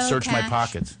 You can search my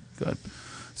pockets. Good.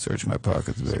 Search my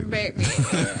pockets, baby.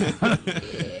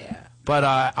 Yeah. But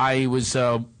I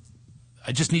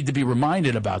just need to be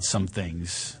reminded about some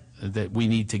things that we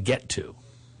need to get to,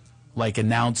 like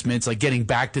announcements, like getting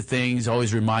back to things.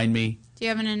 Always remind me. Do you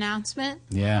have an announcement?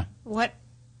 Yeah. What?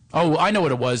 Oh, I know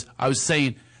what it was. I was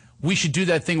saying we should do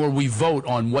that thing where we vote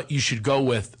on what you should go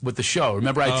with the show.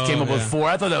 Remember, I came up with 4.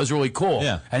 I thought that was really cool.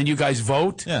 Yeah. And you guys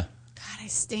vote. Yeah. God, I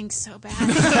stink so bad.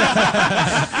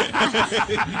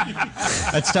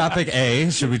 That's topic A.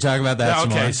 Should we talk about that some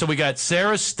more? Okay, so we got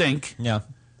Sarah's stink. Yeah.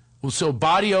 Well, so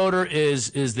body odor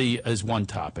is one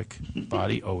topic.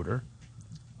 Body odor.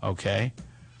 Okay.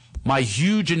 My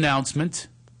huge announcement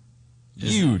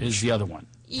is the other one.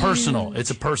 Huge. Personal. It's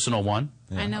a personal one.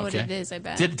 I know what it is, I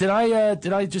bet. Did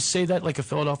I just say that like a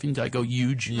Philadelphian? Did I go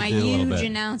huge? My huge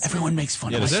announcement. Everyone makes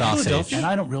fun of is my that sausage, Philadelphia? and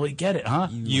I don't really get it, huh?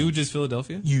 Huge is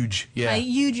Philadelphia? Huge, yeah. My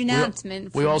huge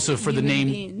announcement. We also, for the human name,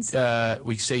 beings.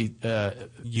 we say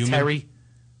Terry.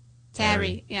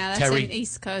 Terry. Yeah, that's Terry. an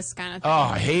East Coast kind of thing. Oh,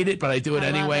 I hate it, but I do it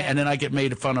I love anyway. it. And then I get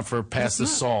made fun of for past the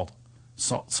salt.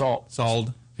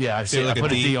 Salt. Yeah, I say I like a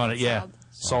put a D? D on it. Yeah,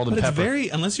 salt and But pepper.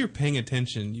 unless you're paying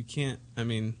attention, you can't, I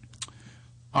mean.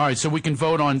 All right, so we can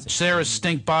vote on Sarah's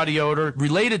stink body odor.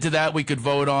 Related to that, we could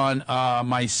vote on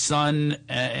my son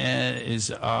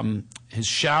his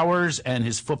showers and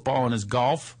his football and his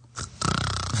golf.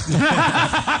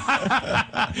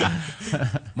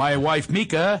 My wife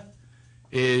Mika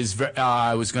is.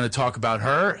 I was going to talk about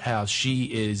her. How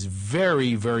she is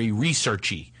very, very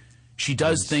researchy. She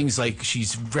does things like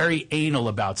she's very anal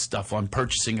about stuff on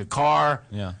purchasing a car.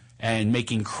 Yeah. And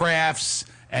making crafts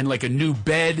and like a new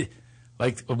bed.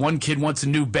 Like, one kid wants a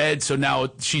new bed, so now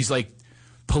she's like,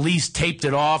 police taped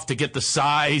it off to get the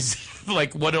size,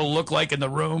 like what it'll look like in the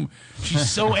room. She's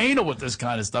so anal with this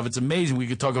kind of stuff. It's amazing. We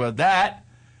could talk about that.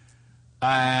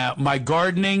 My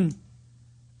gardening,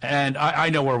 and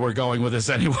I know where we're going with this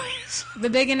anyways.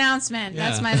 The big announcement. Yeah.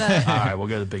 That's my vote. All right, we'll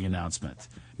get the big announcement.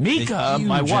 Mika,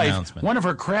 my wife, one of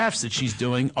her crafts that she's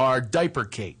doing are diaper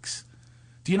cakes.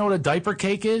 Do you know what a diaper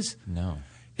cake is? No.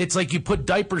 It's like you put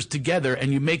diapers together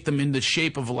and you make them in the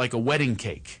shape of like a wedding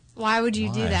cake. Why would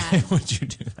you do that? Would you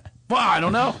do that? Well, I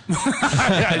don't know.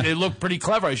 It looked pretty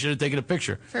clever. I should have taken a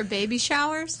picture. For baby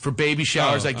showers? For baby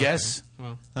showers, I guess.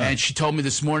 Well, And she told me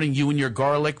this morning, you and your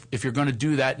garlic, if you're going to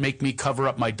do that, make me cover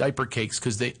up my diaper cakes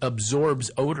because they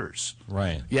absorbs odors.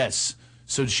 Right. Yes.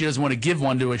 So she doesn't want to give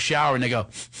one to a shower, and they go,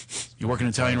 you work in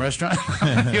an Italian restaurant? You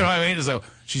know what I mean? So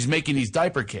she's making these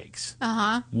diaper cakes.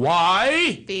 Uh-huh.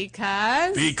 Why?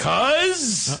 Because?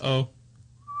 Uh-oh.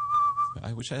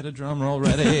 I wish I had a drum roll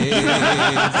ready.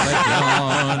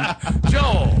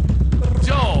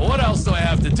 Joel, what else do I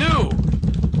have to do?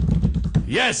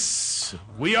 Yes,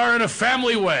 we are in a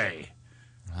family way.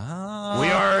 We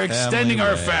are extending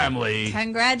our family.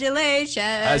 Congratulations.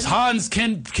 As Hans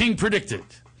King predicted,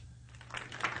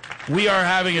 we are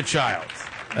having a child.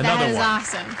 Another that is one.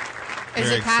 awesome. Is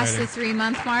Very it past exciting. the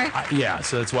 3-month mark? Yeah,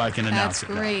 so that's why I can announce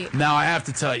That's it. great. Now I have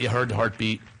to tell you, heard the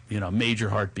heartbeat, major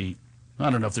heartbeat. I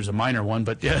don't know if there's a minor one,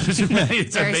 but yeah, it's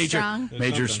Very a major, strong.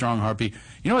 major strong heartbeat.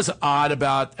 You know what's odd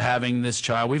about having this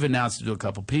child? We've announced it to a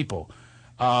couple people.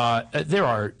 There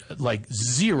are like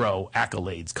 0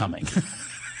 accolades coming.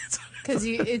 Because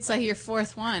it's like your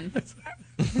 4th one.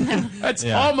 That's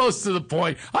almost to the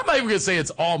point. I'm not even going to say it's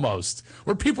almost,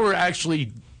 where people are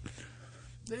actually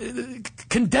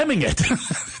condemning it.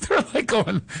 They're like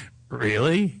going,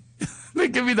 really? They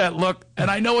give me that look,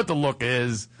 and I know what the look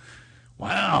is.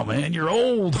 Wow, man, you're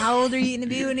old. How old are you going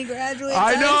to be when he graduates?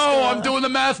 I know. I'm doing the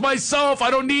math myself.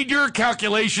 I don't need your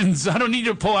calculations. I don't need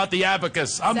you to pull out the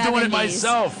abacus. I'm doing it 70s.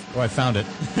 myself. Oh, I found it.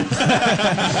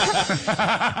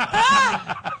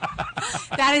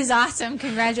 That is awesome.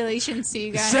 Congratulations to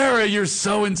you guys. Sarah, you're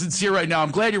so insincere right now.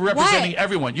 I'm glad you're representing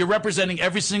everyone. You're representing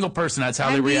every single person. That's how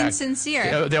I'm they being react.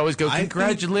 sincere. They always go,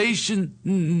 congratulations.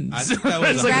 I think that was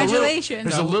It's like Congratulations.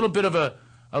 there's a little bit of a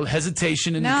a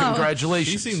hesitation and No.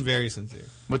 congratulations. She seemed very sincere.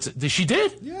 She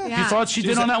did? Yeah. You thought she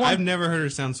did on that one? I've never heard her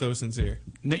sound so sincere.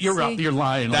 You're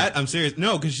lying. I'm serious.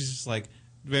 No, because she's just like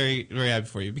very, very happy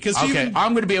for you. Because okay,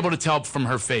 I'm going to be able to tell from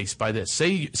her face by this.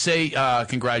 Say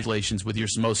congratulations with your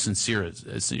most sincere.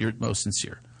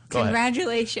 Go ahead.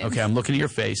 Congratulations. Okay, I'm looking at your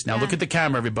face. Now look at the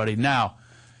camera, everybody. Now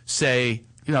say,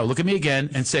 look at me again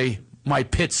and say, my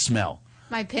pits smell.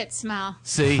 My pit smell.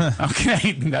 See?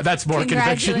 Okay, now that's more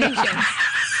conviction. Congratulations.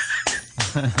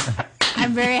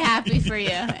 I'm very happy for you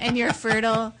and your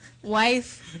fertile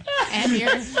wife and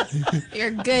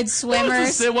your good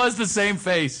swimmers. It was the same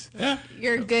face. Yeah.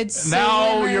 You're good swimmers.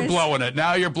 Now you're blowing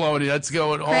it. That's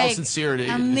going. All Craig, sincerity.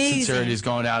 amazing. Sincerity is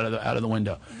going out of the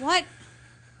window. What?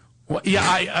 Well,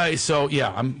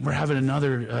 yeah, we're having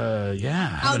another,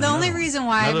 the only reason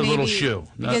why another maybe little shoe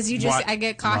because I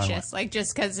get cautious,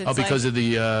 just because it's because of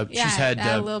the she's had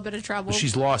a little bit of trouble.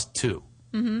 She's lost 2.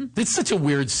 Mm-hmm. It's such a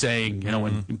weird saying,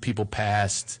 when people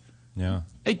passed. Yeah,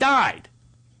 they died,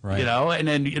 right? And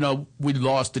then we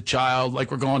lost a child. Like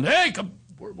we're going, hey, come,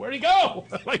 where'd he go?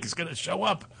 Like he's gonna show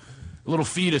up. A little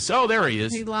fetus. Oh, there he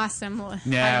is. We lost him.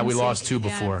 Yeah, we lost 2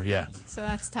 before. Yeah. So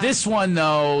that's tough. This one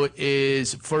though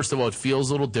is first of all, it feels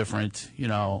a little different.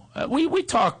 We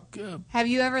talk. Have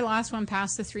you ever lost one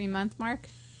past the 3-month mark?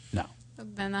 No.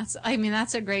 Then that's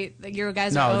a great. You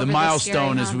guys. No, are over the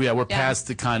milestone is hump. we're past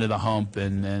the kind of the hump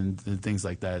and things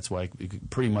like that. That's why we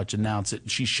could pretty much announce it.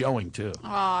 She's showing too.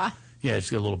 Aw. Yeah, she's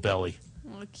got a little belly.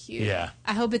 Oh, cute. Yeah.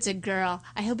 I hope it's a girl.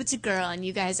 And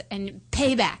you guys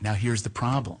payback. Now here's the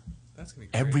problem. That's gonna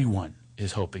be great. Everyone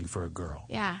is hoping for a girl.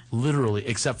 Yeah. Literally,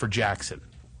 except for Jackson,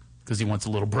 because he wants a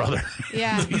little brother.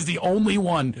 Yeah. He's the only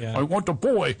one. Yeah. I want a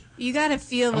boy. You got to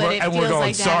feel what it feels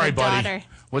like to have a daughter.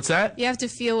 What's that? You have to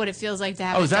feel what it feels like to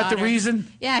have a daughter. Oh, is that the reason?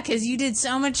 Yeah, because you did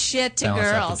so much shit to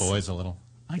Balance girls. out the boys a little.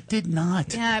 I did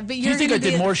not. Yeah, but do you think I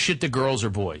did more shit to girls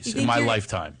or boys in my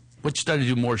lifetime? Which did I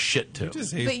do more shit to? You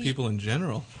just hate people in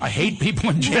general. I hate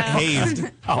people in general.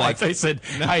 I said,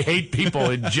 I hate people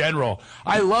in general.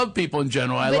 I love people in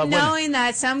general. I love knowing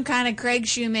that some kind of Craig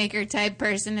Shoemaker type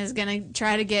person is going to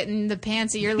try to get in the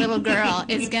pants of your little girl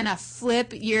is going to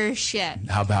flip your shit.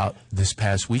 How about this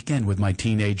past weekend with my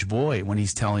teenage boy when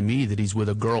he's telling me that he's with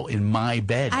a girl in my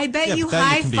bed? I bet you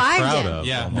high-fived him.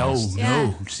 Yeah.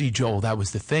 No. See, Joel, that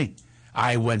was the thing.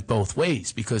 I went both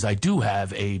ways because I do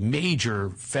have a major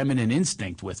feminine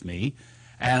instinct with me,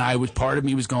 and part of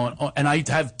me was going, oh, and I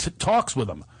have talks with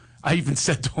him. I even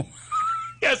said to him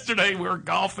yesterday we were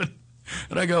golfing,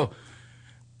 and I go,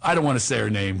 I don't want to say her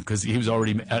name because he was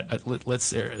already. Let's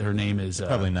say her name is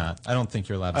probably not. I don't think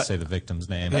you're allowed to say the victim's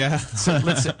name. Yeah. So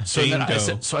then I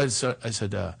said, so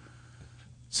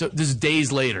this is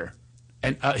days later,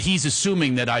 and he's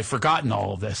assuming that I've forgotten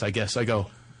all of this. I guess I go.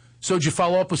 So did you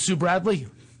follow up with Sue Bradley?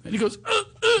 And he goes,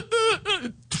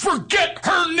 forget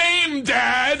her name,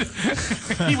 Dad.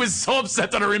 He was so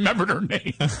upset that I remembered her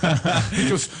name. He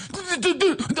goes,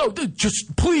 no,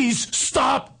 just please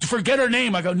stop. Forget her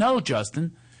name. I go, no,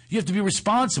 Justin, you have to be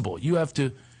responsible. You have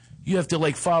to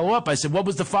like follow up. I said, what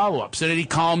was the follow up? So then he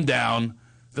calmed down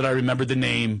that I remembered the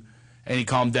name. And he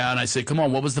calmed down. I said, come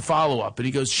on, what was the follow-up? And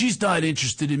he goes, she's not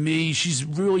interested in me. She's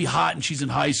really hot, and she's in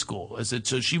high school. I said,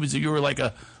 so you were like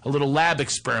a little lab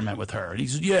experiment with her. And he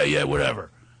said, yeah,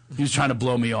 whatever. He was trying to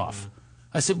blow me off.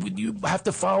 I said, well, you have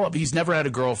to follow up. He's never had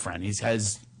a girlfriend. He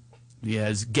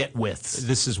has get-withs.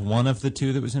 This is one of the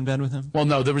 2 that was in bed with him? Well,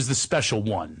 no, there was the special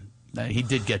one. He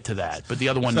did get to that. But the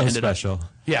other one ended special. up.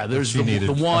 Yeah, there's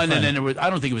the one, and then I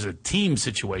don't think it was a team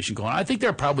situation going on. I think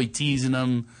they're probably teasing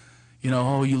him.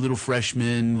 Oh, you little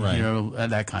freshman, right.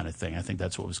 That kind of thing. I think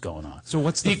that's what was going on. So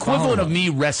what's the equivalent of me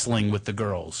wrestling with the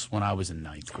girls when I was in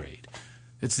 9th grade?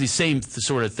 It's the same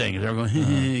sort of thing. They're going,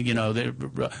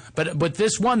 but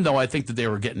this one though, I think that they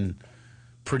were getting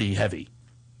pretty heavy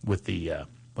with the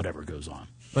whatever goes on.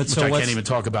 Which I can't even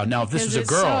talk about now. If this was a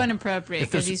girl, it's so inappropriate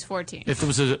because he's 14. If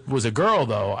it was a girl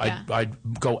though, I'd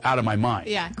go out of my mind.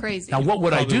 Yeah, crazy. Now what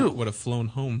would I do? Would have flown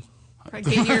home.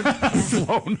 Get your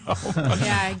flown home.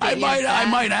 Yeah, I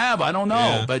might have. I don't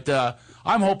know, but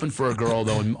I'm hoping for a girl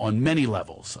though on many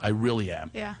levels. I really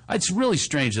am. Yeah. It's really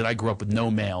strange that I grew up with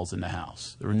no males in the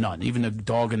house. There were none. Even the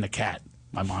dog and the cat.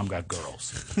 My mom got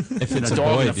girls. If it's a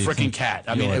dog boy, and a freaking cat.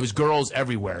 I mean, it was girls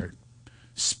everywhere.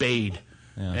 Spade.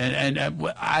 Yeah. And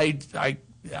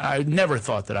I never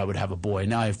thought that I would have a boy.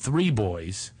 Now I have 3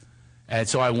 boys, and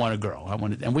so I want a girl.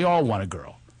 And we all want a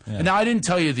girl. Yeah. And now I didn't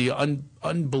tell you the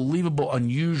unbelievable,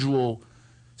 unusual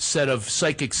set of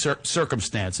psychic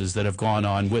circumstances that have gone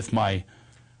on with my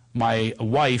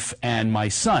wife and my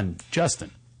son,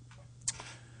 Justin.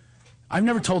 I've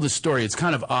never told this story. It's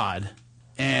kind of odd.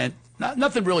 And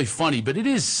nothing really funny, but it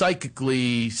is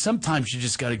psychically. Sometimes you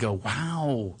just got to go,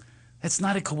 wow, that's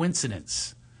not a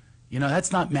coincidence. You know,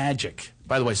 that's not magic.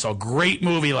 By the way, I saw a great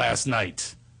movie last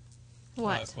night.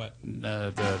 What?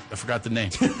 I forgot the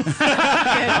name.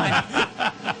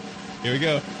 Here we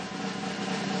go.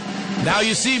 Now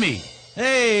You See Me.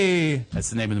 Hey. That's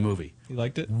the name of the movie. You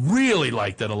liked it? Really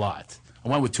liked it a lot. I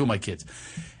went with two of my kids.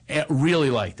 And really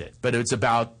liked it. But it's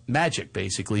about magic,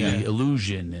 basically,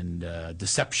 illusion and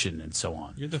deception and so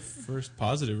on. You're the first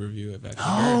positive review I've actually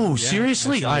Oh, heard.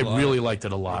 seriously? I really liked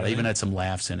it a lot. Really? I even had some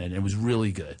laughs in it. It was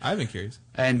really good. I've been curious.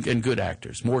 And good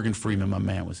actors. Morgan Freeman, my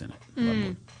man, was in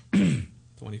it. The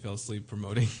one he fell asleep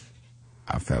promoting.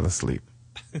 I fell asleep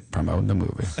promoting the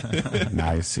movie.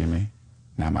 Now you see me.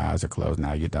 Now my eyes are closed.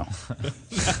 Now you don't.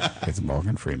 It's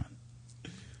Morgan Freeman.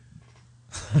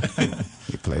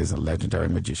 He plays a legendary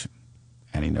magician,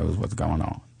 and he knows what's going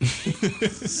on.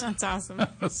 That's awesome.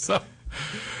 So,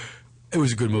 it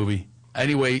was a good movie.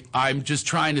 Anyway, I'm just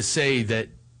trying to say that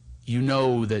you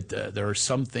know that there are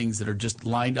some things that are just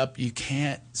lined up. You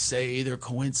can't say they're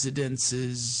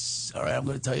coincidences. All right, I'm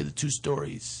going to tell you the two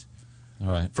stories. All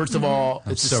right. First of all,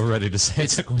 I'm so ready to say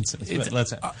it's a coincidence.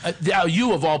 Let's now,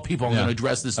 you of all people, I'm going to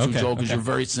address this to, Joel, because you're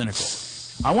very cynical.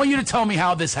 I want you to tell me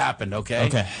how this happened, okay?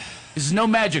 Okay. This is no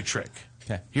magic trick.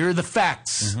 Okay. Here are the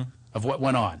facts of what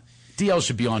went on. DL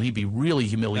should be on. He'd be really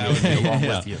humiliated along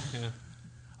with you. Yeah.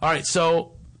 All right,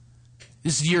 so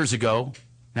this is years ago.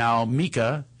 Now,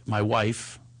 Mika, my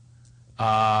wife,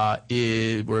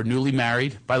 we're newly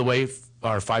married. By the way,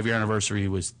 our 5-year anniversary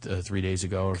was 3 days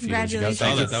ago or a few days ago.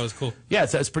 Congratulations. That was cool. Yeah,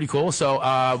 that's pretty cool.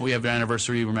 So we have an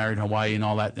anniversary. We're married in Hawaii and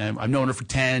all that. And I've known her for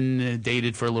 10,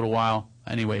 dated for a little while.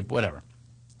 Anyway, whatever.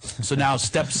 So now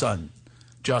stepson,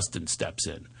 Justin, steps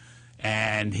in.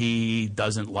 And he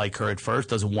doesn't like her at first,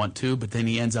 doesn't want to, but then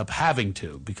he ends up having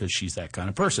to because she's that kind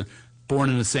of person.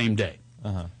 Born in the same day.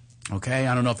 Okay?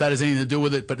 I don't know if that has anything to do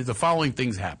with it, but the following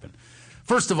things happen.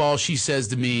 First of all, she says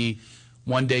to me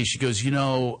one day, she goes, you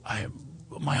know,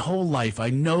 my whole life, I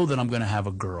know that I'm going to have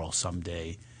a girl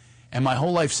someday. And my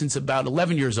whole life, since about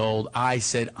 11 years old, I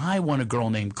said, I want a girl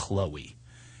named Chloe.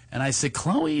 And I said,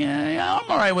 Chloe, I'm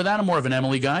all right with that. I'm more of an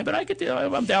Emily guy, but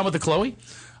I'm down with the Chloe.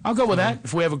 I'll go with that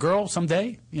if we have a girl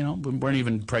someday. You know, we weren't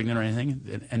even pregnant or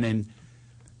anything. And then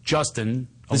Justin,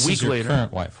 a this week is your later.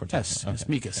 Current wife. Yes,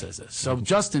 Mika says this. So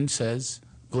Justin says,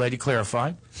 glad you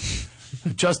clarified.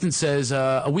 Justin says,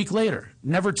 a week later,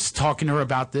 never talking to her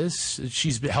about this.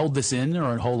 She's held this in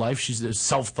her whole life. She's a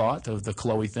self-thought of the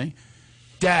Chloe thing.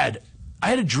 Dad, I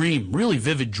had a dream, really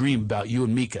vivid dream about you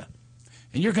and Mika.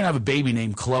 And you're going to have a baby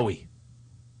named Chloe.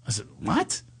 I said,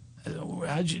 what?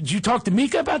 Did you talk to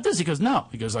Mika about this? He goes, no.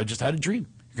 He goes, I just had a dream.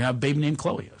 You're going to have a baby named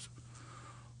Chloe. I said,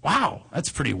 wow, that's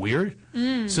pretty weird.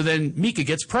 So then Mika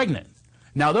gets pregnant.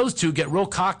 Now those two get real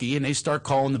cocky and they start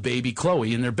calling the baby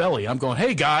Chloe in their belly. I'm going,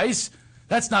 hey, guys.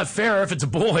 That's not fair if it's a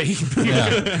boy.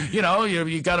 You know,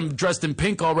 you got him dressed in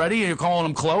pink already, and you're calling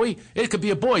him Chloe. It could be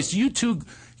a boy. So you two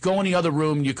go in the other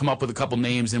room, and you come up with a couple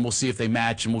names, and we'll see if they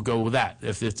match, and we'll go with that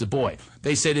if it's a boy.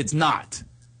 They said it's not.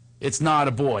 It's not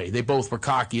a boy. They both were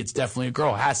cocky. It's definitely a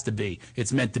girl. It has to be.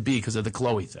 It's meant to be because of the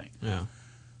Chloe thing. Yeah.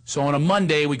 So on a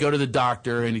Monday, we go to the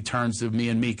doctor, and he turns to me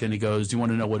and Mika, and he goes, do you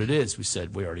want to know what it is? We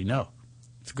said, we already know.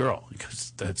 It's a girl. He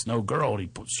goes, that's no girl. And he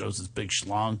shows his big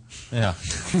schlong. Yeah.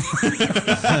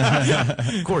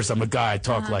 Of course, I'm a guy. I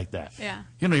talk like that. Yeah.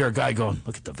 You know, you're a guy going,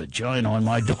 look at the vagina on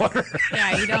my daughter.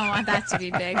 Yeah, you don't want that to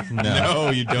be big. No,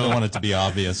 you don't want it to be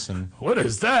obvious. And what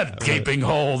is that gaping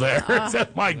hole there?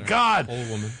 My God. Old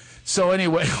woman. So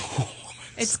anyway.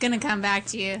 It's going to come back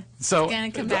to you. So, it's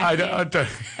going to come back to you.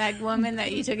 That woman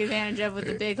that you took advantage of with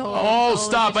the big hole. Oh,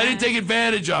 stop. I didn't take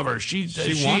advantage of her. She took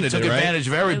advantage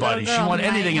of everybody. She wanted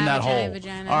anything in that hole.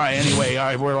 Vagina. All right,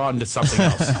 anyway, we're on to something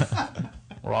else.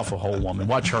 We're off a whole woman.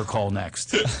 Watch her call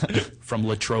next from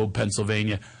Latrobe,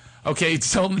 Pennsylvania. Okay,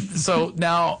 so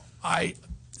now I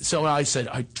said,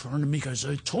 I turned to Mika, I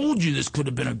said, I told you this could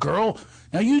have been a girl.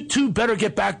 Now you two better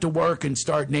get back to work and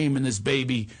start naming this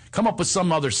baby. Come up with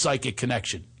some other psychic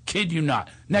connection. Kid you not.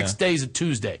 Next day's a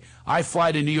Tuesday. I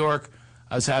fly to New York.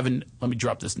 Let me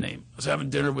drop this name. I was having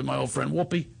dinner with my old friend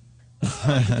Whoopi.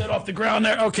 Get that off the ground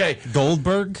there. Okay.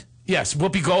 Goldberg? Yes,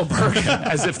 Whoopi Goldberg,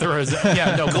 as if there was,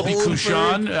 Whoopi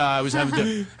Kushan. I was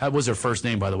having that was her first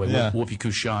name, by the way, Whoopi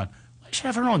Kushan. I should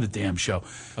have her on the damn show.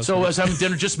 Okay. So I was having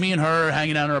dinner, just me and her,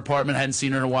 hanging out in her apartment. I hadn't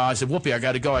seen her in a while. I said, Whoopi, I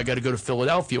got to go. I got to go to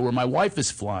Philadelphia, where my wife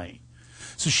is flying.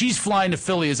 So she's flying to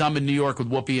Philly as I'm in New York with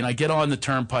Whoopi, and I get on the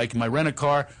turnpike, and I rent a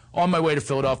car. On my way to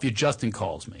Philadelphia, Justin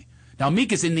calls me. Now,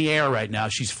 Mika's in the air right now.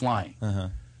 She's flying.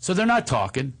 So they're not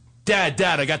talking. Dad,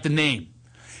 I got the name.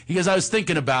 He goes, I was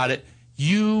thinking about it.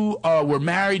 you were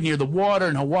married near the water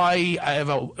in Hawaii. I have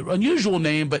an unusual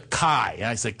name, but Kai. And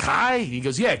I said, Kai? He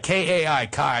goes, yeah, Kai,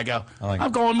 Kai. I go,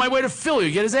 I'm going my way to Philly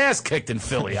to get his ass kicked in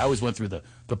Philly. I always went through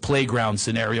the playground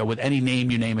scenario with any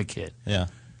name you name a kid. Yeah.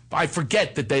 I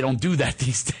forget that they don't do that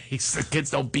these days. The kids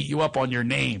don't beat you up on your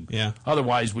name. Yeah.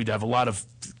 Otherwise, we'd have a lot of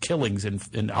killings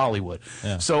in Hollywood.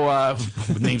 Yeah. So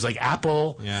with names like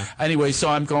Apple. Yeah. Anyway, so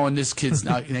I'm going, this kid's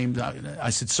not named.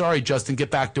 I said, sorry, Justin,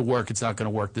 get back to work. It's not going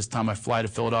to work. This time I fly to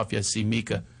Philadelphia to see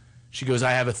Mika. She goes,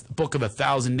 I have a book of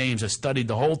 1,000 names. I studied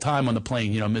the whole time on the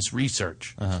plane, Miss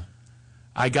Research.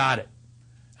 I got it.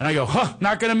 And I go,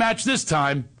 not going to match this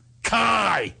time.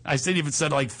 Kai. I even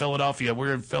said like Philadelphia.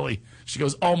 We're in Philly. She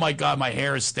goes, oh, my God, my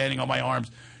hair is standing on my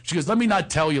arms. She goes, let me not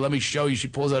tell you. Let me show you. She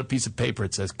pulls out a piece of paper.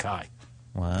 It says Kai.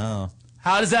 Wow.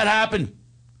 How does that happen?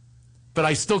 But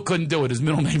I still couldn't do it. His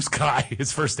middle name's Kai.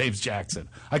 His first name's Jackson.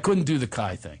 I couldn't do the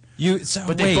Kai thing.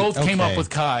 But they both came up with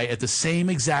Kai at the same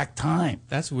exact time.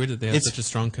 That's weird that they have such a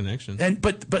strong connection.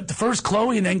 But the first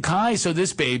Chloe and then Kai. So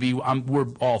this baby, we're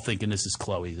all thinking this is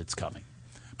Chloe that's coming.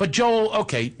 But Joel,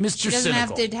 okay, Mr. She doesn't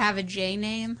Cynical. have to have a J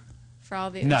name for all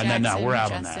the No, Jackson, we're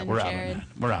out Justin, on that. We're Jared.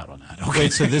 out on that. Okay.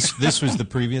 Wait, so this was the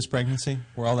previous pregnancy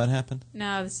where all that happened?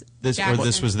 No, this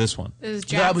was this one. It was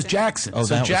Jackson. That was Jackson. Oh,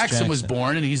 so that was Jackson was Jackson.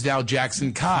 born, and he's now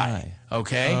Jackson Kai.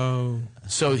 Okay? Oh.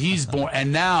 So he's born,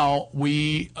 and now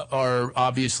we are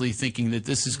obviously thinking that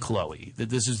this is Chloe, that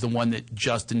this is the one that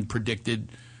Justin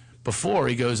predicted before.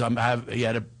 He goes, he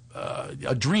had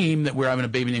a dream that we're having a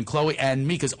baby named Chloe, and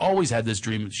Mika's always had this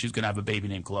dream that she's going to have a baby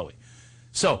named Chloe.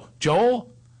 So, Joel,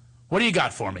 what do you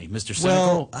got for me, Mr. Cynical?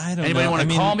 Well, I don't Anybody know. want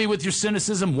to call me with your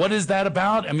cynicism? What is that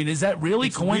about? I mean, is that really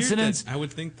coincidence? I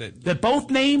would think that Both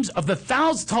names of the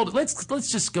thousands. Let's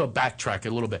just go backtrack a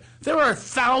little bit. There are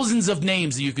thousands of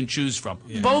names that you can choose from.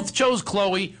 Yeah. Both chose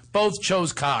Chloe. Both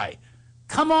chose Kai.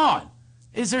 Come on,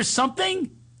 is there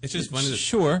something? it's just funny that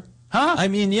Sure. Huh? I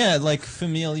mean, yeah, like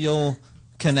familial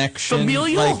connection.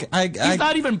 Familial? Like, He's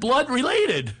not even blood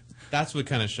related. that's what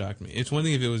kind of shocked me. It's one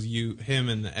thing if it was him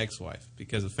and the ex-wife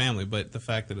because of family, but the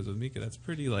fact that it was with Mika, that's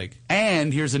pretty like.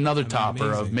 And here's another topper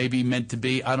amazing. of maybe meant to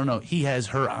be. I don't know. He has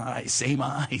her eyes, same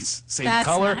That's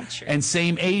color, not true. and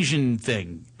same Asian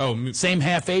thing. Oh, Same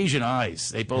half Asian eyes.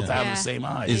 They both have Yeah. the same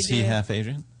eyes. Is he half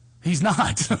Asian? He's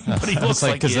not, but he looks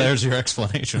like because he is. there's your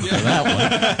explanation for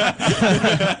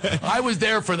that one. I was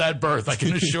there for that birth. I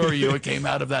can assure you, it came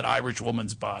out of that Irish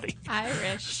woman's body.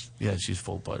 Irish. Yeah, she's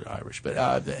full-blooded Irish,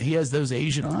 but he has those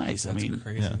Asian eyes. I mean,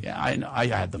 crazy. yeah, I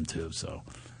had them too. So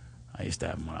I used to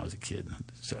have them when I was a kid.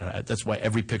 So that's why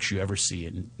every picture you ever see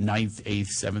in 9th, 8th,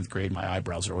 7th grade, my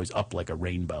eyebrows are always up like a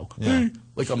rainbow. Yeah.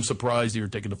 Like I'm surprised you're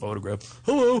taking a photograph.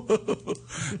 Hello.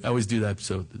 I always do that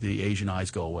so the Asian eyes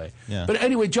go away. Yeah. But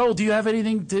anyway, Joel, do you have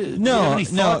anything to? Do you No, have any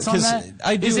thoughts on 'cause that?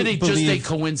 I do Isn't it just a believe-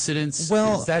 coincidence?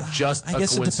 Well, is that just I a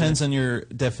guess it coincidence? depends on your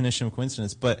definition of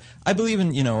coincidence, but I believe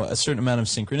in a certain amount of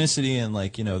synchronicity and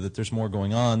that there's more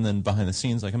going on than behind the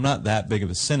scenes. Like I'm not that big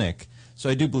of a cynic, so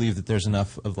I do believe that there's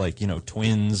enough of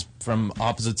twins from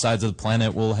opposite sides of the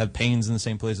planet will have pains in the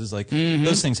same places. Like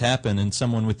those things happen, and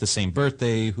someone with the same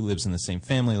birthday who lives in the same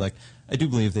family, like I do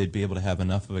believe they'd be able to have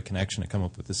enough of a connection to come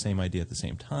up with the same idea at the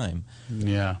same time.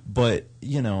 Yeah. But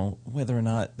whether or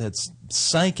not that's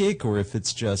psychic or if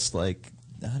it's just like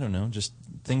I don't know, just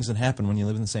things that happen when you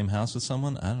live in the same house with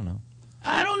someone, I don't know.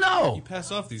 I don't know. You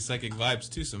pass off these psychic vibes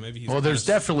too, so maybe he's. Well, there is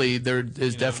definitely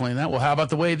that. Well, how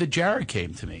about the way that Jared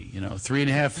came to me?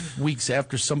 3.5 weeks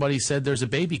after somebody said there's a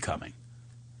baby coming.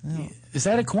 Is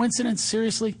that a coincidence?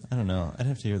 Seriously? I don't know. I'd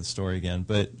have to hear the story again,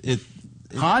 but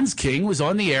Hans King was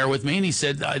on the air with me, and he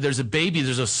said, there's a baby,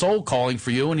 there's a soul calling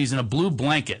for you, and he's in a blue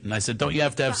blanket. And I said, don't you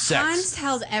have to have sex? Hans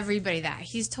tells everybody that.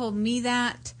 He's told me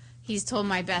that. He's told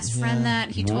my best friend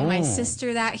that. He told my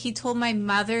sister that. He told my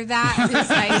mother that. Who's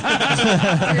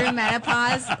like through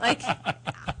menopause. Like,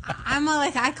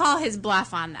 I call his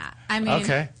bluff on that. I mean,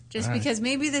 because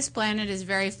maybe this planet is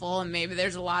very full, and maybe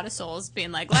there's a lot of souls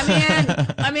being like, let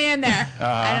me in there.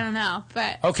 I don't know,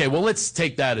 but okay. Well, let's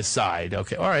take that aside.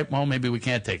 Okay, all right. Well, maybe we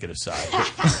can't take it aside.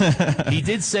 He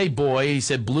did say boy. He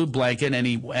said blue blanket, and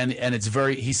it's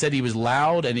very. He said he was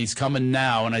loud, and he's coming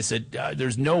now. And I said,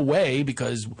 there's no way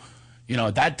because.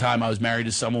 At that time I was married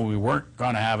to someone we weren't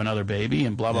going to have another baby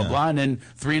and blah, blah, blah. And then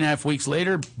 3.5 weeks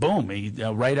later, boom, he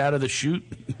right out of the chute.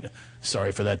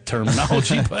 Sorry for that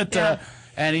terminology, but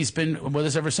and he's been with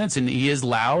us ever since. And he is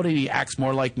loud and he acts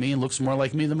more like me and looks more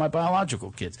like me than my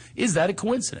biological kids. Is that a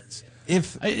coincidence?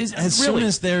 Soon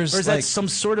as there's or is that some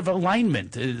sort of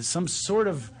alignment, some sort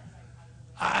of...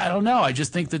 I don't know. I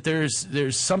just think that there's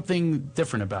something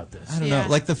different about this. I don't know.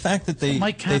 Like the fact that they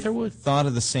Mike Catherwood thought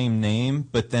of the same name,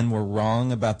 but then were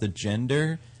wrong about the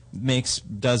gender.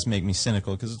 does make me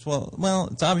cynical because it's well,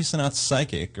 it's obviously not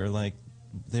psychic or like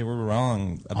they were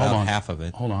wrong about half of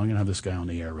it. Hold on, I'm gonna have this guy on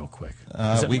the air real quick.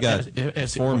 We got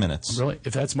 4 minutes. Really?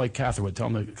 If that's Mike Catherwood, tell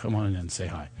him to come on in and say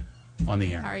hi on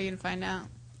the air. How are you gonna find out?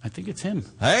 I think it's him.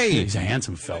 Hey, he's a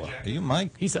handsome fella. Are you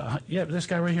Mike? He's this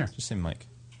guy right here. Just say Mike.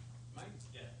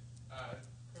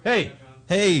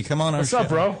 Hey, come on. What's up,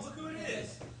 bro?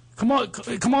 Come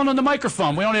on the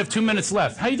microphone. We only have 2 minutes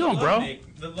left. How you doing, bro?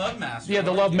 The Love Master. Yeah,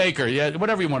 the Love Maker. Yeah,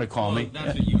 whatever you want to call me.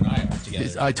 That's what you and I are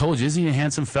together. I told you, isn't he a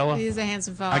handsome fella? He's a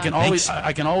handsome fella.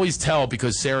 I can always tell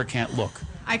because Sarah can't look.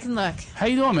 I can look. How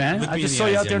you doing, man? I just saw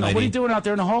you out there. What are you doing out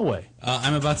there in the hallway?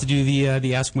 I'm about to do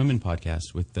the Ask Women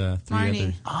podcast with three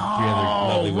other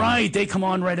lovely women. Right. They come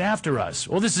on right after us.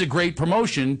 Well, this is a great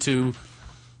promotion to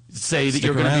say that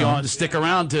you're going to be on. Stick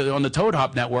around on the Toad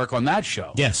Hop Network on that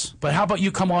show. Yes. But how about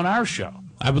you come on our show?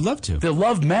 I would love to. The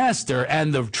Love Master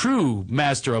and the true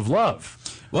master of love.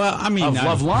 Well, I mean, of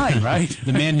Love Line, right?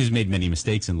 The man who's made many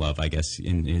mistakes in love, I guess,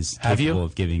 is capable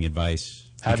of giving advice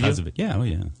because of it. Yeah, oh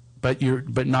yeah. But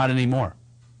not anymore.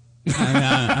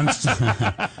 I'm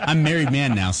a married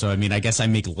man now, so I mean, I guess I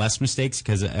make less mistakes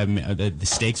because the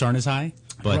stakes aren't as high.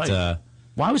 But right.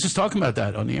 Well, I was just talking about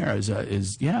that on the air.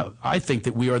 I think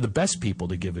that we are the best people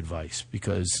to give advice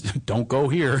because don't go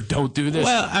here, don't do this.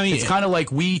 Well, I mean, it's kind of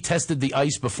like we tested the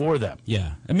ice before them.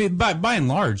 Yeah, I mean, by and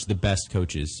large, the best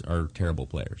coaches are terrible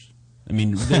players. I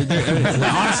mean,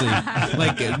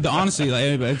 honestly,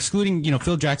 excluding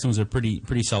Phil Jackson was a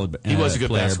pretty solid. He was a good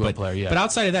player, basketball player. Yeah, but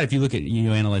outside of that, if you look at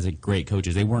analyze great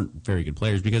coaches, they weren't very good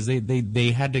players because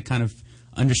they had to kind of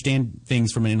understand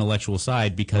things from an intellectual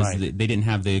side because they didn't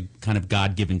have the kind of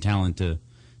God-given talent to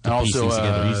piece things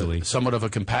together easily. Somewhat of a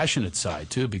compassionate side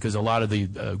too, because a lot of the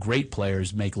great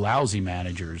players make lousy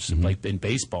managers, like in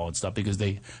baseball and stuff, because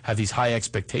they have these high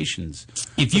expectations.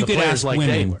 If you could ask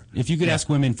ask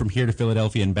women from here to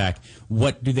Philadelphia and back,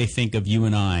 what do they think of you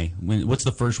and I? What's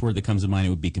the first word that comes to mind? It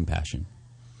would be compassion.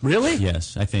 Really?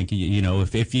 Yes, I think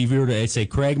if you were to say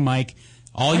Craig, Mike.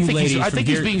 I think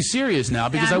he's being serious now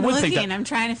because I would think that. I'm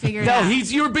trying to figure it out. No,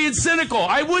 you're being cynical.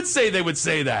 I would say they would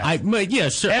say that. Yeah,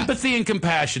 sure. Empathy and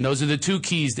compassion, those are the two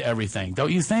keys to everything.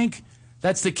 Don't you think?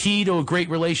 That's the key to a great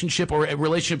relationship or a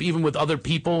relationship even with other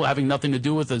people having nothing to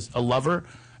do with a lover.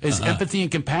 Is empathy and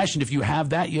compassion. If you have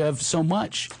that, you have so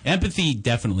much. Empathy,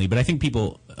 definitely. But I think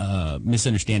people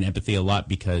misunderstand empathy a lot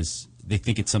because they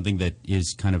think it's something that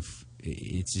is kind of,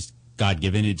 it's just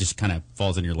God-given. It just kind of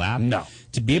falls in your lap. No.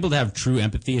 To be able to have true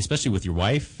empathy, especially with your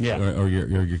wife or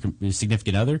your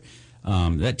significant other,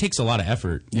 that takes a lot of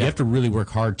effort. You have to really work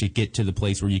hard to get to the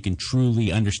place where you can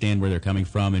truly understand where they're coming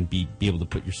from and be able to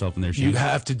put yourself in their shoes. You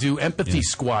have to do empathy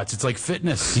squats. It's like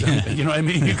fitness. You know what I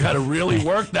mean? You got to really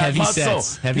work that muscle.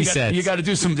 Heavy sets. You got to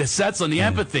do some sets on the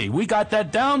empathy. We got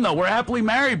that down though. We're happily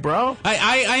married, bro.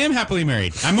 I am happily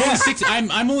married. I'm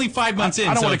only I'm only 5 months in.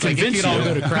 I don't want to convince you. It all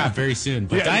go to crap very soon.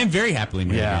 But I am very happily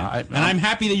married. Yeah, and I'm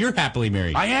happy that you're happily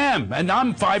married. I am, and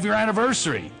I'm 5-year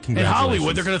anniversary in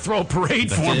Hollywood. They're going to throw a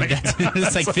parade for me.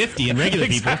 It's like 50 in regular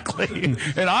people. Exactly.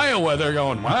 In Iowa, they're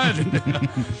going, what?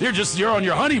 You're on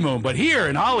your honeymoon. But here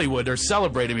in Hollywood, they're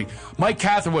celebrating me. Mike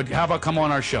Catherwood, how about come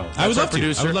on our show? I would love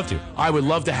to. I would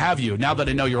love to have you. Now that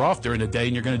I know you're off during the day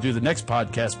and you're going to do the next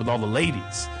podcast with all the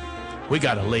ladies. We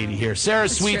got a lady here. Sarah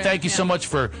Sweet, thank you so much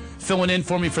for filling in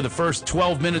for me for the first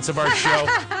 12 minutes of our show.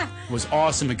 It was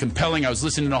awesome and compelling. I was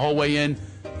listening the whole way in.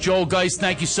 Joel Geist,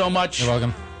 thank you so much. You're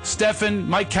welcome. Stefan,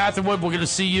 Mike Catherwood, we're going to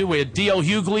see you. We had D.L.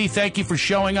 Hughley. Thank you for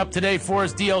showing up today for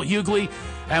us, D.L. Hughley.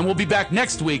 And we'll be back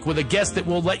next week with a guest that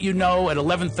we'll let you know at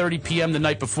 11:30 p.m. the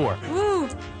night before. Woo.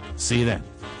 See you then.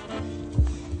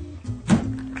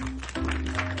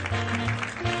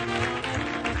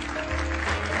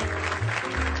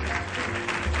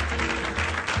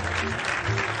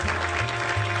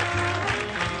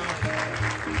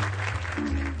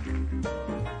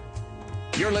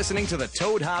 You're listening to the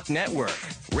Toad Hop Network,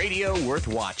 radio worth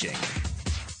watching.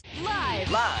 Live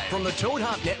from the Toad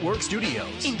Hop Network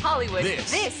studios in Hollywood.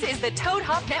 This is the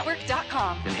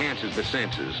ToadHopNetwork.com. Enhances the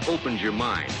senses, opens your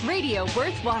mind. Radio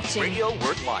worth watching. Radio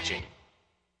worth watching.